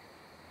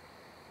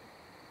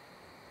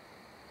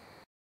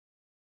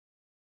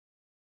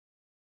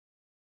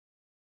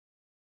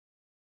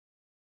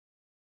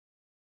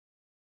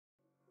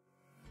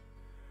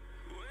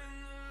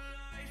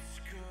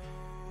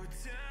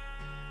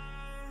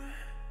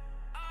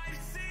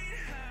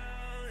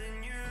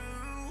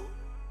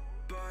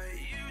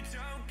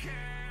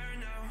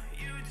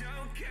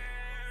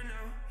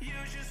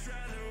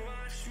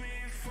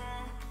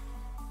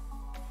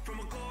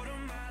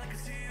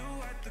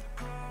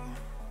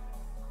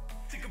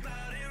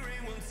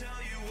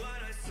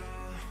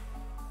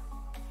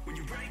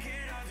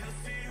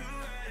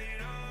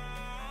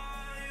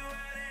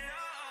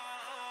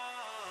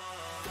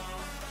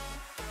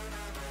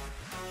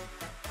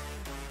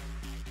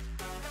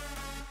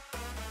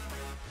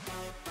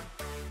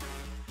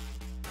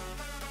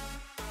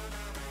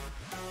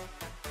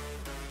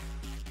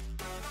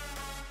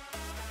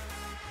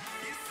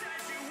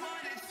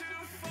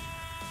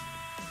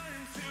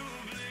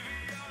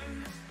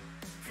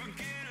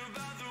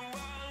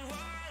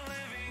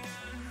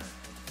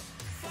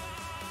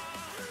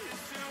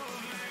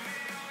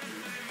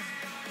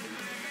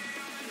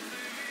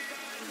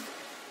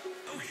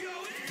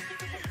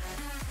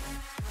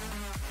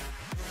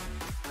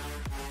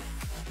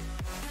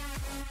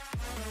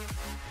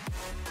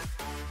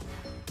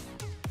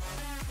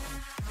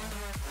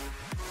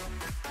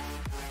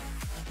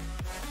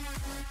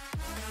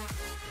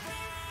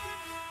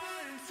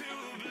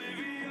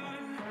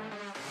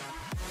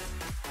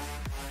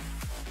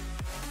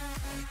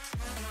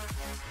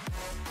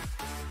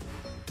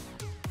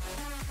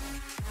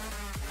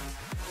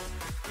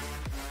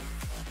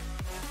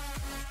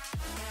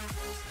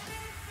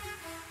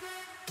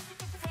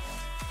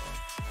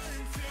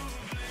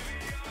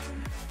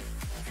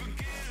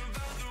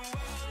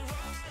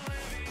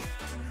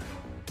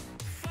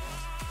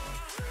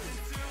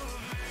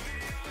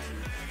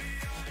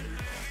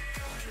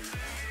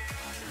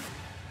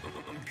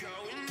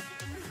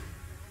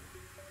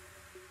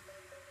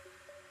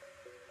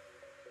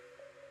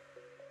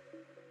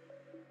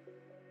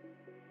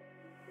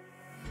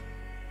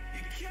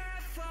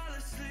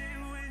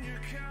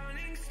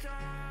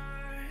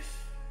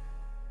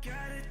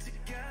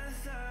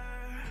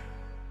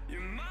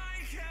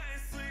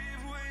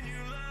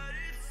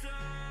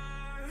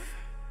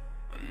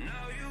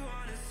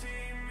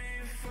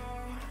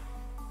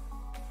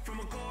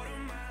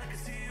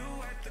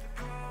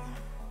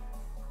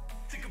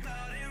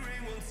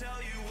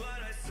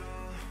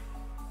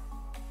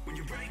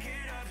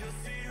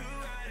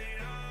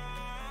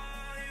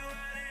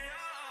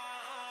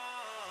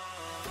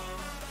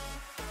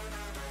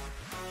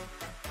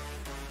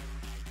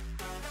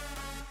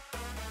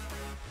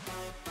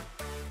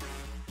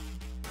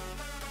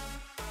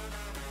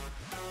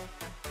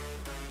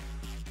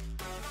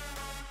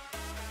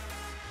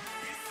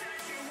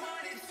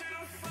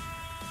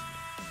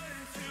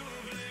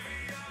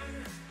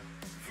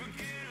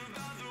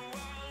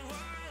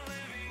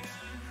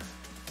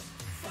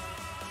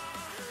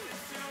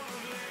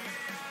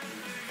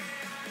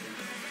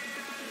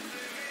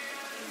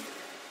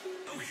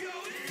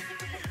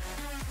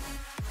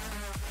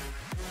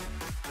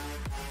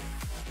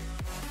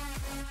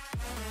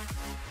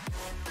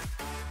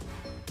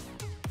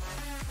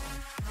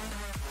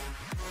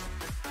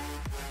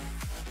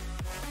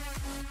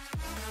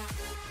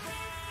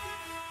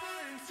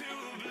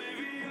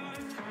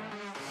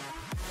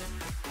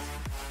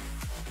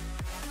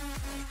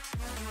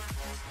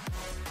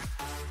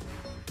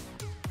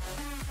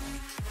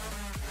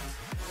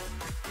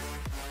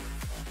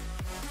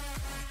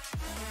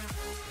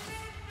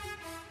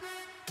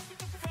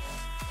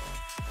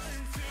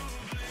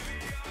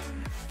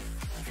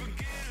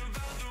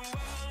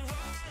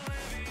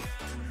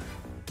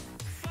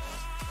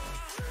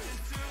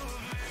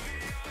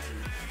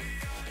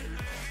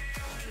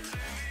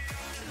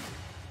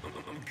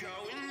 I'm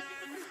going out.